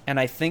ad, and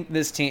I think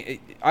this team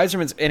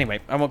Yzerman's anyway.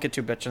 I won't get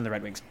too much on the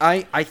Red Wings.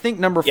 I think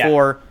number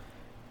 4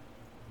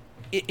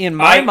 in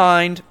my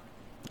mind.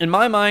 In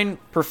my mind,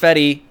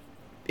 Perfetti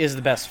is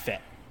the best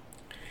fit.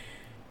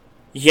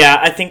 Yeah,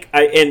 I think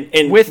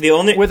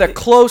with a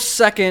close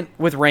second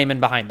with Raymond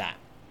behind that.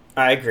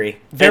 I agree.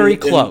 Very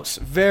close.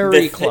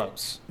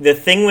 The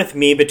thing with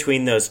me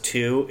between those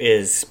two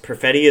is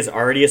Perfetti is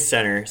already a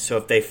center, so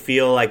if they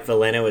feel like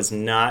Veleno is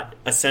not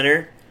a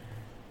center,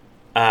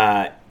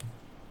 I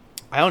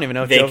don't even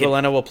know if Joe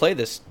Veleno will play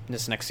this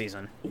next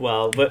season.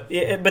 Well, but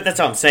that's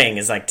all I'm saying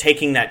is like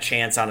taking that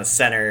chance on a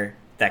center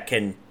that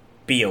can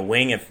be a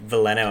wing if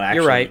Veleno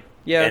actually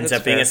ends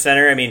up being a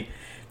center. I mean,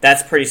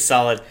 that's pretty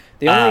solid.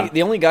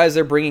 The only guys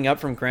they're bringing up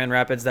from Grand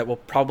Rapids that will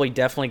probably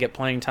definitely get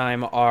playing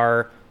time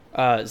are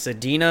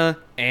Zadina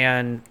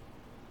and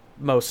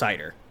Mo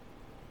Sider.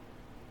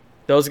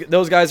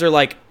 Those guys are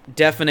like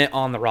definite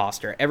on the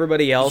roster.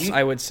 Everybody else,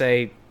 I would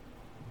say,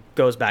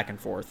 goes back and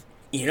forth.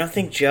 You don't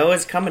think Joe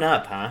is coming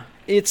up, huh?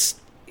 It's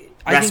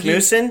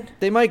Rasmussen.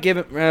 They might give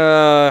it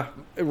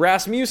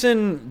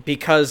Rasmussen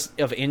because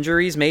of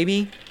injuries,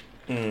 maybe.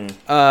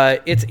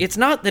 It's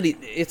not that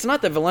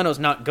Veleno's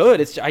not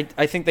good.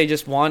 I think they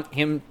just want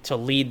him to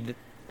lead.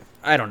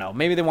 I don't know.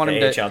 Maybe they want him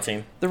to. AHL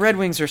team. The Red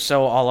Wings are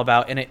so all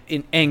about, and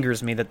it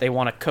angers me that they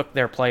want to cook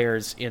their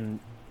players in.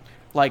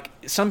 Like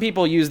some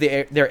people use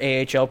their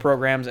AHL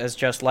programs as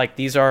just like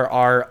these are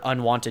our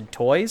unwanted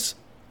toys,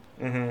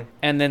 and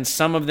then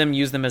some of them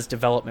use them as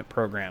development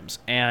programs,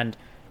 and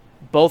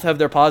both have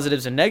their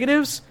positives and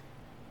negatives.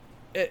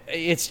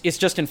 It's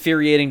just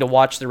infuriating to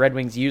watch the Red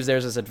Wings use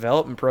theirs as a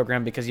development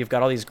program because you've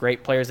got all these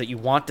great players that you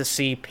want to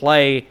see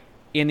play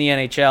in the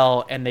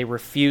NHL, and they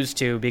refuse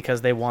to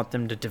because they want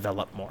them to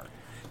develop more.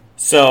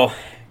 So,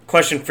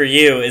 question for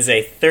you, is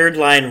a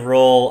third-line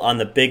role on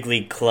the big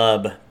league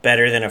club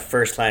better than a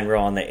first-line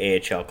role on the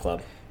AHL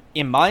club?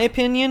 In my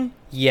opinion,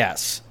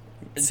 yes.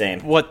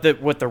 Same. What the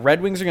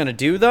Red Wings are going to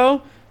do,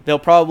 though, they'll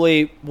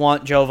probably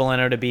want Joe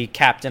Veleno to be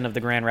captain of the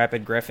Grand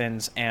Rapids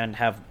Griffins and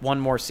have one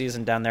more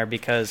season down there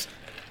because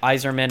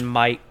Yzerman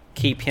might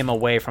keep him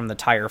away from the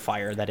tire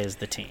fire that is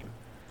the team.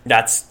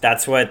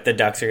 That's what the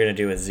Ducks are going to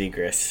do with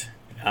Zegras.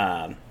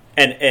 And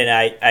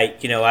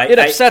it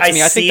upsets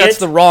me. I think that's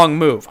the wrong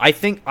move. I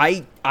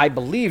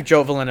believe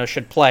Joe Veleno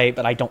should play,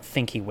 but I don't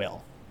think he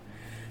will.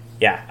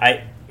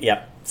 Yeah,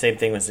 same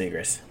thing with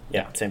Zegras.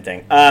 Yeah, same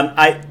thing.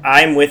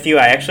 I'm with you.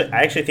 I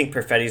actually think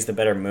Perfetti's the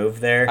better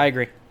move there. I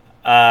agree.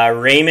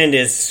 Raymond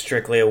is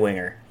strictly a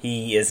winger.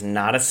 He is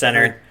not a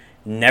center.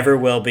 Never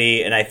will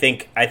be. And I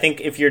think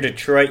if you're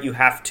Detroit, you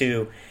have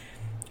to.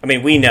 I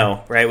mean, we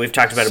know, right? We've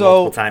talked about it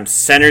multiple times.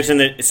 Centers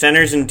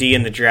and D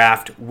in the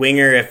draft.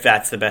 Winger if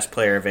that's the best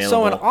player available.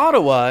 So in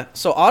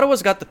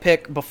Ottawa's got the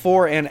pick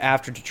before and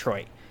after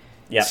Detroit.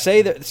 Yeah.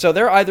 So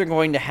they're either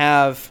going to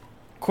have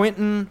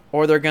Quinton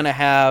or they're going to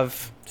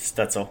have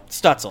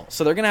Stutzel.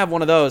 So they're going to have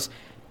one of those.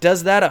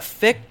 Does that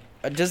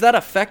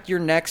affect your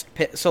next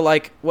pick? So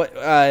like what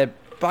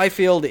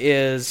Byfield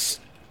he's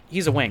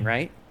a wing,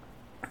 right?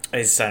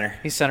 He's center.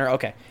 He's center.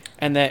 Okay.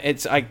 And then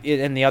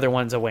and the other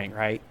one's a wing,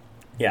 right?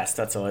 Yes,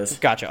 Stutzel is.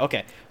 Gotcha.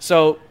 Okay.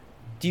 So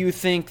do you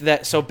think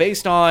that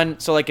based on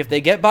like if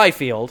they get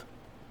Byfield,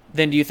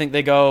 then do you think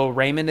they go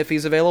Raymond if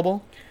he's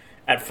available?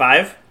 At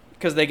 5?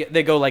 Because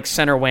they go like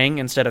center wing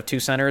instead of two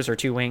centers or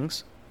two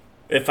wings.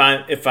 If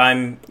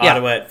I'm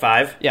Ottawa at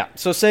 5? Yeah.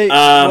 So say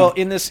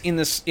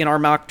in our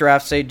mock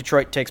draft, say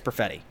Detroit takes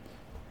Perfetti.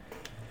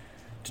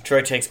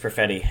 Detroit takes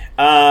Perfetti.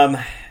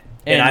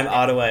 And I'm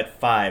Ottawa at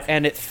 5.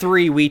 And at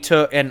 3 we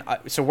took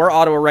so we're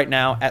Ottawa right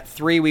now. At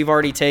 3 we've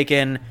already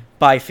taken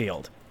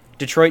Byfield.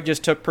 Detroit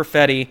just took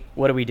Perfetti.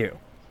 What do we do?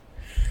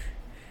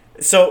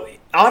 So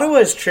Ottawa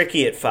is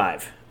tricky at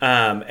 5.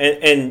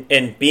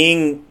 And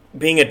being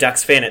a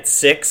Ducks fan at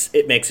 6,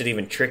 it makes it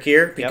even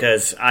trickier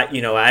because I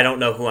don't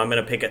know who I'm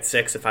going to pick at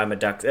 6 if I'm a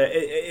Ducks.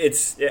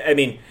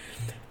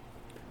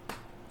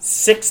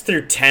 6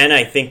 through 10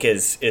 I think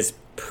is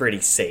pretty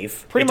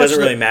safe. It doesn't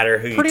really matter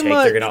who you take;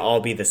 they're going to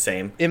all be the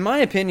same. In my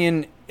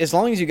opinion, as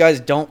long as you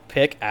guys don't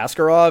pick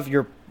Askarov,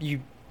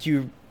 you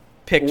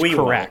picked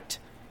correct.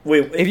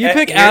 If you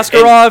pick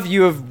Askarov,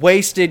 you have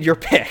wasted your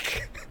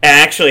pick.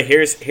 Actually,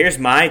 here's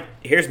my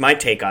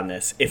take on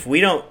this. If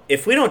we don't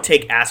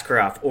take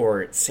Askarov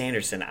or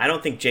Sanderson, I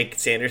don't think Jake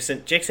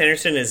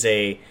Sanderson is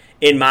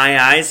in my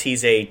eyes,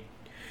 his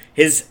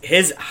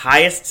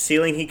highest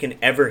ceiling he can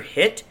ever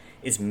hit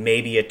is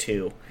maybe a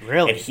 2.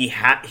 Really? And he's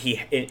not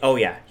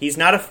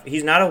a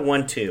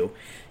 1-2.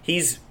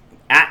 He's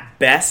at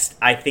best,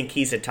 I think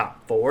he's a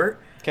top 4.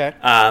 Okay.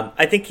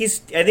 I think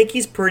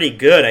he's pretty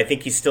good. I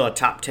think he's still a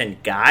top 10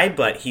 guy,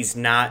 but he's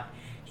not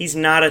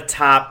a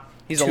top.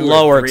 He's a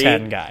lower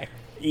 10 guy.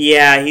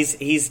 Yeah,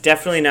 he's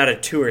definitely not a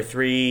 2 or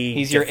 3.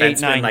 He's your 8,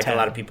 9, like 10. A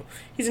lot of people.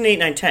 He's an 8,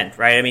 9, 10,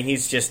 right? I mean,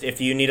 he's just,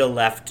 if you need a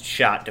left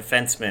shot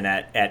defenseman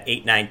at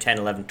 8, 9, 10,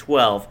 11,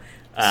 12,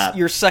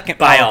 your second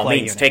by power all play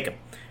means, unit. take him.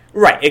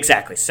 Right,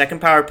 exactly. Second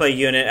power play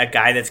unit, a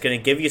guy that's going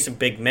to give you some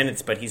big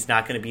minutes, but he's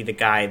not going to be the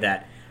guy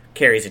that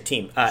carries a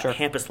team. Sure.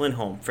 Hampus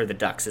Lindholm for the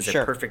Ducks is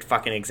Sure. a perfect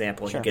fucking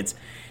example. Sure. He gets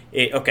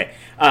okay.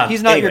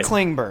 He's not your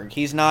Klingberg.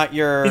 He's not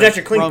your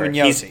Klingberg. Roman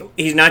Josi.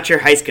 He's not your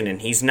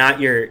Heiskanen. He's not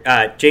your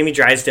Jamie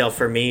Drysdale.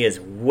 For me, is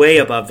way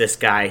above this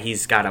guy.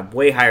 He's got a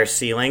way higher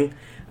ceiling.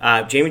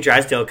 Jamie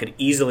Drysdale could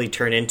easily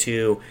turn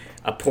into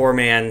a poor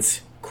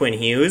man's Quinn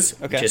Hughes,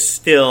 which is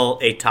still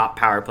a top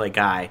power play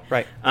guy.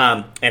 Right.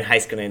 And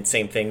Heiskanen,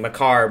 same thing.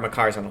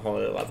 Makar's on a whole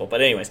other level. But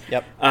anyways,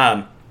 Yep.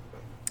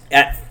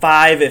 At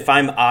 5, if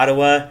I'm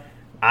Ottawa,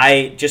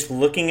 just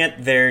looking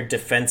at their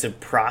defensive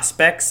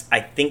prospects, I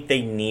think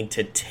they need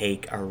to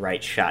take a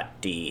right shot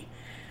D.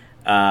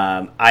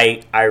 I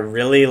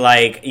really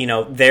like,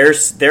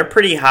 they're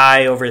pretty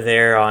high over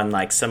there on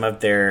like some of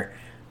their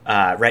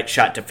right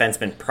shot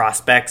defenseman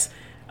prospects.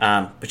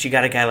 But you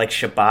got a guy like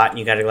Shabbat and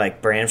you got a guy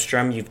like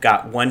Bramstrom. You've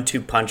got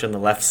 1-2 punch on the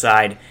left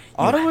side.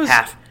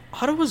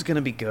 Ottawa's going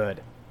to be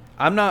good.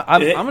 I'm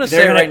going to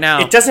say right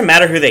now. It doesn't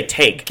matter who they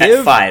take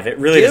at 5. It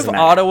really doesn't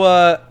matter.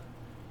 Ottawa.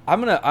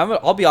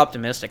 I'll be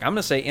optimistic. I'm going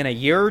to say in a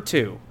year or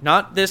two,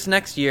 not this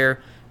next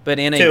year, but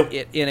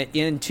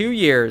in 2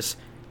 years,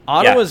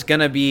 Ottawa's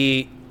going to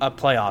be a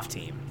playoff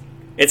team.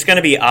 It's going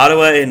to be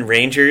Ottawa and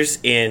Rangers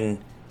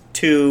in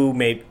 2,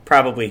 maybe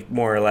probably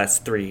more or less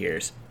 3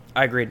 years.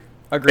 I agreed.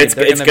 It's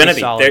going to be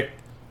solid.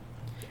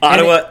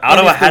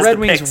 Ottawa has the Red the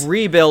Wings picks.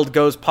 rebuild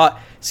goes.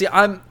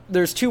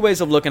 There's 2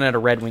 ways of looking at a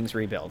Red Wings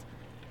rebuild.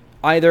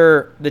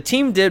 Either the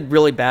team did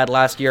really bad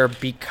last year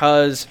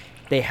because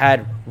they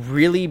had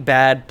really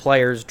bad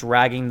players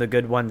dragging the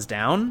good ones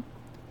down,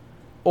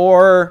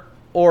 or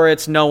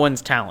it's no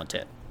one's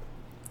talented.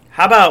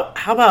 How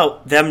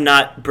about them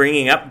not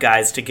bringing up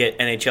guys to get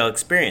NHL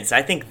experience?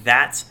 I think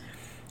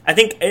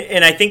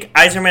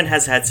Yzerman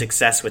has had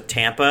success with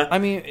Tampa. I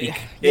mean,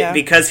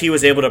 because he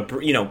was able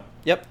to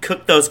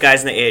cook those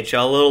guys in the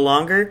AHL a little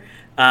longer.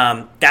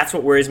 That's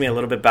what worries me a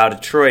little bit about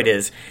Detroit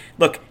is,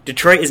 look,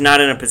 Detroit is not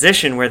in a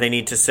position where they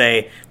need to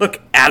say, look,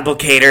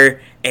 Abdelkader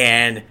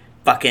and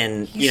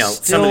fucking,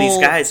 some of these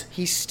guys.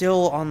 He's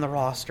still on the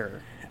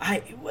roster.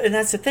 And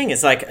that's the thing.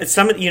 It's like at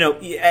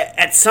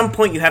some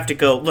point you have to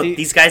go, look,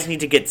 these guys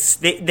need to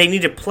they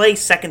need to play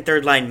second,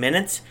 third line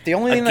minutes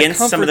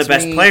against some of the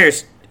best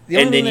players. The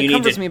only thing that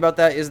comforts me about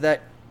that is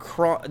that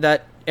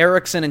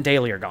Eriksson and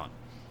Daly are gone.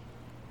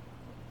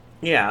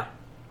 Yeah.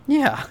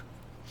 Yeah.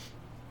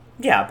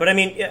 Yeah, but I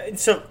mean,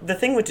 so the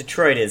thing with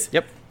Detroit is,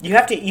 you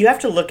have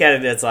to look at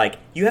it as like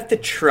you have to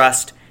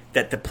trust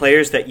that the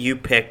players that you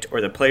picked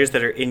or the players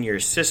that are in your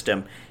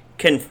system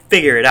can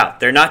figure it out.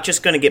 They're not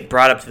just going to get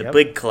brought up to the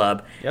big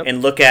club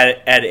and look at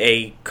it at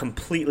a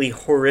completely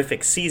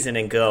horrific season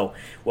and go,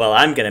 well,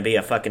 I'm going to be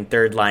a fucking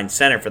third line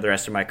center for the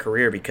rest of my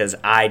career because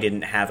I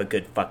didn't have a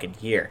good fucking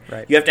year.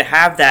 Right. You have to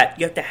have that.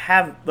 You have to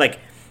have like.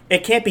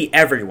 It can't be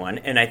everyone,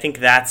 and I think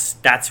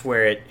that's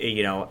where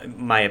it,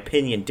 my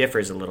opinion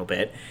differs a little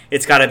bit.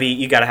 It's got to be,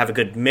 you got to have a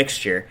good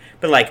mixture,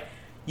 but like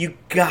you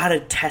got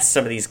to test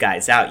some of these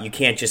guys out. You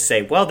can't just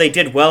say, well, they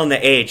did well in the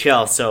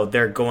AHL, so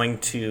they're going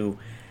to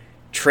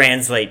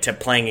translate to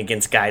playing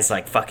against guys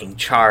like fucking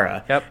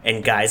Chara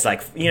and guys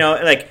like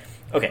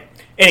okay.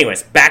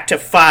 Anyways, back to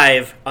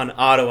 5 on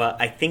Ottawa.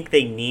 I think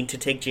they need to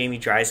take Jamie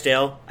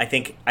Drysdale. I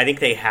think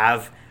they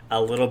have a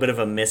little bit of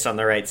a miss on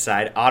the right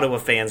side. Ottawa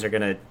fans are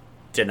going to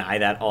deny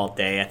that all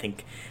day. I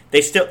think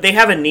they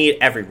have a need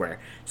everywhere.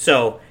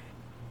 So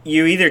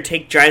you either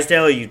take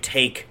Drysdale or you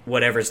take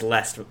whatever's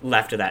left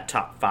of that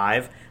top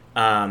 5.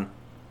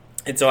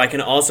 And so I can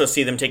also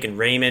see them taking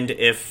Raymond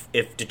if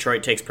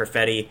Detroit takes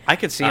Perfetti. I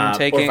could see him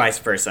taking, or vice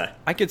versa.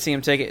 I could see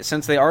him take it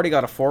since they already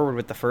got a forward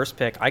with the first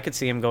pick. I could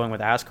see him going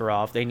with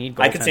Askarov. They need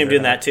goaltender. I could see him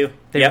doing that too.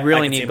 They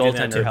really need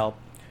goaltender help.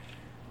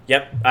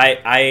 Yep,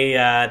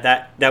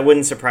 that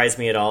wouldn't surprise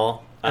me at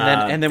all.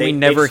 And then we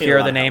never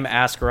hear the name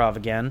Askarov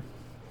again.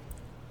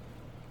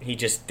 He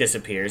just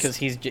disappears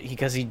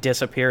because he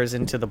disappears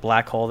into the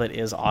black hole that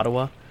is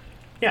Ottawa.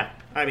 Yeah,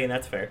 I mean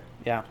that's fair.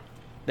 Yeah,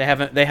 they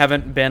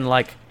haven't been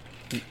like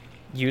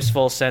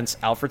useful since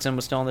Alfredson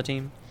was still on the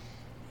team.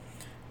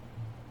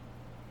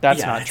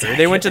 That's not true.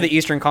 They went to the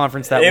Eastern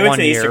Conference that 1 year. They went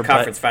to the Eastern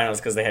Conference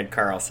Finals because they had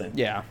Carlson.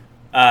 Yeah.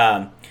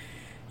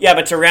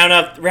 But to round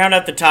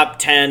up the top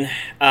 10,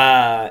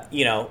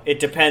 it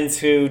depends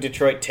who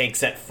Detroit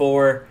takes at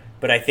 4.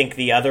 But I think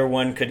the other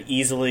one could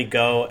easily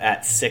go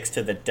at 6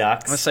 to the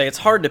Ducks. I'm going to say it's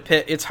hard to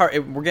pick. It's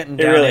hard. We're getting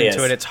down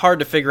into it. It's hard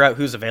to figure out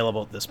who's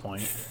available at this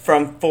point.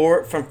 From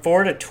 4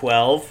 to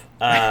 12.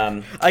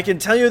 I can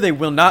tell you they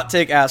will not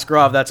take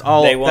Askarov. That's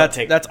all.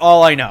 That's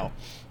all I know.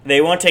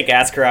 They won't take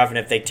Askarov, and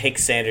if they take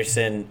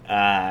Sanderson,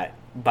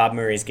 Bob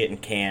Murray's getting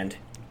canned.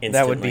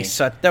 instantly.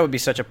 That would be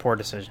such a poor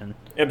decision.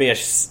 It would be a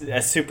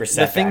super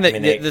setback.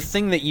 The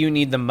thing that you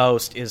need the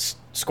most is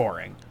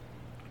scoring.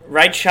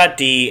 Right shot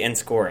D and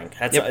scoring.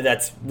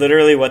 That's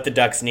literally what the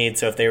Ducks need.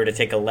 So if they were to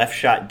take a left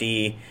shot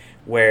D,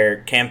 where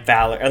Cam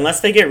Fowler,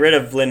 unless they get rid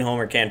of Lindholm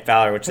or Cam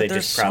Fowler, which they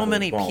just probably won't.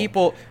 There's so many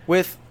people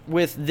with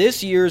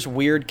this year's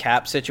weird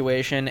cap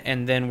situation,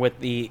 and then with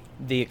the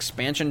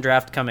expansion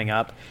draft coming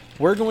up,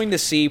 we're going to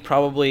see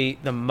probably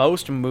the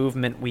most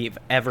movement we've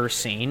ever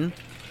seen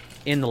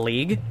in the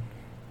league.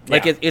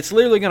 Like, it's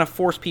literally going to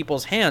force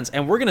people's hands,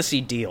 and we're going to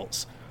see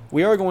deals.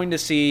 We are going to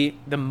see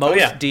the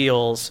most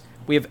deals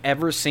we have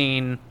ever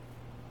seen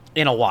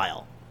in a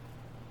while.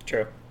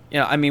 True.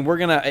 Yeah, I mean, we're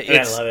going to...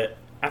 I love it.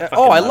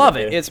 I love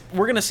it.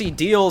 We're going to see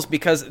deals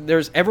because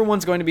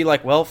everyone's going to be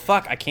like, well,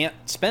 fuck, I can't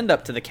spend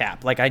up to the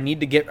cap. Like, I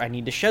need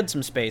to shed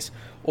some space.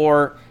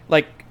 Or,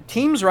 like,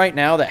 teams right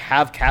now that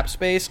have cap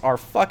space are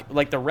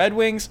like the Red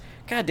Wings.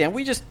 Goddamn,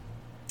 we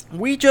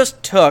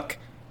just took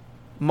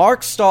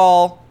Mark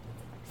Stahl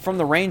from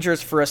the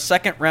Rangers for a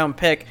second-round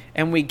pick,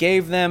 and we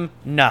gave them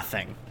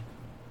nothing.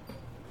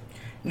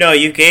 No,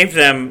 you gave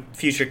them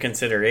future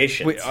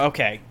considerations.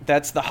 Okay,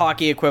 that's the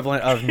hockey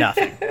equivalent of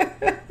nothing.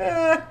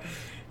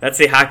 That's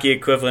the hockey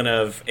equivalent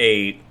of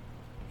a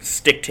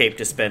stick tape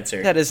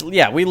dispenser. That is,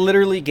 we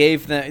literally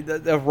gave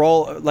the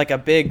roll, like a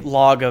big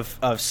log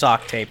of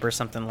sock tape or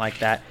something like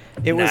that.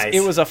 It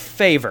was a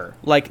favor.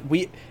 Like,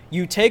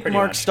 you take Pretty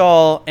Mark much.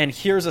 Stahl, and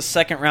here's a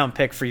second-round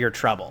pick for your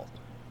trouble.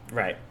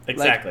 Right,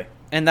 exactly.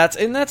 And that's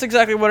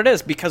exactly what it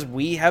is, because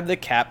we have the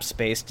cap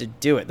space to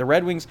do it. The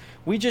Red Wings,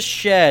 we just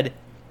shed...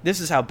 This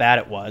is how bad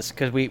it was,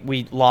 because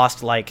we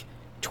lost, like,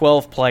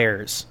 12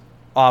 players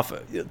off...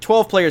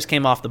 12 players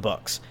came off the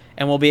books.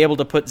 And we'll be able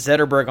to put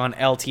Zetterberg on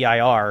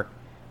LTIR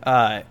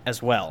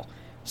as well.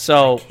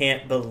 So I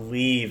can't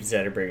believe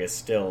Zetterberg is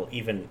still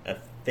even a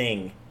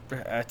thing.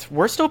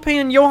 We're still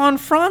paying Johan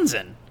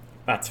Franzen.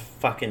 That's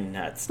fucking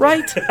nuts. Dude.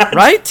 Right?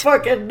 Right?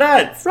 Fucking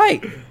nuts.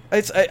 Right.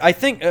 I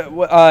think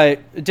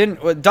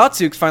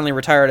Datsuk's finally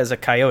retired as a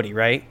Coyote,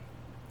 right?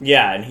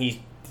 Yeah, and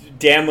he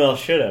damn well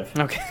should have.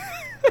 Okay.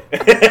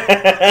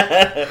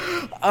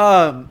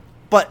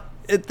 But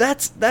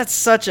that's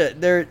such a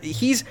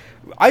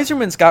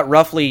Yzerman's got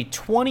roughly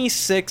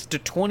 $26 to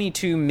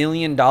 $22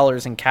 million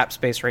in cap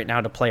space right now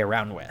to play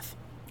around with.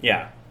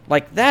 Yeah.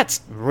 Like,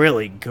 that's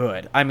really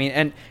good. I mean,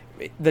 and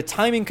the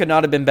timing could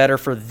not have been better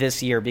for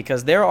this year,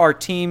 because there are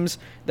teams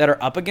that are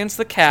up against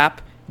the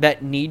cap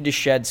that need to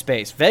shed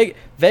space.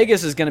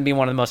 Vegas is going to be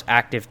one of the most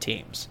active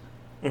teams.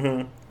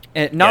 Mm-hmm.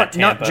 And not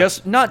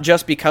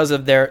just because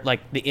of their, like,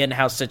 the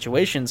in-house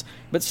situations,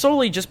 but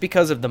solely just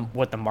because of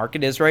what the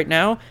market is right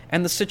now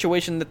and the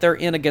situation that they're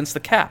in against the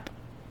cap.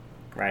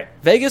 Right.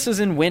 Vegas is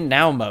in win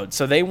now mode,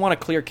 so they want to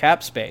clear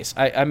cap space.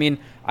 I mean,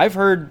 I've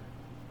heard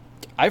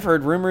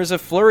rumors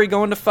of Fleury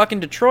going to fucking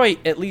Detroit,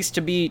 at least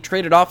to be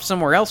traded off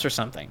somewhere else or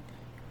something.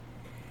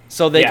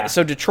 So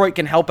Detroit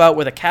can help out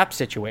with a cap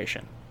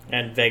situation.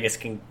 And Vegas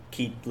can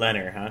keep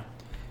Leonard, huh?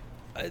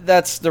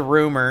 That's the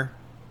rumor.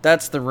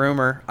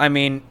 I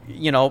mean,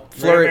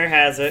 Fleury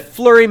has it.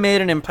 Fleury made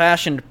an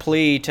impassioned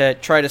plea to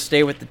try to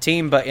stay with the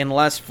team, but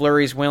unless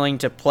Fleury's willing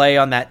to play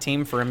on that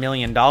team for $1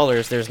 million,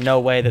 there's no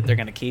way that they're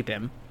going to keep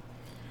him.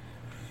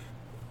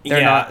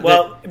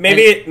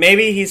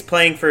 Maybe he's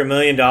playing for $1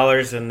 million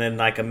and then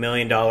like $1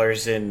 million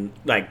in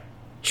like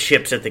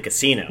chips at the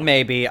casino.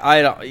 Maybe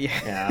I don't.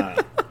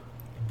 Yeah.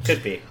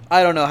 Could be.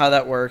 I don't know how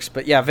that works,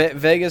 but yeah,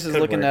 Vegas is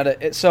looking at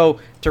it. So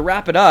to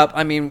wrap it up,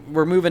 I mean,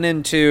 we're moving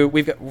into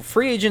we've got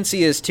free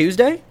agency is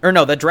Tuesday, or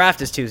no, the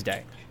draft is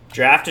Tuesday.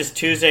 Draft is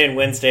Tuesday and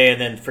Wednesday,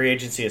 and then free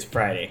agency is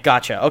Friday.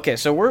 Gotcha. Okay,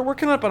 so we're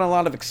coming up on a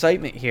lot of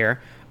excitement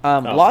here.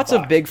 Lots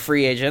of big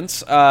free agents.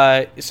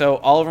 So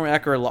Oliver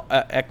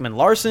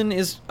Ekman-Larsson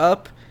is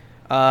up.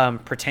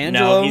 Pietrangelo.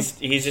 No,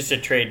 he's just a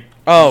trade.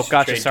 Oh,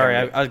 gotcha. Sorry,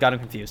 I got him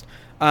confused.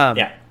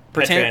 Yeah,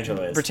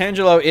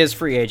 Pietrangelo is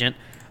free agent.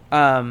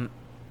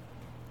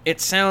 It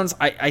sounds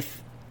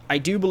I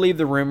do believe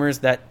the rumors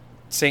that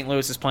St.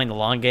 Louis is playing the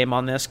long game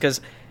on this,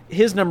 because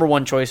his number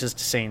one choice is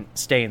to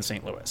stay in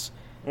St. Louis.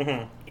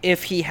 Mm-hmm.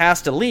 If he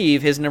has to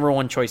leave, his number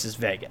one choice is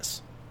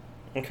Vegas.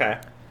 Okay.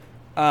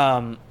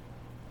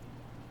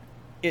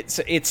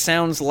 It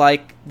sounds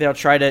like they'll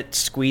try to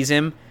squeeze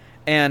him,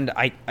 and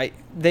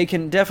they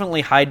can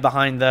definitely hide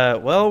behind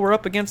we're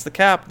up against the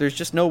cap, there's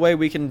just no way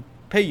we can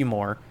pay you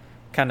more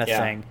kind of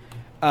thing.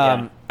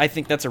 I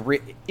think that's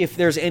if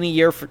there's any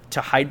year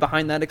to hide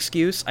behind that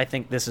excuse, I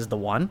think this is the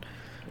one.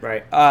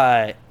 Right.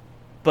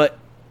 But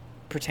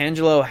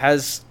Pietrangelo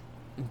has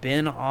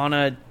been on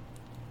a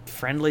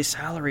friendly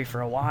salary for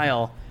a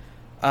while.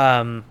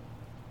 I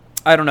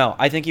don't know.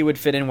 I think he would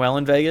fit in well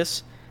in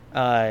Vegas.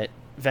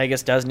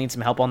 Vegas does need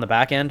some help on the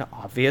back end,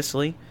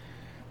 obviously.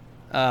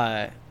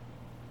 They'd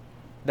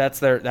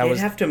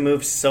have to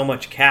move so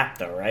much cap,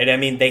 though, right? I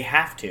mean, they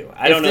have to.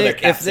 I don't know their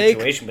cap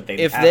situation, but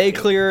if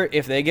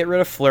they get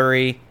rid of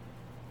Fleury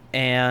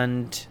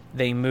and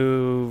they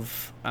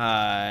move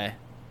Riley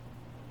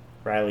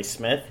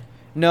Smith.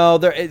 No,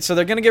 they're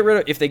going to get rid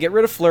of. If they get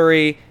rid of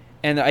Fleury,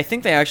 and I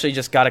think they actually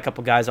just got a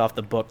couple guys off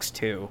the books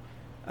too.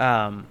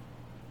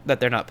 that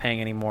they're not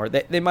paying anymore.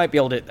 They might be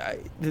able to.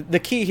 The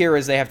key here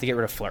is they have to get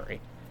rid of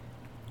Fleury,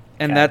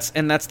 and that's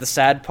the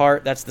sad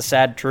part. That's the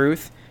sad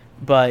truth.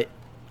 But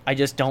I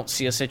just don't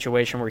see a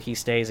situation where he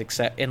stays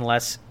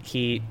unless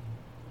he.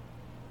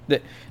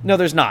 No,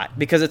 there's not,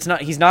 because it's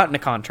not. He's not in a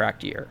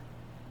contract year.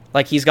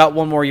 Like, he's got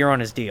one more year on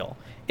his deal.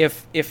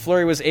 If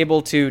Fleury was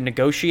able to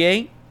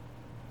negotiate,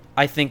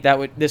 I think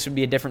this would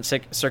be a different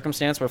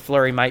circumstance where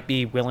Fleury might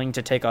be willing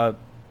to take a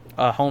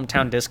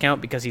hometown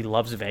discount because he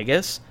loves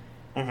Vegas,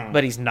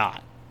 but he's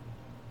not.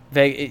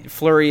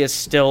 Fleury is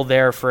still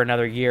there for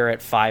another year at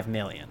 $5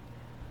 million.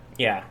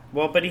 Yeah,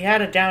 well, but he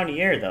had a down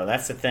year, though.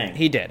 That's the thing.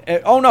 He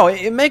did. Oh no,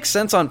 it makes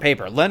sense on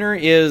paper.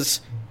 Leonard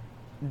is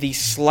the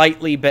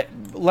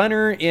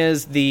Leonard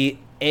is the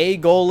A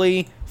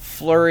goalie.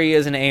 Fleury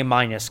is an A-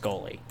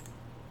 goalie.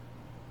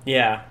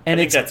 Yeah, and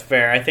I think that's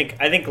fair. I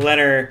think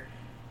Leonard,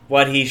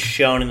 what he's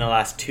shown in the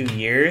last 2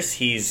 years,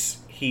 he's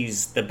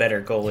the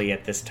better goalie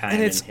at this time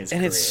in his career.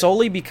 And it's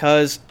solely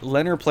because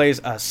Leonard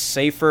plays a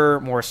safer,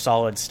 more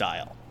solid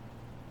style.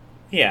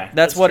 Yeah,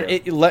 that's what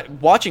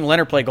watching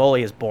Leonard play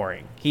goalie is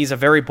boring. He's a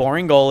very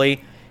boring goalie.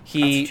 That's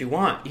what you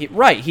want.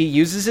 He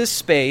uses his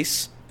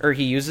space, or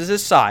he uses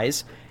his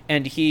size,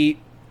 and he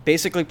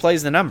basically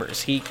plays the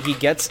numbers. He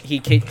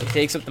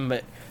takes up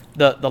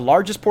the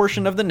largest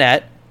portion of the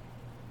net,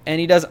 and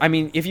he does. I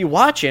mean, if you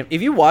watch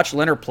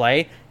Leonard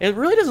play, it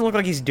really doesn't look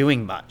like he's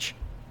doing much.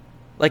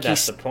 Like,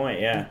 that's the point,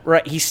 yeah.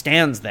 Right, he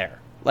stands there.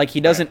 Like,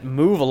 he doesn't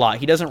move a lot.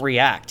 He doesn't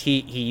react. He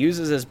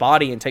uses his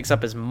body and takes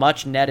up as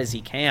much net as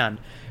he can,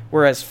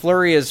 whereas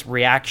Fleury is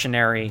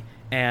reactionary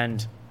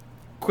and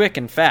quick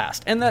and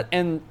fast.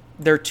 And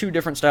they're two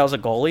different styles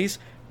of goalies.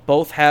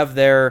 Both have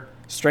their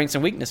strengths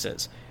and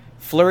weaknesses.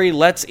 Fleury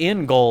lets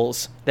in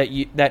goals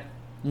that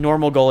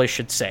normal goalies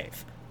should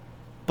save.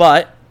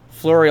 But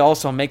Fleury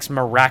also makes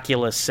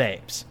miraculous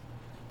saves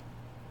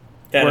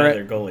that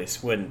other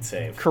goalies wouldn't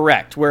save.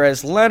 Correct.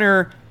 Whereas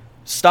Leonard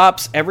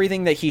stops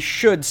everything that he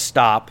should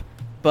stop,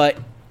 but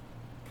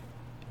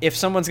if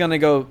someone's going to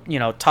go,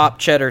 top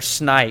cheddar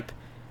snipe,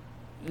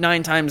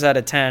 9 times out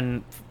of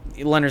 10,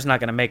 Leonard's not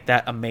going to make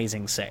that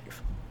amazing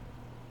save.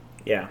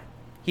 Yeah.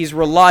 He's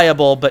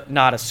reliable, but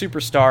not a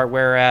superstar,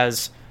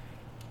 whereas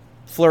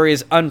Fleury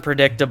is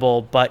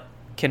unpredictable, but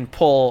can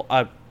pull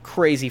a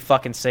crazy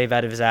fucking save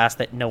out of his ass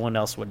that no one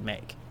else would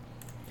make.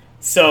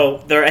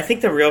 So I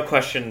think the real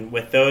question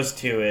with those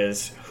two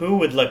is who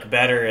would look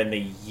better in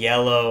the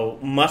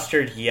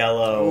mustard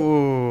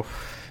yellow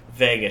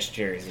Vegas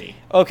jersey.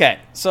 Okay,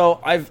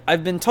 so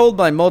I've been told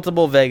by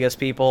multiple Vegas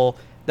people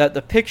that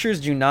the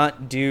pictures do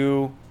not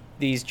do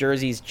these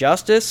jerseys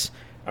justice.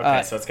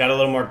 Okay, so it's got a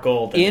little more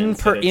gold in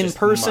person.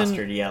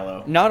 Mustard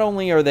yellow. Not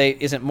only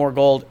isn't more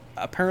gold,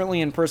 apparently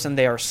in person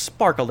they are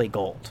sparkly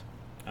gold.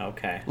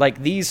 Okay.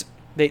 Like these,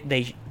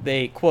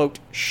 they quote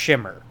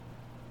shimmer.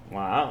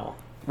 Wow.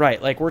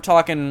 Right, like we're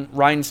talking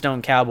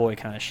rhinestone cowboy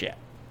kind of shit.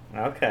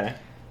 Okay.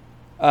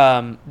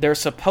 They're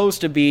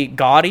supposed to be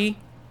gaudy,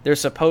 they're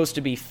supposed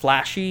to be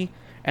flashy,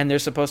 and they're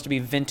supposed to be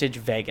vintage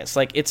Vegas.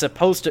 Like it's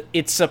supposed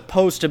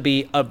to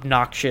be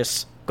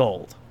obnoxious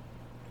gold.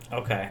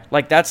 Okay.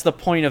 Like that's the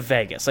point of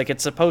Vegas. Like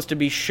it's supposed to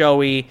be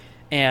showy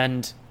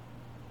and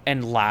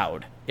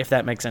loud, if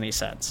that makes any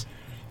sense.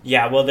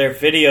 Yeah, well their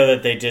video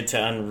that they did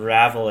to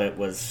unravel it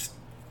was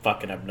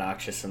fucking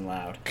obnoxious and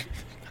loud.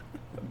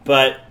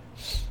 But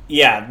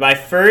yeah, my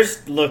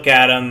first look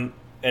at them,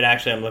 and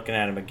actually I'm looking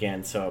at them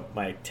again, so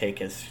my take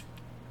has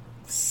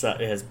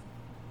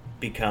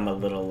become a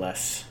little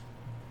less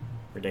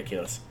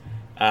ridiculous.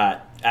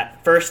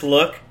 At first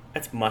look,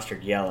 that's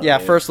mustard yellow. Yeah,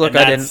 dude. First look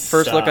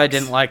I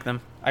didn't like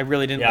them. I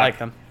really didn't like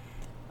them.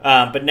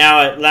 But now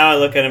I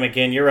look at them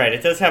again. You're right.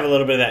 It does have a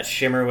little bit of that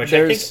shimmer, which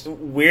I think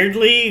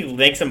weirdly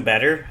makes them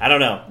better. I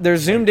don't know.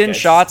 There's zoomed in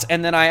shots,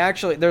 and then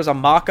there's a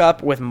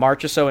mock-up with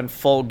Marchessault in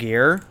full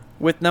gear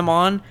with them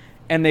on,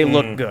 and they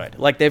look good.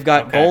 Like they've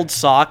got gold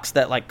socks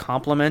that like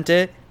complement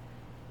it.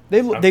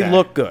 They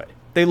look good.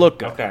 They look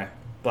good. Okay.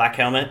 Black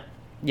helmet?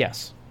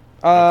 Yes.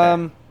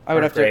 I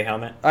would have gray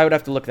helmet. I would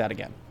have to look that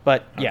again.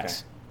 But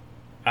yes.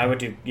 I would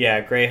do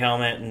gray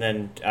helmet, and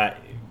then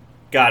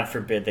God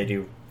forbid they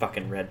do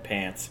fucking red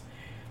pants.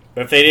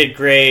 But if they did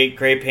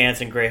gray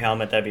pants and gray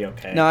helmet, that'd be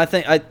okay. No, I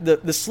think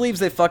the sleeves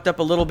they fucked up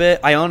a little bit.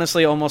 I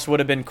honestly almost would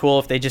have been cool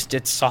if they just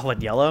did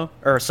solid yellow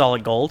or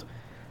solid gold.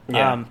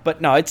 Yeah.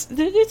 But no,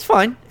 it's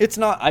fine. It's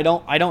not. I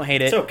don't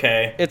hate it. It's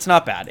okay. It's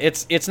not bad.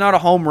 It's not a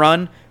home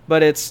run,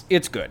 but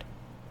it's good.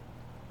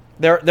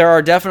 There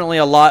are definitely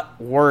a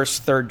lot worse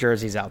third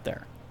jerseys out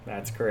there.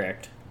 That's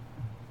correct.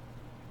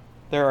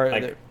 There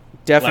are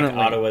definitely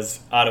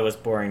Ottawa's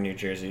boring New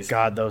Jerseys.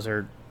 God, those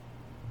are.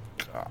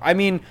 I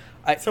mean,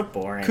 it's so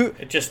boring.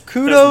 It just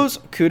kudos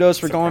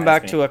for going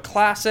back to a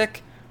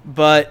classic,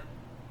 but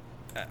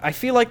I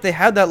feel like they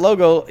had that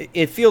logo.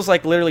 It feels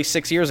like literally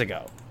 6 years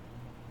ago.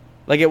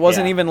 Like it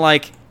wasn't even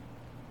like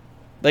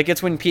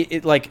it's when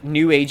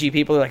new agey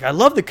people are like, I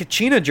love the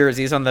Kachina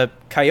jerseys on the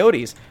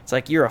Coyotes. It's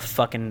like, you're a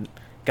fucking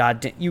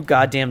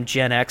goddamn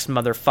Gen X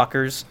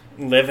motherfuckers.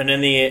 Living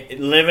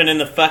in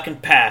the fucking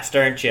past,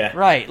 aren't you?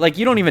 Right. Like,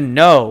 you don't even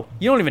know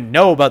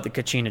about the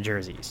Kachina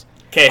jerseys.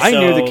 Okay, so I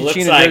knew the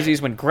Kachina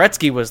jerseys when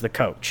Gretzky was the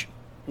coach.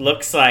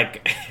 Looks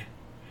like...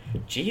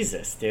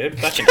 Jesus, dude.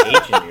 Fucking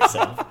aging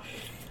yourself.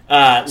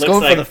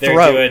 Looks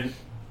like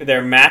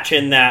they're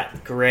matching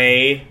that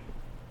gray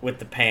with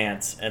the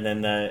pants, and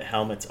then the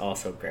helmet's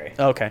also gray.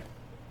 Okay.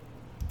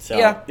 So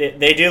yeah.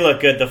 They do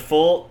look good. The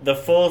full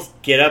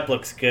get-up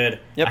looks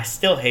good. Yep. I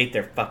still hate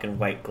their fucking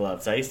white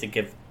gloves. I used to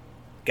give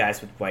guys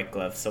with white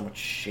gloves so much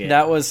shit.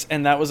 That was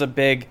a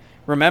big...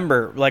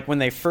 Remember, like, when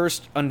they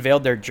first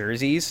unveiled their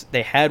jerseys,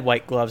 they had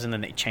white gloves, and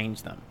then they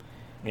changed them.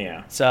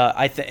 Yeah. So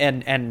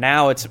and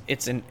now it's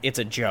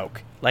a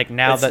joke. Like,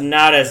 now it's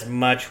not as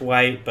much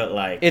white, but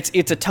like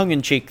it's a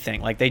tongue-in-cheek thing.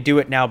 Like, they do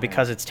it now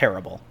because it's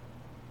terrible.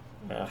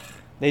 Ugh.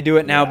 They do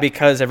it now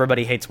because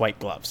everybody hates white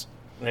gloves.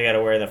 They got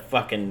to wear the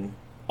fucking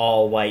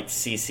all-white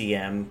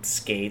CCM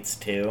skates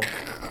too.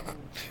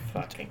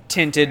 Fucking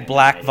tinted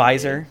black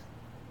visor.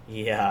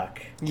 Yuck.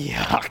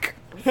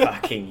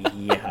 Fucking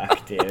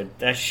yuck, dude.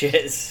 That shit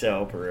is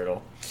so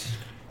brutal.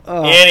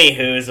 Any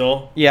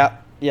hoozle. Yeah.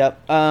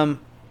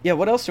 Yeah,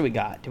 what else do we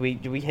got? Do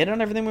we hit on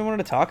everything we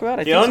wanted to talk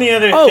about? The only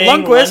other thing,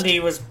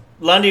 Lundqvist.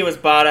 Lundy was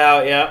bought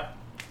out, yeah.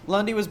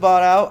 Lundy was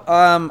bought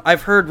out.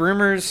 I've heard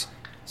rumors.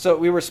 So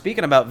we were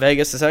speaking about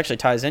Vegas. This actually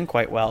ties in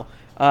quite well.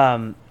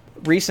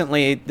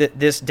 Recently,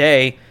 this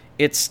day,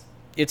 it's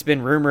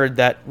been rumored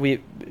that we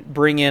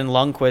bring in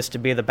Lundqvist to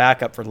be the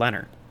backup for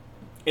Leonard.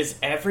 Is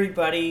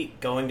everybody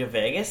going to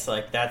Vegas?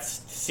 Like, that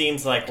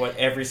seems like what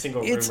every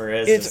single rumor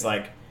is. It's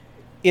like...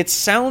 It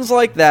sounds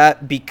like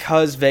that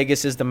because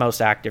Vegas is the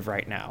most active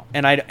right now,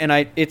 and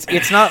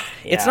it's not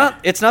yeah.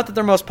 it's not that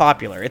they're most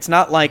popular. It's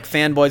not like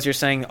fanboys are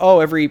saying, oh,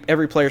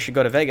 every player should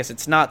go to Vegas.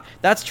 It's not.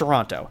 That's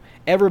Toronto.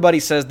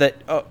 Everybody says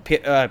that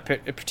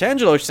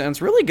Pietrangelo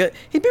sounds really good.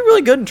 He'd be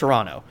really good in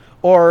Toronto.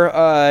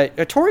 Or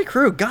Torrey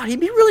Krug, God, he'd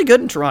be really good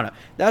in Toronto.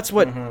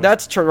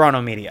 That's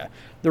Toronto media.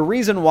 The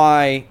reason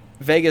why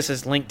Vegas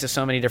is linked to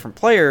so many different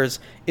players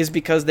is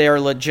because they are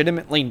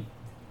legitimately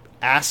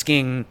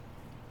asking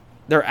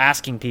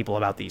people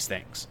about these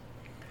things.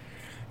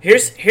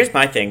 Here's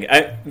my thing.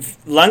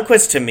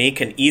 Lundqvist, to me,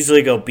 can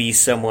easily go be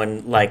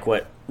someone like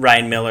what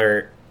Ryan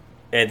Miller,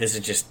 this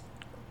is just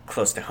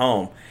close to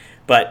home,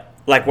 but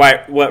like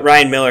what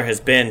Ryan Miller has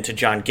been to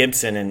John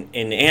Gibson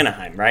in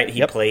Anaheim, right?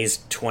 He plays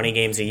 20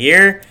 games a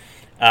year.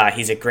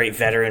 He's a great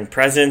veteran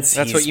presence.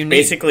 That's what you need.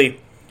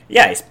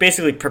 He's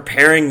basically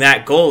preparing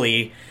that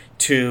goalie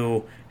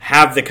to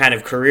have the kind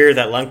of career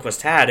that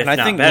Lundqvist had, if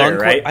not better,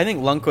 right? I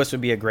think Lundqvist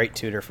would be a great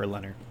tutor for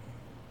Leonard.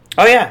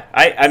 Oh yeah,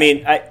 I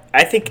mean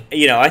I think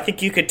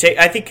you could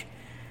take,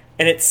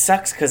 and it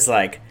sucks because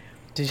like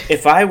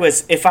if I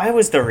was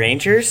the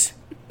Rangers,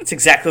 that's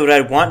exactly what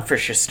I'd want for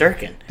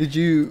Shesterkin. Did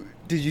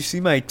you see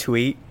my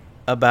tweet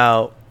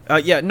about?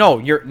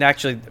 You're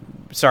actually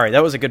sorry.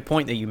 That was a good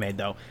point that you made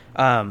though.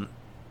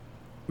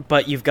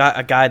 But you've got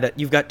a guy that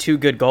you've got two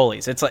good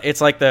goalies.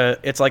 It's like the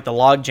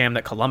logjam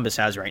that Columbus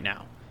has right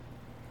now.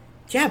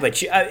 Yeah,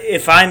 but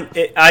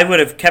I would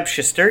have kept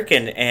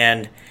Shesterkin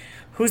and.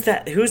 Who's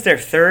that? Who's their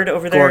third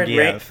over there?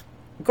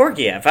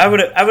 Gorgiev. I would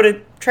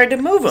have tried to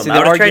move him. I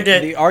would have tried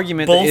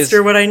to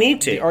bolster what I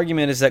need to. The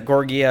argument is that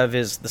Gorgiev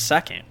is the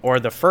second or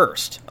the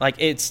first. Like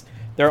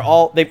they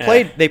all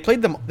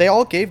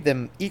gave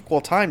them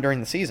equal time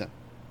during the season.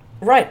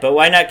 Right, but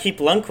why not keep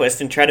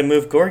Lundqvist and try to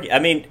move Gorgiev? I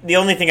mean, the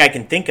only thing I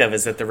can think of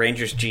is that the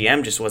Rangers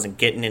GM just wasn't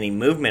getting any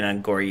movement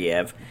on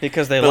Gorgiev.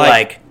 Because they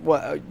they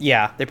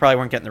probably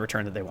weren't getting the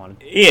return that they wanted.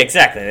 Yeah,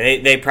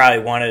 exactly. They probably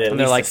wanted at least.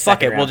 They're like,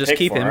 fuck it, we'll just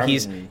keep him.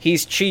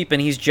 He's cheap and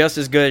he's just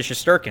as good as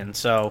Shesterkin.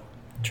 So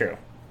true.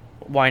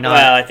 Why not?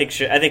 Well, I think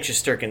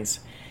Shesterkin's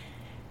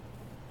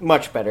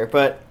much better,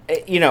 but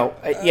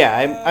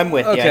I'm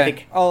with you. I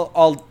think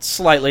I'll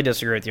slightly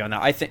disagree with you on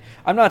that.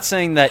 I'm not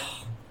saying that.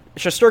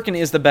 Shesterkin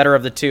is the better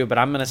of the two, but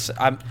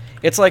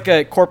it's like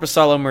a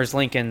Korpisalo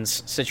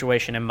Merzlikins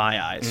situation in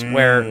my eyes,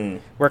 where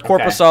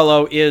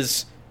Korpisalo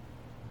is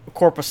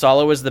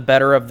the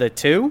better of the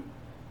two,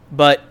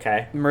 but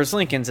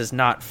Merzlikins is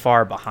not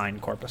far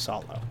behind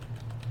Korpisalo.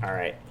 All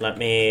right, let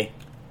me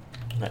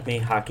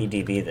hockey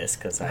DB this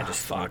because I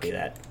just want to be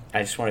that.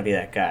 I just want to be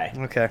that guy.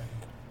 Okay.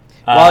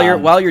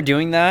 While you're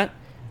doing that,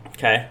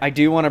 okay, I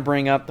do want to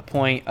bring up the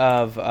point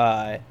of.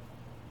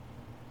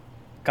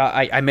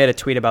 I made a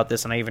tweet about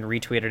this, and I even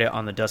retweeted it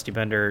on the Dusty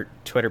Bender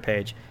Twitter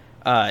page.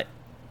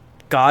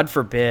 God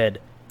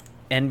forbid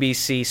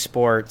NBC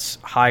Sports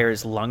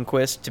hires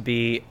Lundqvist to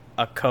be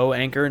a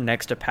co-anchor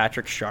next to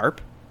Patrick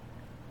Sharp.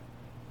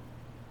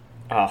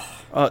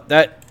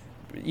 That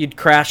you'd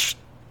crash.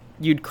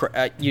 You'd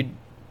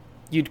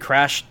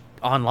crash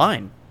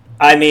online.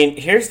 I mean,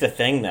 here's the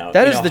thing, though.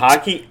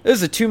 Hockey.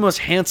 Those are the two most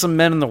handsome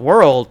men in the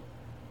world.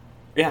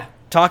 Yeah,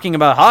 talking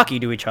about hockey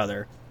to each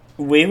other.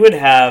 We would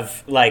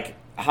have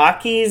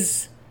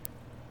hockey's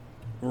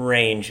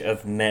range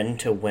of men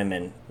to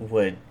women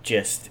would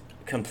just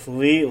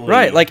completely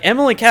right. Like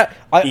Emily Cat,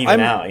 out.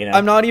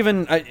 I'm not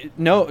even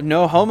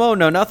no homo,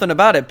 no nothing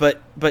about it. But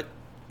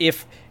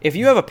if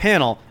you have a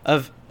panel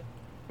of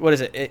what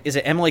is it? Is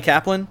it Emily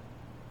Kaplan?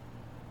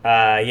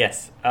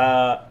 Yes.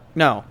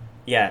 No.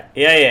 Yeah.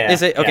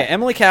 Is it? Okay, yeah.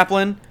 Emily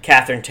Kaplan.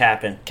 Catherine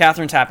Tappan.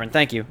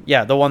 Thank you.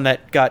 Yeah, the one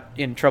that got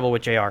in trouble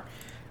with JR.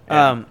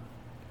 Yeah.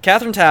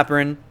 Catherine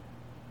Tappan,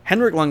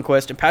 Henrik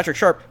Lundqvist, and Patrick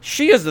Sharp.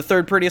 She is the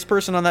third prettiest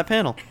person on that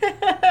panel.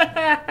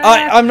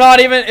 I'm not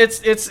even.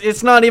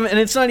 It's not even, and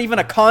it's not even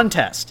a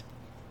contest.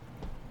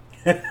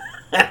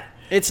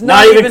 It's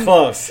not even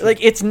close. Like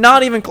it's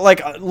not even like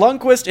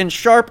Lundqvist and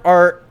Sharp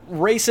are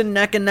racing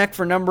neck and neck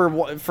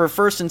for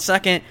first and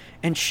second,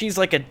 and she's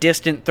like a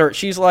distant third.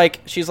 She's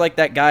like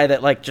that guy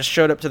that like just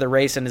showed up to the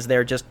race and is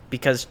there just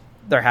because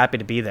they're happy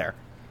to be there.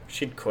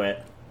 She'd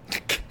quit.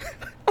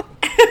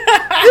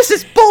 This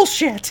is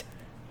bullshit.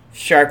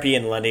 Sharpie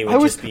and Lundy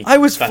would just be I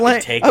was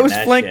flanked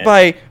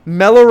by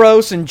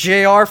Melrose and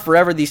JR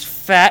forever, these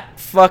fat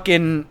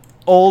fucking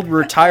old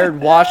retired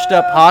washed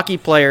up hockey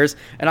players,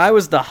 and I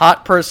was the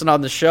hot person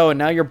on the show, and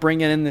now you're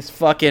bringing in this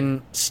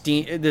fucking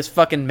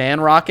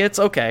man rockets.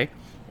 Okay.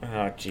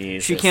 Oh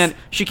Jesus.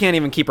 She can't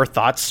even keep her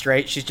thoughts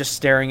straight. She's just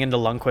staring into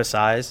Lundqvist's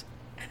eyes.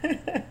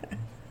 It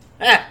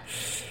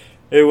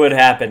would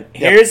happen.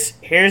 Yep.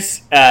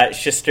 Here's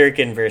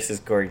Shesterkin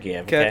versus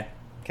Georgiev. Okay.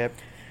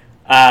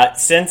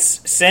 Since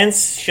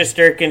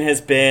Shesterkin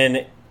has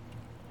been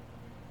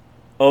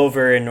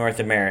over in North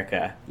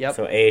America,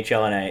 so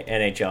AHL and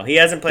NHL, he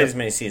hasn't played as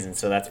many seasons,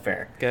 so that's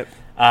fair. Okay.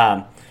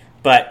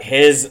 But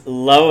his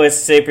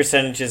lowest save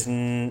percentage is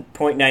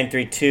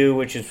 .932,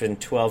 which has been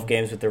 12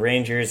 games with the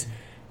Rangers,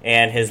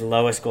 and his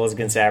lowest goals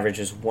against average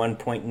is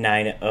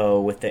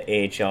 1.90 with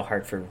the AHL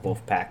Hartford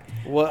Wolfpack.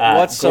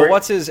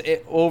 What's his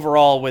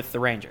overall with the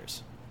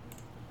Rangers?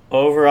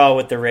 Overall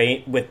with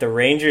the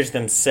Rangers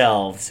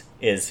themselves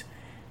is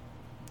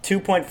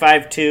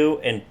 2.52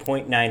 and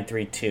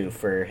 .932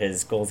 for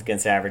his goals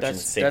against average and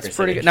save percentage. That's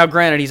pretty good. Now,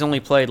 granted, he's only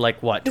played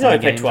 20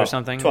 games or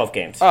something? 12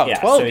 games. Oh, yeah,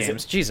 12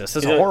 games. Jesus,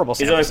 this is a horrible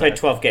sample. He's only played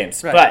 12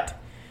 games. Right.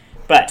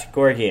 But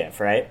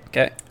Georgiev, right?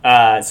 Okay.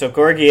 So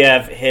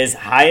Georgiev, his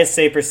highest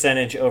save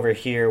percentage over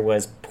here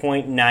was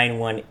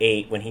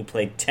 .918 when he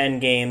played 10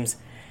 games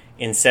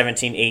in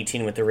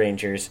 17-18 with the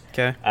Rangers.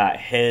 Okay.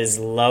 His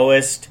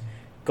lowest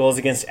goals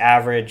against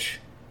average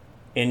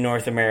in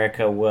North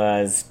America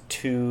was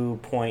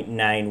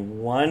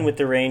 2.91 with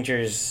the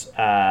Rangers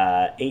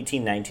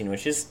 18-19,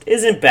 which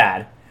isn't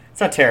bad.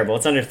 It's not terrible.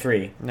 It's under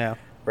 3. No.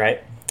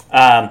 Right?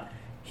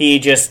 He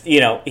just,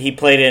 he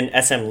played in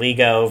SM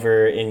Liga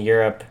over in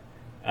Europe.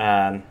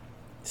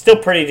 Still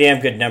pretty damn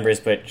good numbers,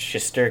 but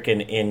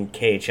Shesterkin in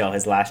KHL,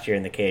 his last year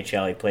in the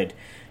KHL, he played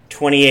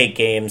 28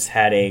 games,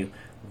 had a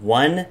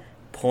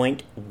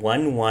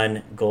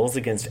 1.11 goals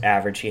against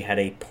average. He had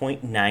a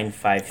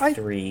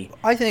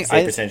 .953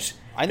 save percentage.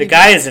 The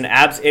guy is an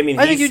abs. I mean,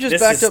 I think you just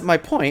backed up my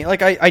point.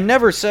 Like I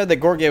never said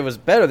that Georgiev was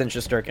better than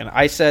Shesterkin.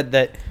 I said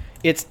that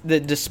it's the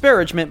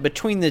disparagement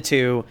between the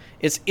two.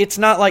 It's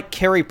not like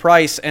Carey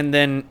Price and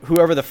then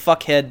whoever the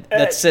fuckhead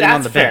that's sitting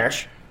on the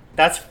bench.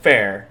 That's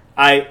fair.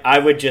 I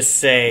would just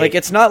say, like,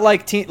 it's not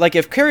like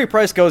if Carey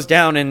Price goes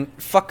down and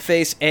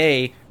fuckface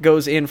A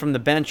goes in from the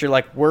bench, you're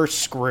like, we're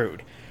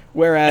screwed.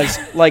 Whereas,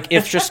 like,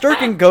 if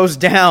Shesterkin goes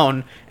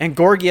down and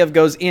Georgiev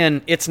goes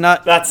in, it's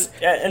not. That's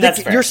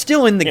fair. You're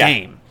still in the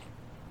game.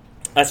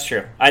 That's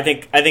true. I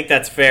think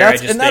that's fair.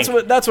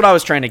 That's what I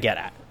was trying to get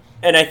at.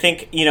 And I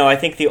think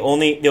the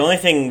only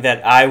thing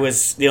that I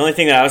was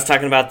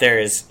talking about there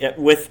is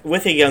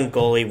with a young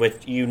goalie,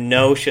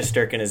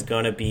 Shesterkin is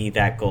going to be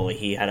that goalie.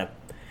 He had a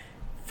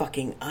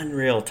fucking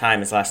unreal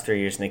time his last 3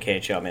 years in the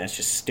KHL. I mean, that's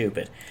just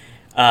stupid.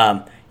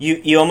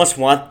 You almost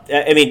want.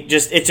 I mean,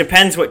 just it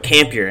depends what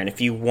camp you're in.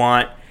 If you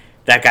want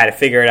that guy to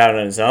figure it out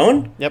on his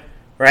own, yep,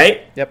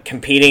 right, yep,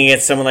 competing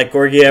against someone like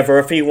Georgiev, or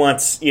if he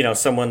wants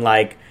someone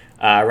like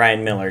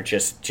Ryan Miller,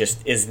 just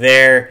is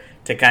there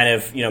to kind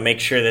of make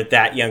sure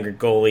that younger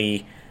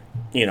goalie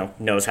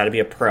knows how to be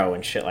a pro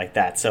and shit like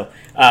that. So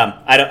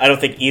I don't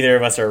think either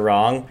of us are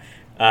wrong.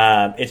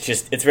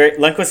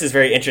 Lundqvist is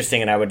very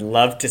interesting, and I would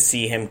love to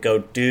see him go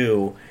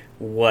do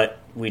what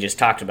we just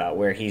talked about,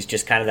 where he's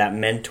just kind of that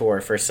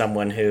mentor for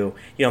someone who,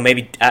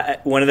 maybe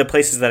one of the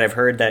places that I've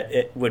heard that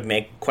it would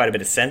make quite a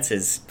bit of sense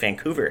is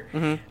Vancouver.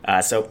 Mm-hmm.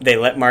 So they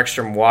let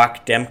Markstrom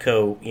walk.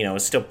 Demko,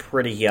 is still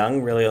pretty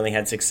young, really only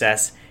had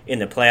success in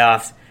the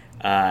playoffs.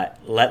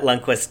 Let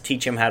Lundqvist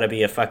teach him how to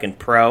be a fucking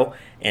pro,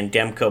 and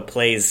Demko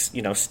plays,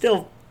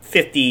 still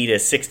 50 to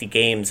 60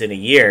 games in a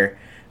year,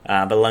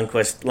 but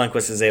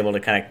Lundqvist is able to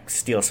kind of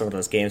steal some of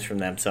those games from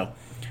them. So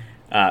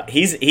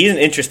he's an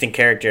interesting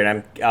character,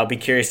 and I'll be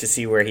curious to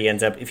see where he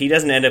ends up. If he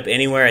doesn't end up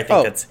anywhere, I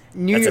think that's a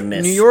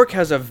miss. New York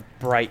has a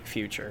bright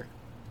future.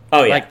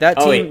 Oh yeah, like that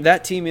team. Yeah.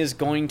 That team is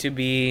going to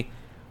be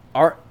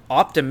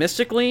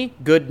optimistically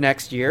good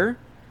next year.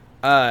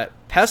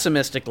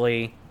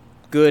 Pessimistically,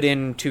 good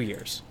in 2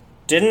 years.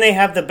 Didn't they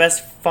have the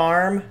best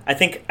farm? I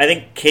think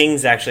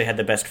Kings actually had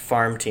the best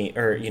farm team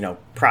or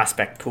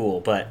prospect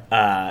pool, but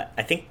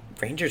I think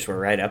Rangers were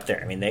right up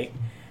there. I mean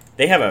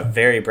they have a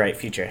very bright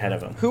future ahead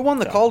of them. Who won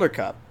the Calder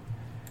Cup?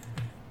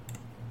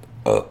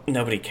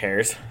 Nobody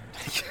cares.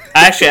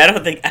 Actually, I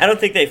don't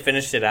think they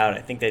finished it out.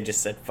 I think they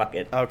just said fuck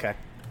it. Okay.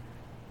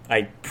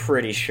 I'm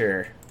pretty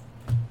sure.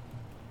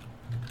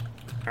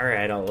 All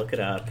right, I'll look it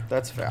up.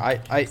 That's fair. I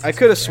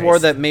could have swore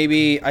that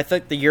maybe I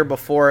think the year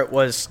before it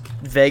was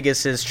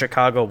Vegas's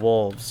Chicago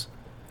Wolves.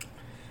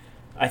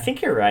 I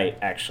think you're right,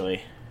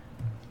 actually.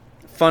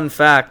 Fun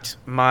fact: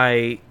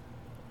 my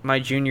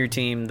junior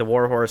team, the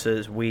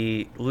Warhorses,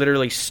 we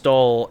literally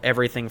stole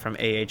everything from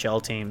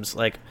AHL teams.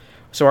 Like,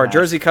 so our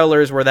jersey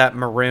colors were that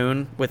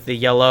maroon with the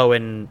yellow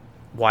and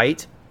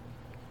white.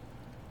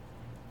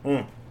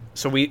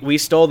 So we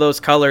stole those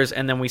colors,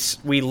 and then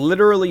we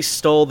literally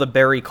stole the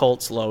Barrie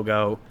Colts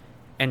logo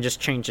and just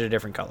changed it a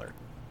different color.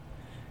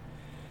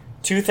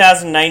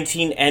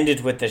 2019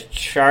 ended with the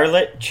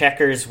Charlotte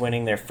Checkers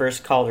winning their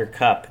first Calder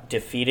Cup,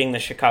 defeating the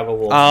Chicago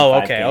Wolves.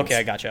 Oh, okay,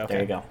 I gotcha. Okay.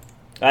 There you go.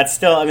 That's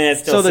still. I mean, it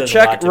still. So the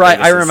Czech, right?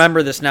 I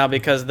remember this now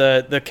because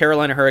the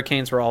Carolina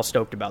Hurricanes were all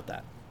stoked about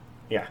that.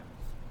 Yeah.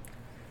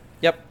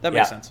 Yep, that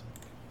makes sense.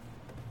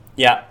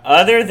 Yeah.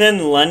 Other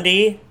than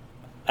Lundy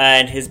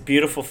and his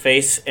beautiful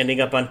face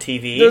ending up on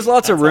TV, there's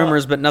lots of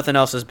rumors, but nothing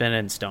else has been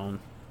in stone.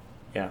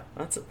 Yeah,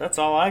 that's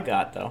all I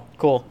got though.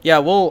 Cool. Yeah.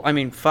 Well, I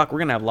mean, fuck, we're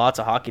gonna have lots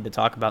of hockey to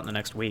talk about in the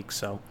next week.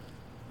 So.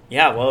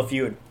 Yeah. Well, if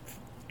you would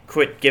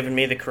quit giving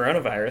me the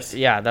coronavirus.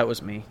 Yeah, that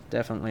was me.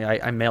 Definitely,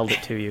 I mailed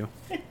it to you.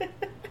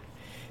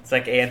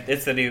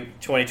 It's the new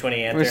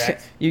 2020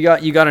 anthrax. You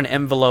got an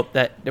envelope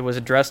that it was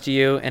addressed to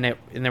you, and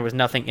there was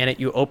nothing in it.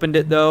 You opened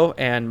it though,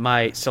 and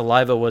my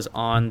saliva was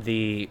on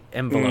the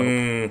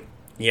envelope.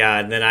 Yeah,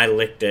 and then I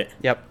licked it.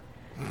 Yep.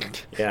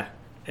 Yeah,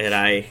 and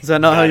I. Is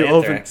that not how you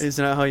open? Is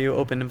that not how you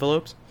open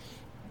envelopes?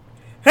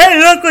 Hey,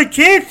 look what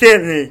Keith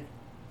sent me.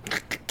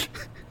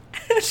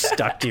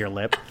 Stuck to your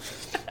lip.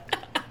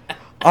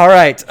 All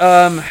right,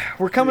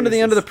 we're coming to the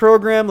end of the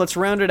program. Let's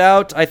round it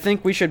out. I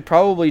think we should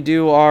probably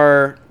do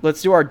our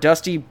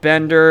Dusty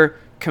Bender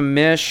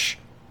commish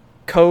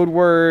code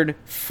word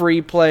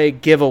free play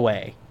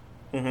giveaway.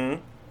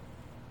 Mm-hmm.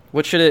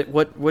 What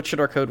should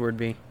our code word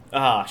be?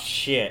 Oh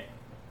shit!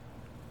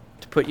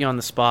 To put you on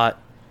the spot.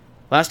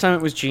 Last time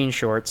it was jean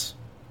shorts.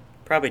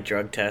 Probably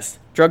drug test.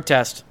 Drug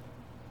test.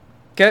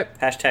 Okay.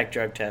 Hashtag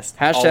drug test.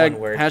 Hashtag, all one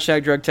word.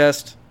 Hashtag drug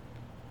test.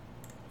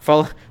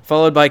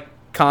 Followed by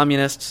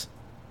communists.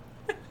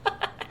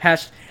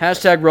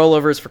 Hashtag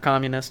rollovers for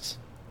communists.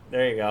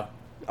 There you go.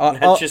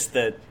 That's just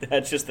the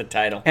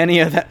title. Any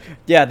of that?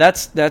 Yeah,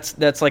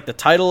 that's like the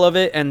title of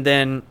it, and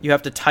then you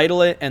have to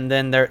title it, and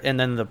then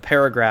the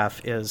paragraph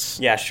is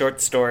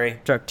short story.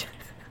 Drug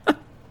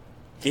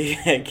you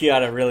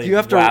gotta really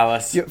wow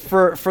us.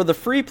 For the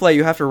free play,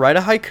 you have to write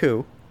a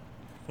haiku.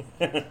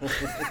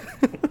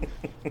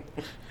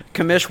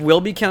 Kamish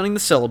will be counting the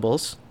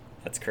syllables.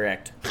 That's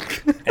correct.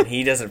 And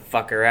he doesn't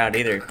fuck around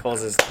either. He pulls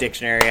his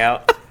dictionary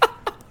out.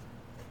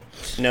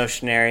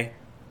 Notionary.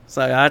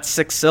 So that's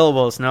 6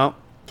 syllables. Nope,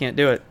 can't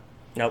do it.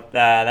 Nope,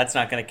 that's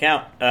not going to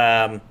count.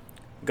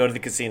 Go to the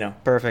casino.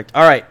 Perfect.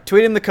 All right,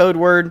 tweet him the code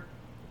word,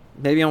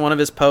 maybe on one of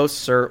his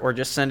posts, or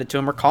just send it to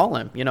him, or call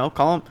him.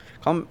 Call him.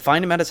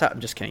 Find him at his house. I'm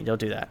just kidding. Don't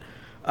do that.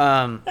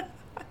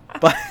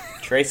 But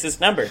trace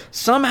his number.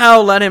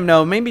 Somehow let him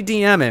know. Maybe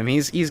DM him.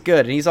 He's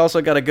good, and he's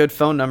also got a good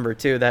phone number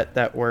too.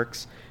 That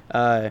works.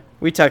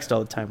 We text all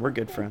the time. We're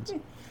good friends.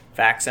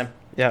 Fax him.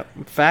 Yeah,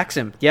 fax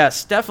him.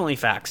 Yes, definitely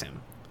fax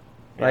him.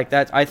 Yeah. Like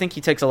that. I think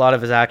he takes a lot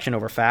of his action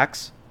over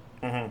fax.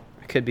 Mm-hmm.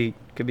 Could be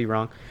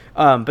wrong.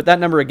 But that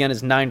number again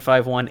is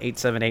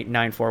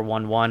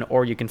 951-878-9411,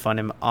 or you can find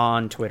him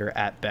on Twitter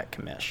at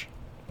BetCommish.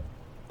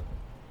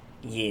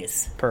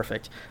 Yes.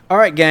 Perfect. All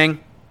right,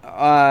 gang.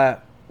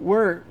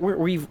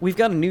 We've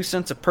got a new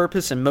sense of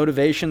purpose and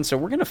motivation, so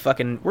we're gonna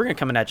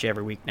come at you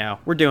every week now.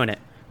 We're doing it.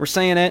 We're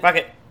saying it. Fuck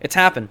it. It's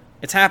happening.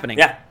 It's happening.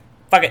 Yeah.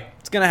 Fuck it.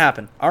 It's gonna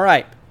happen. All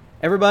right,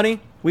 everybody.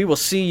 We will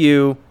see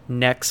you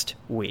next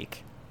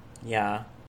week. Yeah.